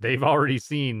 they've already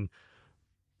seen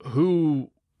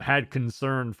who had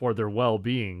concern for their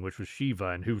well-being, which was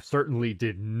Shiva, and who certainly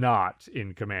did not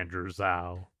in Commander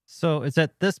Zhao. So it's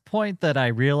at this point that I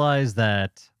realize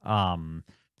that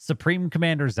Supreme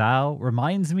Commander Zhao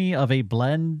reminds me of a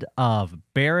blend of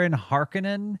Baron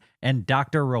Harkonnen and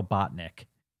Dr. Robotnik.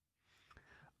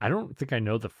 I don't think I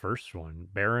know the first one.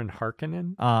 Baron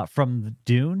Harkonnen? From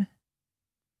Dune.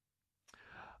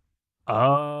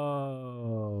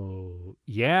 Oh,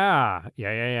 yeah.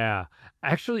 Yeah.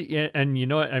 Actually, and you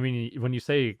know what? I mean, when you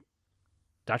say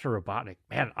Dr. Robotnik,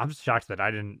 man, I'm shocked that I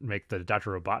didn't make the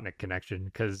Dr. Robotnik connection,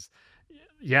 because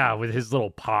yeah, with his little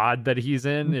pod that he's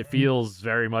in, it feels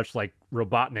very much like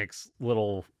Robotnik's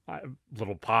little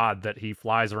pod that he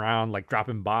flies around, like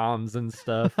dropping bombs and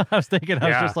stuff. I was thinking, I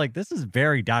was just like, this is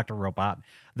very Dr. Robotnik.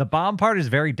 The bomb part is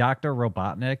very Dr.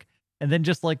 Robotnik, and then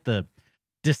just like the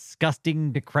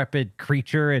disgusting, decrepit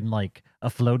creature in like a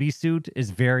floaty suit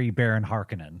is very Baron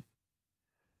Harkonnen.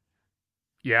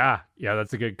 Yeah,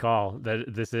 that's a good call. That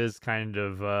this is kind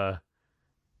of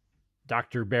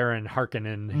Dr. Baron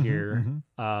Harkonnen here.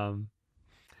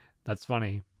 That's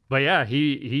funny. But yeah,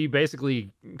 he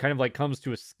basically kind of like comes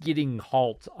to a skidding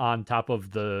halt on top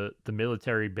of the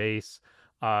military base.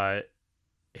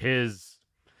 His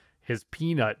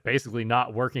peanut basically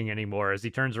not working anymore. As he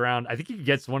turns around, I think he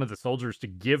gets one of the soldiers to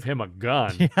give him a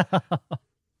gun. Yeah.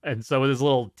 And so with his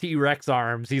little T-Rex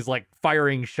arms, he's like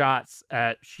firing shots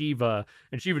at Shiva,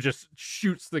 and Shiva just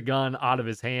shoots the gun out of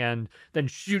his hand, then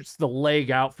shoots the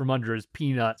leg out from under his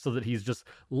peanut so that he's just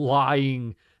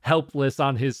lying helpless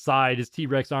on his side, his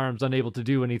T-Rex arms unable to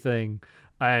do anything.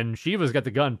 And Shiva's got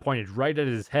the gun pointed right at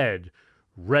his head,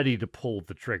 ready to pull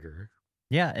the trigger.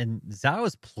 Yeah, and Zhao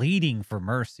is pleading for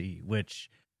mercy, which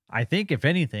I think, if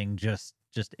anything, just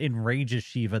enrages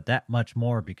Shiva that much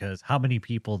more, because how many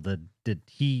people did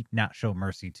he not show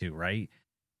mercy to, right?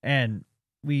 And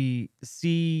we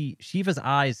see Shiva's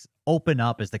eyes open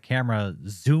up as the camera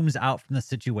zooms out from the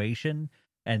situation,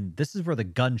 and this is where the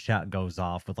gunshot goes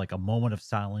off with like a moment of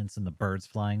silence and the birds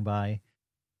flying by.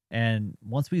 And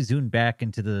once we zoom back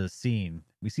into the scene,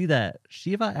 we see that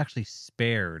Shiva actually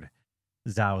spared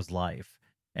Zhao's life,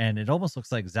 and it almost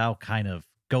looks like Zhao kind of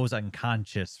goes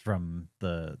unconscious from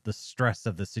the stress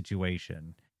of the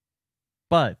situation.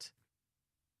 But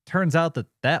turns out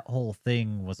that whole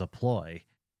thing was a ploy,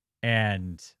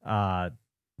 and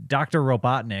Dr.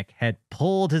 Robotnik had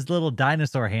pulled his little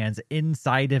dinosaur hands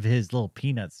inside of his little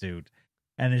peanut suit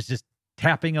and is just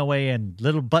tapping away and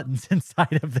little buttons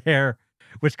inside of there,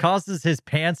 which causes his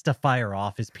pants to fire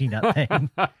off his peanut thing.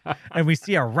 And we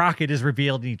see a rocket is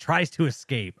revealed and he tries to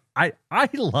escape. I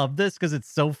love this because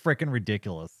it's so freaking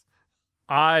ridiculous.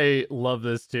 I love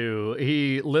this too.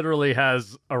 He literally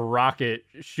has a rocket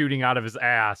shooting out of his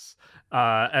ass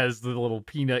as the little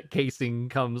peanut casing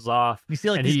comes off. You see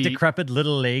like these decrepit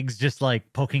little legs just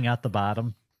like poking out the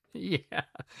bottom. Yeah.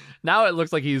 Now it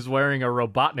looks like he's wearing a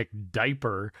Robotnik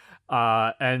diaper.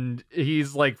 And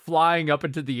he's like flying up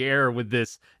into the air with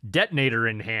this detonator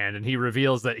in hand. And he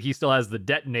reveals that he still has the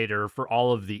detonator for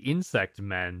all of the insect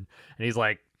men. And he's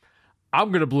like, I'm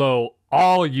going to blow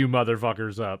all you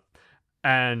motherfuckers up.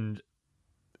 And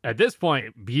at this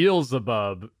point,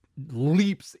 Beelzebub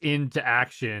leaps into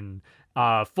action,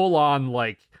 full on,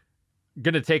 like,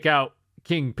 gonna take out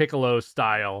King Piccolo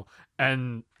style,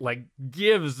 and like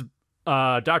gives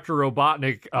Dr.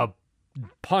 Robotnik a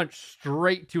punch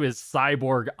straight to his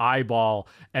cyborg eyeball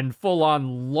and full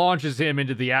on launches him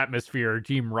into the atmosphere,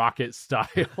 Team Rocket style.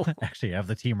 Actually, I have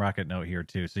the Team Rocket note here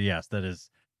too. So yes, that is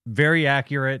very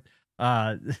accurate.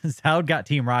 Zoud got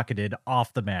Team Rocketed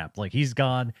off the map. Like, he's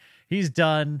gone, he's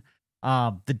done.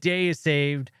 The day is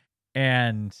saved,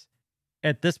 and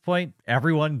at this point,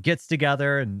 everyone gets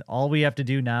together, and all we have to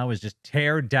do now is just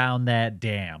tear down that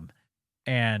dam.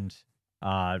 And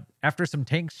after some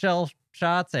tank shell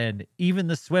shots, and even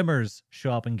the swimmers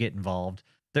show up and get involved,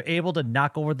 they're able to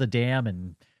knock over the dam,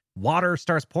 and water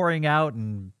starts pouring out,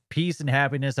 and peace and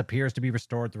happiness appears to be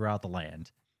restored throughout the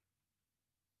land.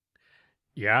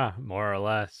 Yeah, more or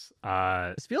less.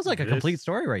 This feels like a complete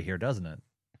story right here, doesn't it?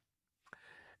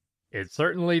 It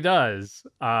certainly does.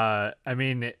 I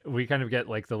mean, we kind of get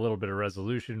like the little bit of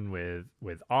resolution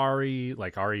with Ari.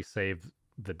 Like, Ari saved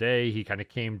the day. He kind of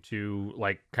came to,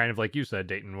 like, kind of like you said,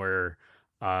 Dayton, where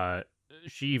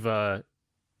Shiva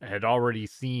had already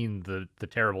seen the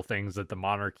terrible things that the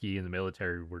monarchy and the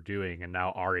military were doing, and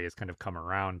now Ari has kind of come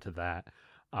around to that.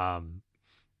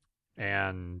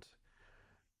 And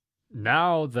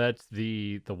now that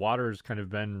the water's kind of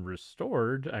been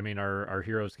restored, I mean, our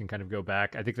heroes can kind of go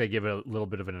back. I think they give a little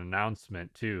bit of an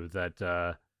announcement too, that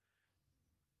the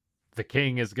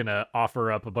king is gonna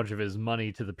offer up a bunch of his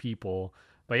money to the people.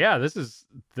 But yeah, this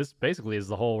basically is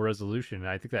the whole resolution.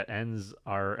 I think that ends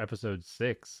our episode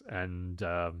 6, and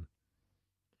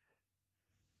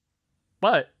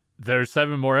but there's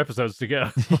 7 more episodes to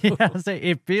go. Yeah, so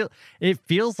it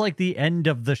feels like the end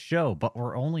of the show, but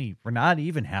we're not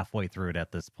even halfway through it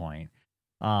at this point.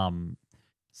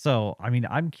 So I mean,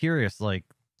 I'm curious. Like,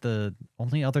 the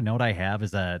only other note I have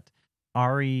is that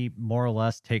Ari more or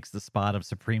less takes the spot of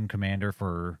Supreme Commander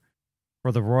for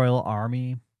the Royal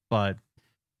Army, but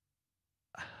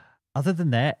other than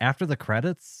that, after the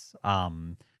credits,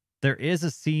 there is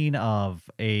a scene of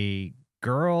a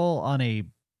girl on a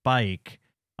bike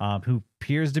who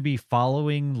appears to be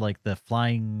following like the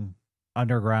flying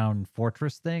underground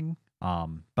fortress thing.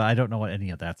 But I don't know what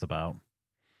any of that's about.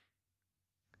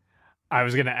 I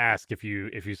was gonna ask if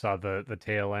you saw the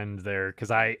tail end there,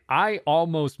 because I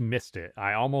almost missed it.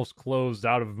 I almost closed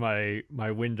out of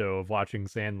my window of watching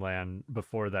Sandland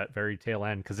before that very tail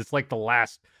end, because it's like the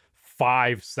last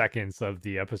 5 seconds of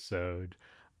the episode.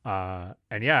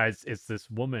 And yeah, it's this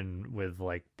woman with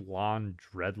like blonde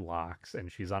dreadlocks,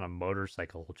 and she's on a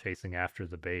motorcycle chasing after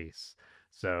the base.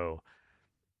 So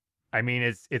I mean,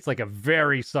 it's like a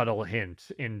very subtle hint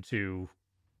into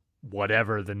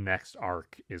whatever the next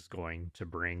arc is going to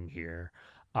bring here.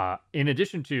 In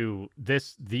addition to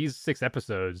these 6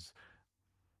 episodes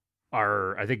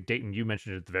are, I think, Dayton, you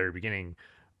mentioned it at the very beginning,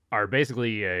 are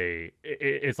basically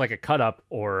it's like a cut up,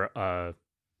 or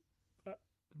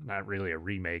not really a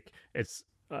remake. It's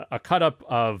a cut up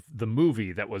of the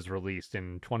movie that was released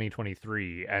in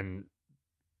 2023 and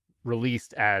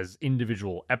released as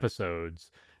individual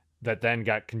episodes that then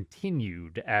got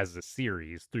continued as a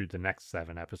series through the next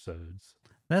 7 episodes.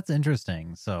 That's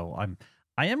interesting. So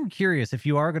I am curious, if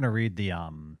you are going to read the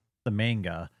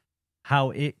manga, how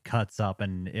it cuts up,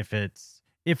 and if it's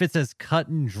as cut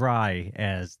and dry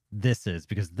as this is,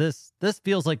 because this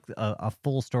feels like a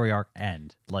full story arc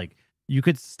end. Like, you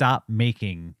could stop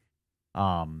making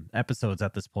episodes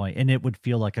at this point and it would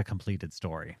feel like a completed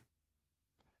story.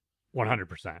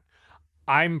 100%.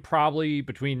 I'm probably,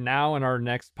 between now and our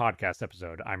next podcast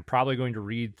episode, I'm probably going to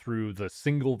read through the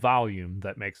single volume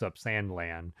that makes up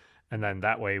Sandland, and then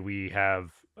that way we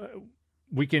have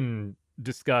we can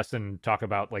discuss and talk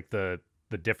about like the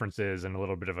differences and a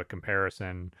little bit of a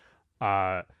comparison.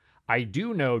 I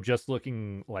do know, just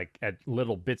looking like at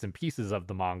little bits and pieces of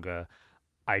the manga,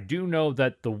 I do know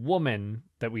that the woman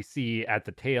that we see at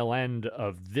the tail end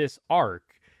of this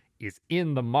arc is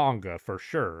in the manga for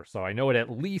sure. So I know it at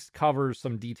least covers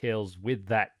some details with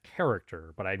that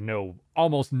character, but I know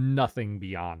almost nothing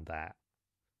beyond that.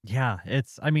 Yeah,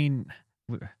 I mean,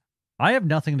 I have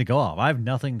nothing to go off. I have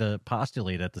nothing to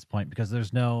postulate at this point, because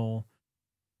there's no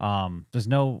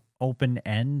open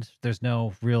end. There's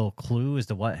no real clue as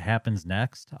to what happens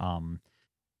next.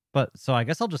 But so I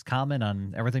guess I'll just comment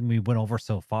on everything we went over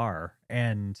so far.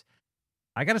 And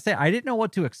I gotta say, I didn't know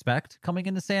what to expect coming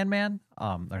into Sandland.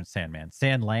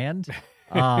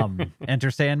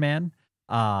 Enter Sandman.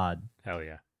 Uh, Hell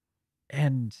yeah.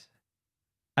 and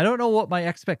I don't know what my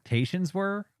expectations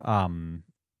were,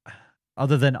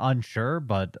 other than unsure,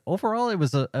 but overall it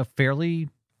was a fairly,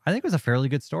 I think it was a fairly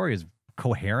good story. It's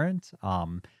coherent.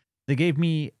 They gave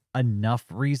me enough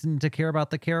reason to care about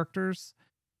the characters.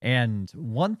 And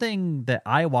one thing that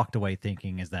I walked away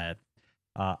thinking is that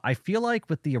I feel like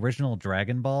with the original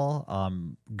Dragon Ball,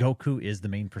 Goku is the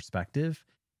main perspective.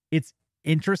 It's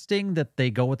interesting that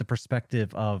they go with the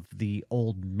perspective of the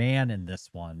old man in this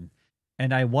one.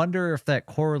 And I wonder if that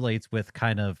correlates with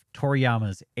kind of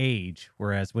Toriyama's age,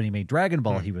 whereas when he made Dragon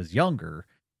Ball, he was younger.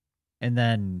 And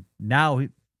then now,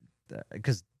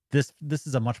 because this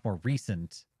is a much more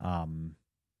recent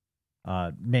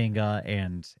manga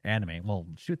and anime. Well,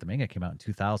 shoot, the manga came out in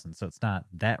 2000, so it's not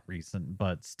that recent,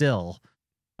 but still.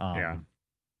 Yeah.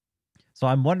 So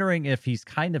I'm wondering if he's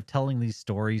kind of telling these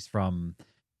stories from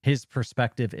his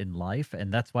perspective in life,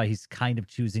 and that's why he's kind of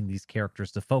choosing these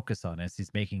characters to focus on as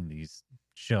he's making these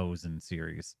shows and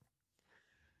series.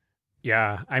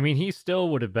 Yeah. I mean, he still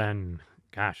would have been,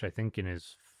 gosh, I think in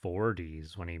his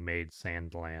 40s when he made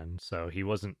Sandland. So he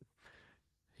was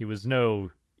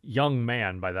no young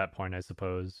man by that point, I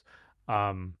suppose.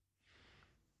 Um,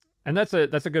 and that's a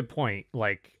good point.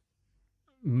 Like,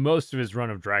 most of his run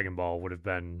of Dragon Ball would have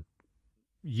been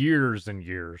years and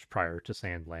years prior to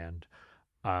Sandland.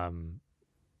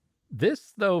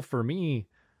 This though, for me,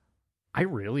 I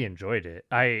really enjoyed it.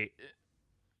 I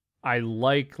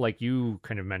like you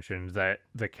kind of mentioned that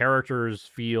the characters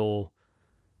feel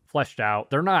fleshed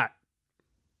out. They're not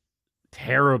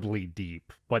terribly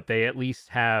deep, but they at least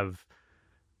have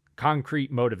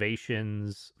concrete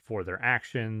motivations for their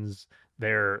actions.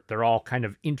 They're all kind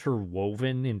of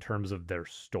interwoven in terms of their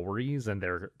stories, and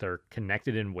they're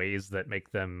connected in ways that make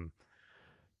them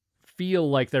feel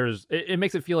like it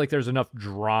makes it feel like there's enough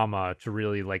drama to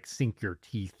really like sink your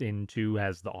teeth into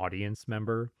as the audience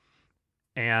member.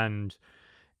 And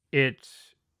it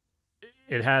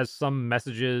it has some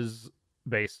messages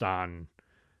based on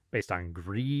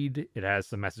greed. It has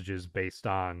some messages based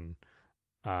on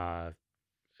uh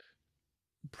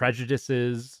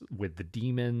prejudices with the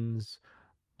demons,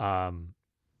 um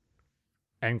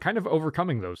and kind of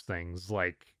overcoming those things,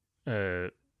 like uh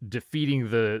defeating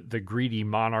the greedy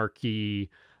monarchy,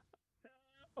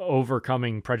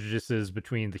 overcoming prejudices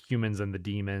between the humans and the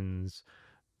demons.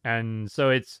 And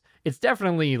so it's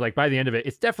definitely like, by the end of it,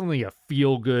 it's definitely a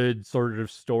feel good sort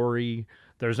of story.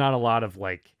 There's not a lot of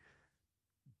like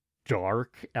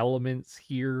dark elements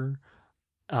here.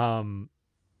 um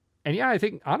and yeah, I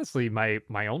think honestly my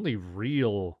only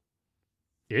real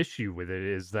issue with it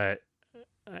is that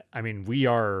I mean, we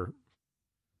are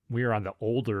on the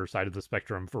older side of the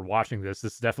spectrum for watching this.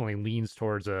 This definitely leans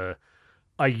towards a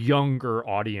younger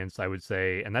audience, I would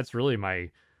say, and that's really my.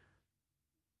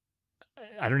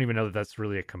 I don't even know that that's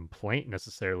really a complaint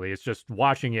necessarily. It's just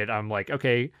watching it, I'm like,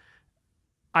 okay,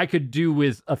 I could do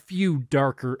with a few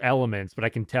darker elements, but I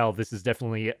can tell this is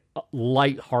definitely a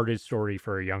light-hearted story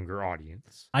for a younger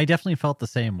audience. I definitely felt the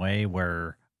same way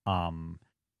where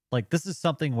like this is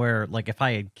something where like if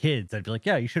I had kids, I'd be like,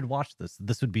 yeah, you should watch this.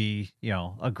 This would be,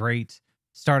 a great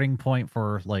starting point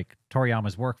for like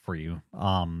Toriyama's work for you.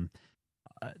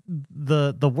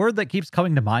 The word that keeps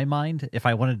coming to my mind, if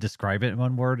I want to describe it in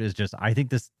one word, is just I think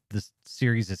this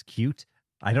series is cute.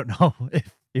 I don't know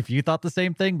if you thought the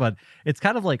same thing, but it's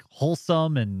kind of like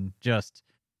wholesome and just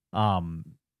I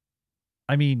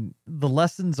mean, the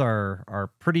lessons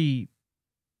are pretty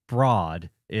broad.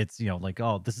 It's, like,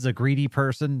 oh, this is a greedy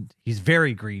person. He's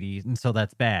very greedy, and so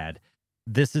that's bad.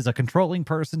 This is a controlling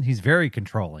person. He's very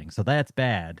controlling, so that's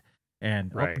bad.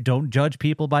 And Right. don't judge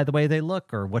people by the way they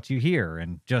look or what you hear.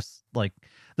 And just like,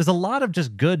 there's a lot of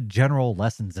just good general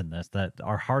lessons in this that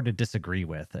are hard to disagree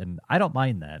with. And I don't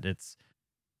mind that.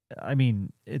 I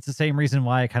mean, it's the same reason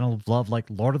why I kind of love like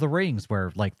Lord of the Rings,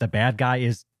 where like the bad guy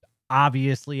is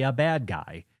obviously a bad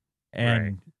guy, Right.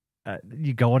 and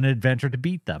you go on an adventure to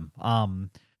beat them.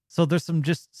 So there's some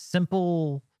just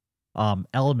simple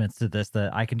elements to this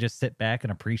that I can just sit back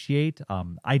and appreciate.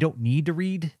 I don't need to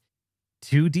read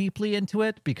too deeply into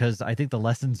it because I think the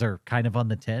lessons are kind of on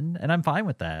the tin, and I'm fine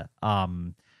with that.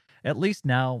 At least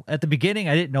now, at the beginning,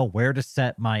 I didn't know where to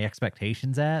set my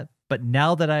expectations at, but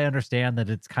now that I understand that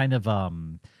it's kind of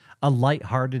a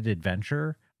lighthearted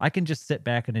adventure, I can just sit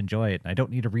back and enjoy it. And I don't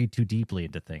need to read too deeply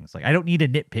into things. Like I don't need to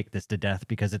nitpick this to death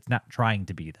because it's not trying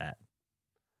to be that.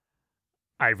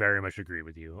 I very much agree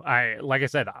with you. Like I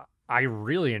said, I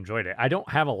really enjoyed it. I don't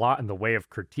have a lot in the way of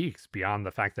critiques beyond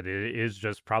the fact that it is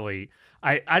just probably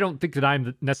I don't think that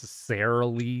I'm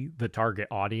necessarily the target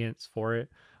audience for it.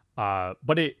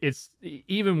 But it's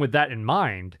even with that in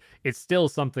mind, it's still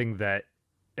something that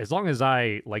as long as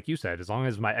I, like you said, as long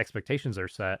as my expectations are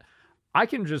set, I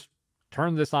can just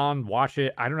turn this on, watch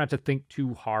it. I don't have to think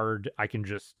too hard. I can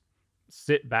just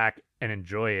sit back and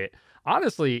enjoy it.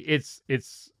 Honestly, it's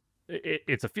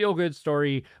a feel good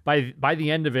story. By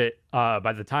the end of it,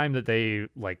 by the time that they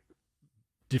like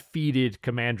defeated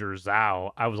Commander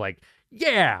Zhao, I was like,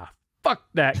 yeah, fuck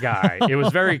that guy. It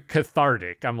was very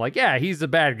cathartic. I'm like, yeah, he's a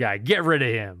bad guy. Get rid of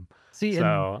him. See,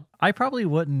 So and I probably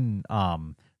wouldn't.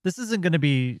 This isn't going to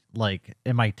be like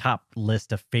in my top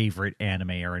list of favorite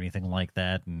anime or anything like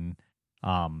that, and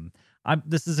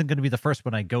this isn't going to be the first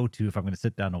one I go to if I'm going to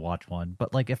sit down and watch one.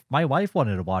 But like, if my wife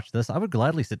wanted to watch this, I would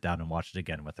gladly sit down and watch it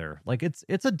again with her. Like, it's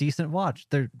a decent watch.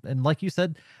 There, and like you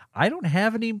said, I don't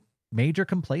have any major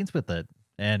complaints with it.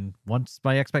 And once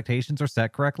my expectations are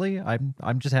set correctly, I'm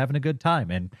just having a good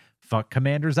time. And fuck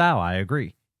Commander Zhao, I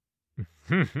agree.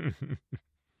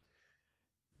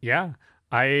 yeah,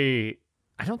 I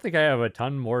don't think I have a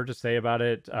ton more to say about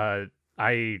it.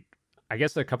 I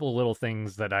guess a couple of little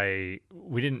things that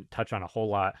we didn't touch on a whole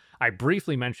lot. I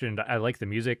briefly mentioned I like the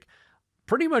music.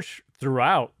 Pretty much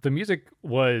throughout, the music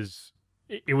was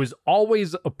it was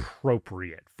always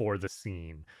appropriate for the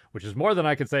scene, which is more than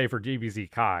I could say for DBZ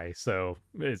Kai. So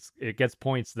it gets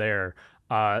points there.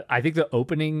 I think the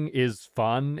opening is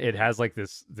fun. It has like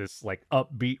this like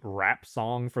upbeat rap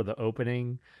song for the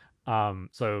opening.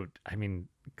 So I mean,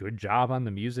 good job on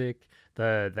the music.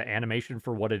 The animation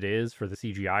for what it is for the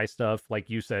CGI stuff, like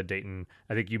you said, Dayton,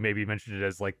 I think you maybe mentioned it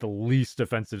as like the least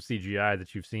offensive CGI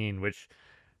that you've seen, which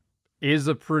is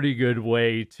a pretty good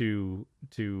way to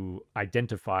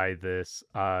identify this.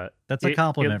 That's a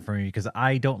compliment for me because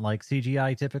I don't like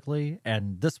CGI typically,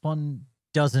 and this one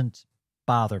doesn't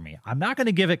bother me. I'm not going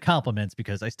to give it compliments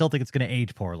because I still think it's going to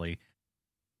age poorly,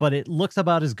 but it looks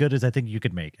about as good as I think you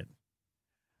could make it.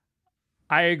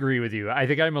 I agree with you. I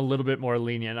think I'm a little bit more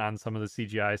lenient on some of the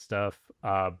CGI stuff,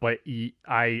 but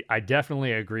I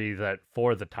definitely agree that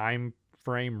for the time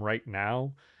frame right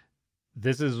now,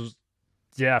 this is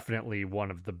definitely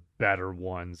one of the better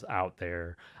ones out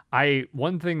there.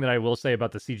 One thing that I will say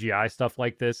about the CGI stuff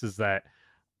like this is that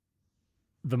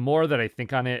the more that I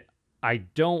think on it, I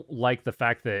don't like the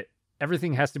fact that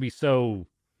everything has to be so.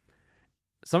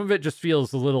 Some of it just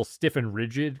feels a little stiff and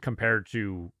rigid compared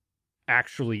to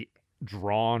actually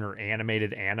drawn or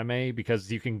animated anime,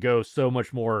 because you can go so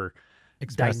much more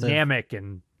dynamic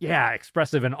and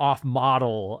expressive and off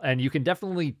model, and you can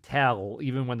definitely tell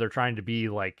even when they're trying to be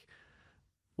like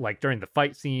during the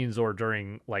fight scenes or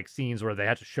during like scenes where they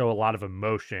had to show a lot of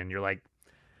emotion. You're like,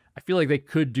 I feel like they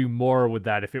could do more with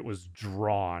that if it was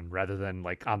drawn rather than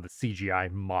like on the CGI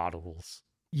models.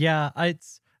 Yeah,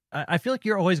 I feel like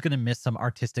you're always going to miss some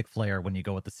artistic flair when you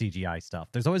go with the CGI stuff.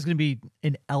 There's always going to be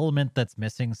an element that's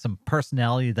missing, some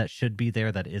personality that should be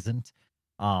there that isn't.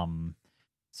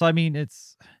 So I mean,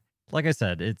 it's like I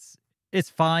said, it's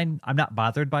fine. I'm not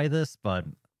bothered by this, but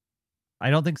I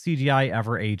don't think CGI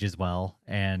ever ages well,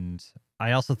 and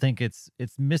I also think it's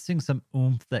missing some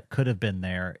oomph that could have been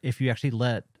there if you actually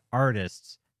let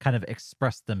artists kind of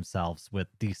express themselves with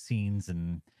these scenes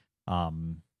and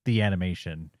the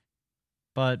animation.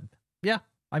 But yeah,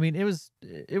 I mean, it was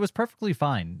perfectly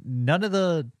fine. None of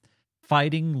the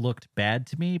fighting looked bad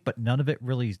to me, but none of it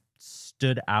really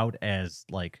stood out as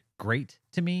like great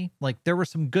to me. Like there was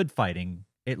some good fighting.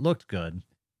 It looked good.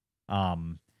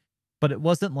 But it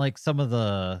wasn't like some of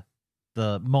the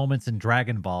moments in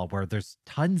Dragon Ball where there's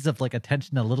tons of like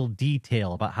attention to little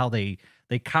detail about how they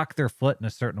cock their foot in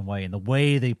a certain way and the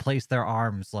way they place their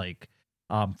arms like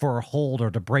for a hold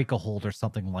or to break a hold or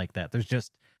something like that.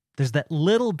 There's that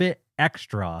little bit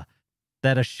extra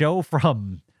that a show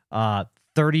from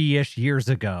 30-ish years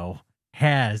ago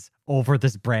has over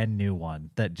this brand new one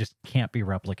that just can't be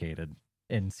replicated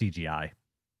in CGI.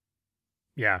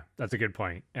 Yeah, that's a good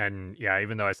point. And yeah,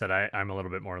 even though I said I'm a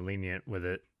little bit more lenient with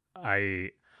it,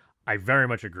 I very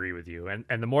much agree with you. And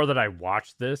the more that I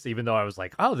watched this, even though I was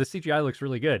like, oh, this CGI looks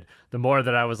really good, the more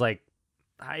that I was like,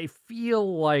 I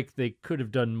feel like they could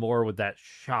have done more with that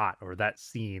shot or that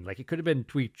scene. Like it could have been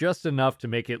tweaked just enough to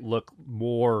make it look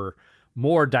more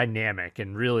dynamic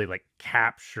and really like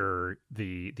capture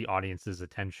the audience's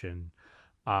attention.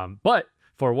 But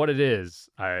for what it is,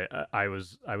 I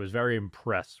was very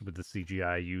impressed with the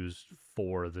CGI used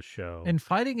for the show. And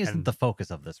fighting isn't the focus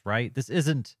of this, right? This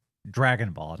isn't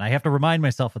Dragon Ball. And I have to remind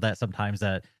myself of that sometimes,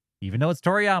 that even though it's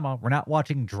Toriyama, we're not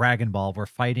watching Dragon Ball, where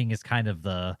fighting is kind of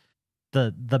the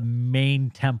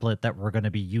main template that we're going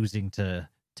to be using to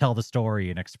tell the story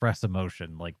and express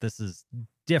emotion. Like, this is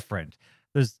different.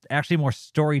 There's actually more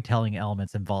storytelling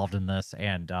elements involved in this,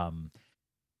 and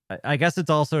I guess it's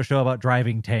also a show about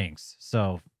driving tanks,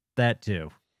 so that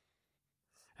too.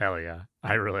 Hell yeah,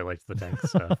 I really liked the tank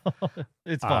stuff.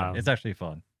 It's fun. It's actually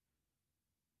fun.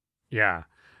 Yeah.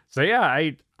 So yeah,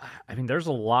 I mean, there's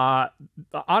a lot.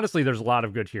 Honestly, there's a lot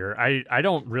of good here. I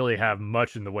don't really have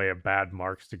much in the way of bad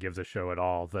marks to give the show at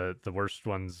all. The worst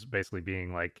ones basically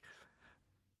being like,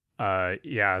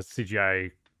 yeah,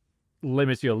 CGI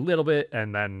limits you a little bit,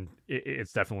 and then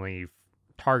it's definitely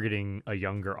targeting a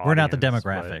younger audience. We're not the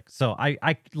demographic, so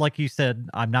I like you said,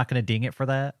 I'm not going to ding it for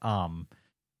that.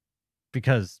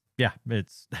 Because yeah,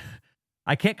 it's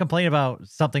I can't complain about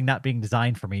something not being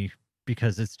designed for me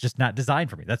because it's just not designed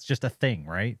for me. That's just a thing,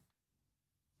 right?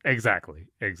 Exactly.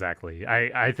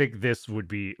 I think this would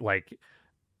be like,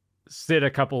 sit a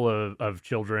couple of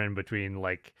children between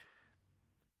like,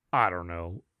 I don't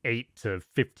know, 8 to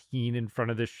 15 in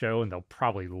front of this show, and they'll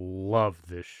probably love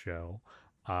this show.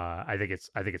 I think it's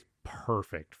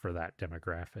perfect for that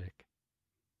demographic.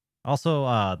 Also,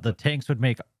 the tanks would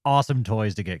make awesome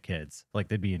toys to get kids. Like,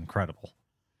 they'd be incredible.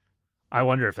 I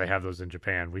wonder if they have those in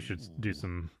Japan. We should do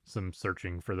some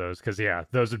searching for those, because yeah,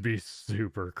 those would be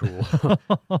super cool.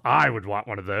 I would want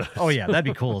one of those. Oh yeah, that'd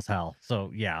be cool as hell.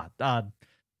 So yeah,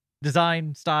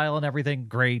 design, style, and everything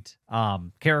great.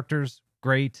 Characters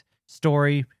great.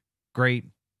 Story great.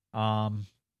 I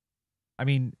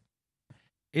mean,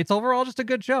 it's overall just a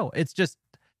good show. It's just,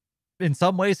 in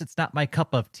some ways, it's not my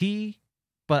cup of tea,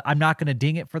 but I'm not going to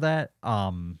ding it for that.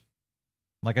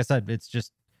 Like I said, it's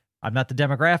just, I'm not the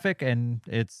demographic, and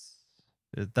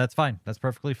that's fine. That's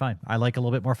perfectly fine. I like a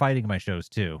little bit more fighting in my shows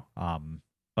too.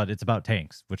 But it's about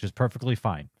tanks, which is perfectly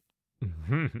fine.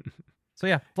 So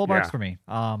yeah, full marks for me.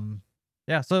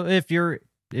 Yeah. So if you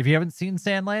haven't seen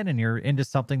Sandland and you're into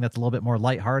something that's a little bit more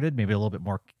lighthearted, maybe a little bit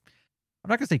more, I'm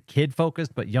not gonna say kid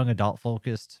focused, but young adult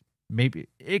focused. Maybe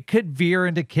it could veer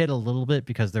into kid a little bit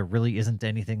because there really isn't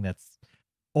anything that's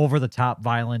over the top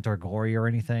violent or gory or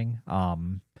anything.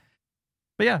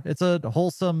 But yeah, it's a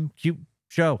wholesome, cute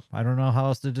show. I don't know how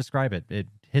else to describe it. It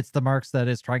hits the marks that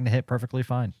it's trying to hit perfectly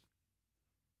fine.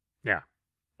 Yeah,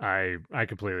 I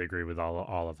completely agree with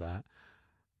all of that.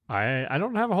 I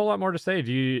don't have a whole lot more to say.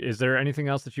 Is there anything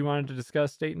else that you wanted to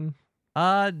discuss, Dayton?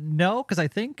 No, because I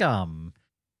think I'll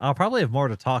probably have more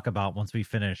to talk about once we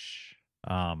finish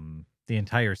the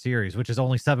entire series, which is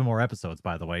only 7 more episodes,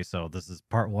 by the way. So this is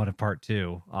part 1 of part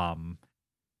 2.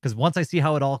 Because once I see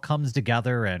how it all comes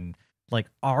together, and like,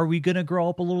 are we gonna grow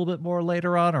up a little bit more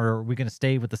later on, or are we gonna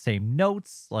stay with the same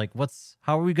notes? Like,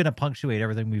 how are we gonna punctuate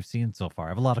everything we've seen so far? I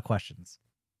have a lot of questions.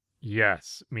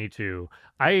 Yes, me too.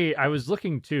 I was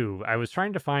looking too. I was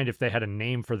trying to find if they had a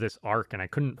name for this arc, and I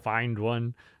couldn't find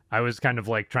one. I was kind of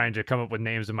like trying to come up with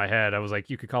names in my head. I was like,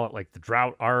 you could call it like the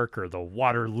Drought arc, or the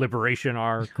Water Liberation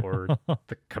arc, or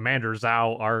the Commander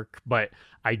Zhao arc. But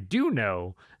I do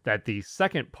know that the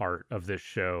second part of this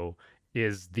show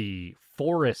is the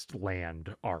Forest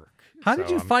Land arc. How did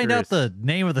you find out the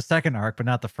name of the second arc, but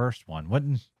not the first one?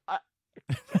 Wouldn't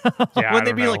wouldn't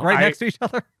they be like right next to each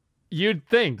other? You'd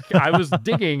think. I was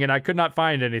digging and I could not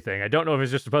find anything. I don't know if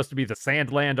it's just supposed to be the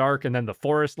Sandland arc and then the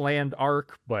Forest Land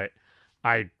arc, but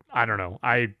I don't know.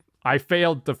 I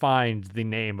failed to find the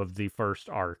name of the first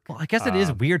arc. Well, I guess it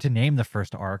is weird to name the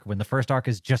first arc when the first arc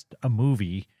is just a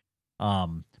movie.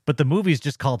 But the movie's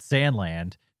just called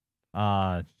Sandland.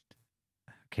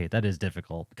 Okay, that is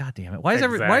difficult. God damn it. Why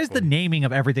is the naming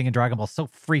of everything in Dragon Ball so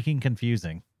freaking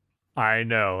confusing? I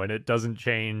know, and it doesn't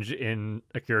change in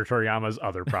Akira Toriyama's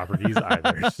other properties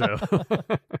either. So,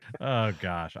 oh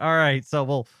gosh. All right. So,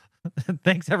 well,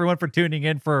 thanks everyone for tuning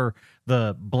in for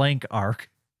the blank arc.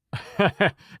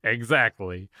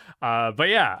 Exactly. But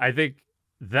yeah, I think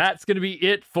that's going to be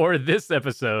it for this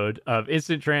episode of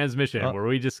Instant Transmission, where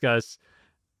we discuss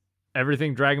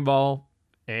everything Dragon Ball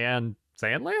and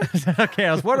Sandland. Okay,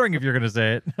 I was wondering if you're going to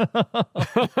say it.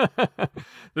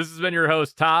 This has been your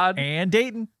host, Todd. And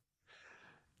Dayton.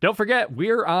 Don't forget,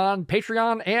 we're on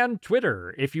Patreon and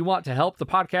Twitter. If you want to help the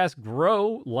podcast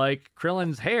grow like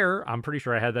Krillin's hair, I'm pretty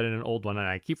sure I had that in an old one, and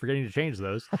I keep forgetting to change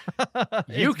those.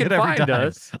 You can find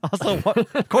us. Also,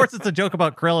 of course, it's a joke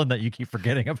about Krillin that you keep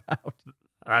forgetting about.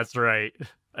 That's right.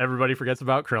 Everybody forgets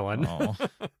about Krillin.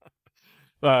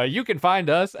 You can find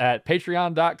us at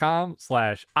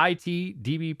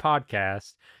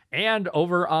patreon.com/ITDBpodcast and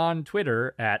over on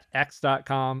Twitter at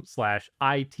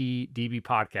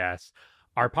x.com/ITDBpodcast.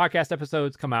 Our podcast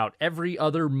episodes come out every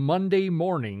other Monday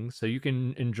morning, so you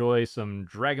can enjoy some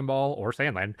Dragon Ball or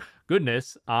Sandland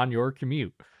goodness on your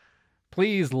commute.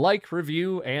 Please like,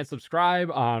 review, and subscribe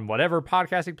on whatever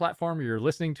podcasting platform you're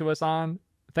listening to us on.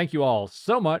 Thank you all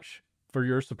so much for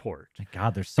your support. My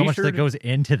God, there's so much that goes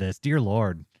into this. Dear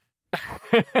Lord.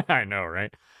 I know,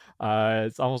 right?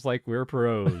 It's almost like we're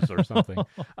pros or something.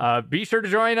 Be sure to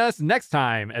join us next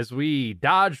time as we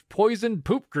dodge poison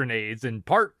poop grenades in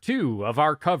part 2 of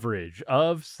our coverage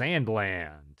of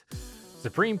Sandland.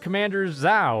 Supreme Commander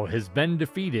Zhao has been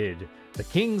defeated, the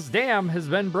King's Dam has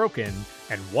been broken,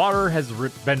 and water has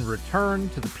been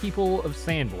returned to the people of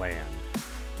Sandland.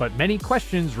 But many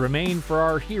questions remain for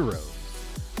our heroes.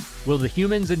 Will the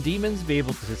humans and demons be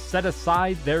able to set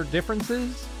aside their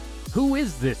differences? Who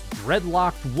is this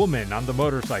dreadlocked woman on the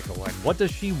motorcycle, and what does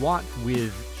she want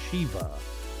with Shiva?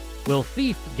 Will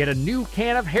Thief get a new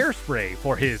can of hairspray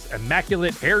for his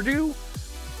immaculate hairdo?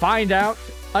 Find out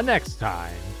next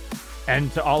time.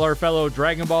 And to all our fellow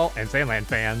Dragon Ball and Sandland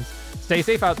fans, stay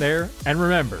safe out there, and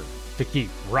remember to keep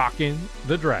rocking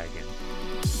the dragon.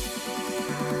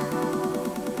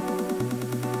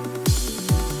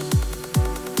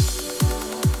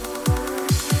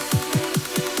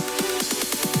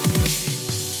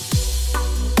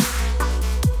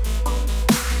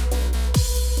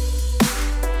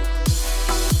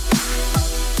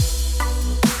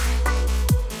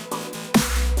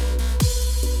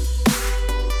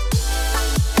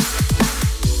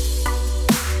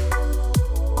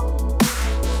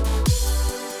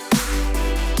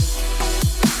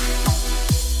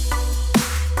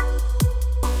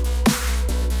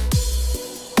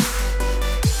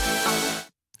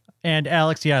 And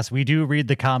Alex, yes, we do read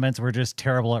the comments. We're just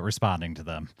terrible at responding to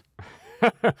them.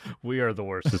 We are the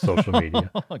worst at social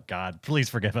media. Oh, God, please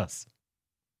forgive us.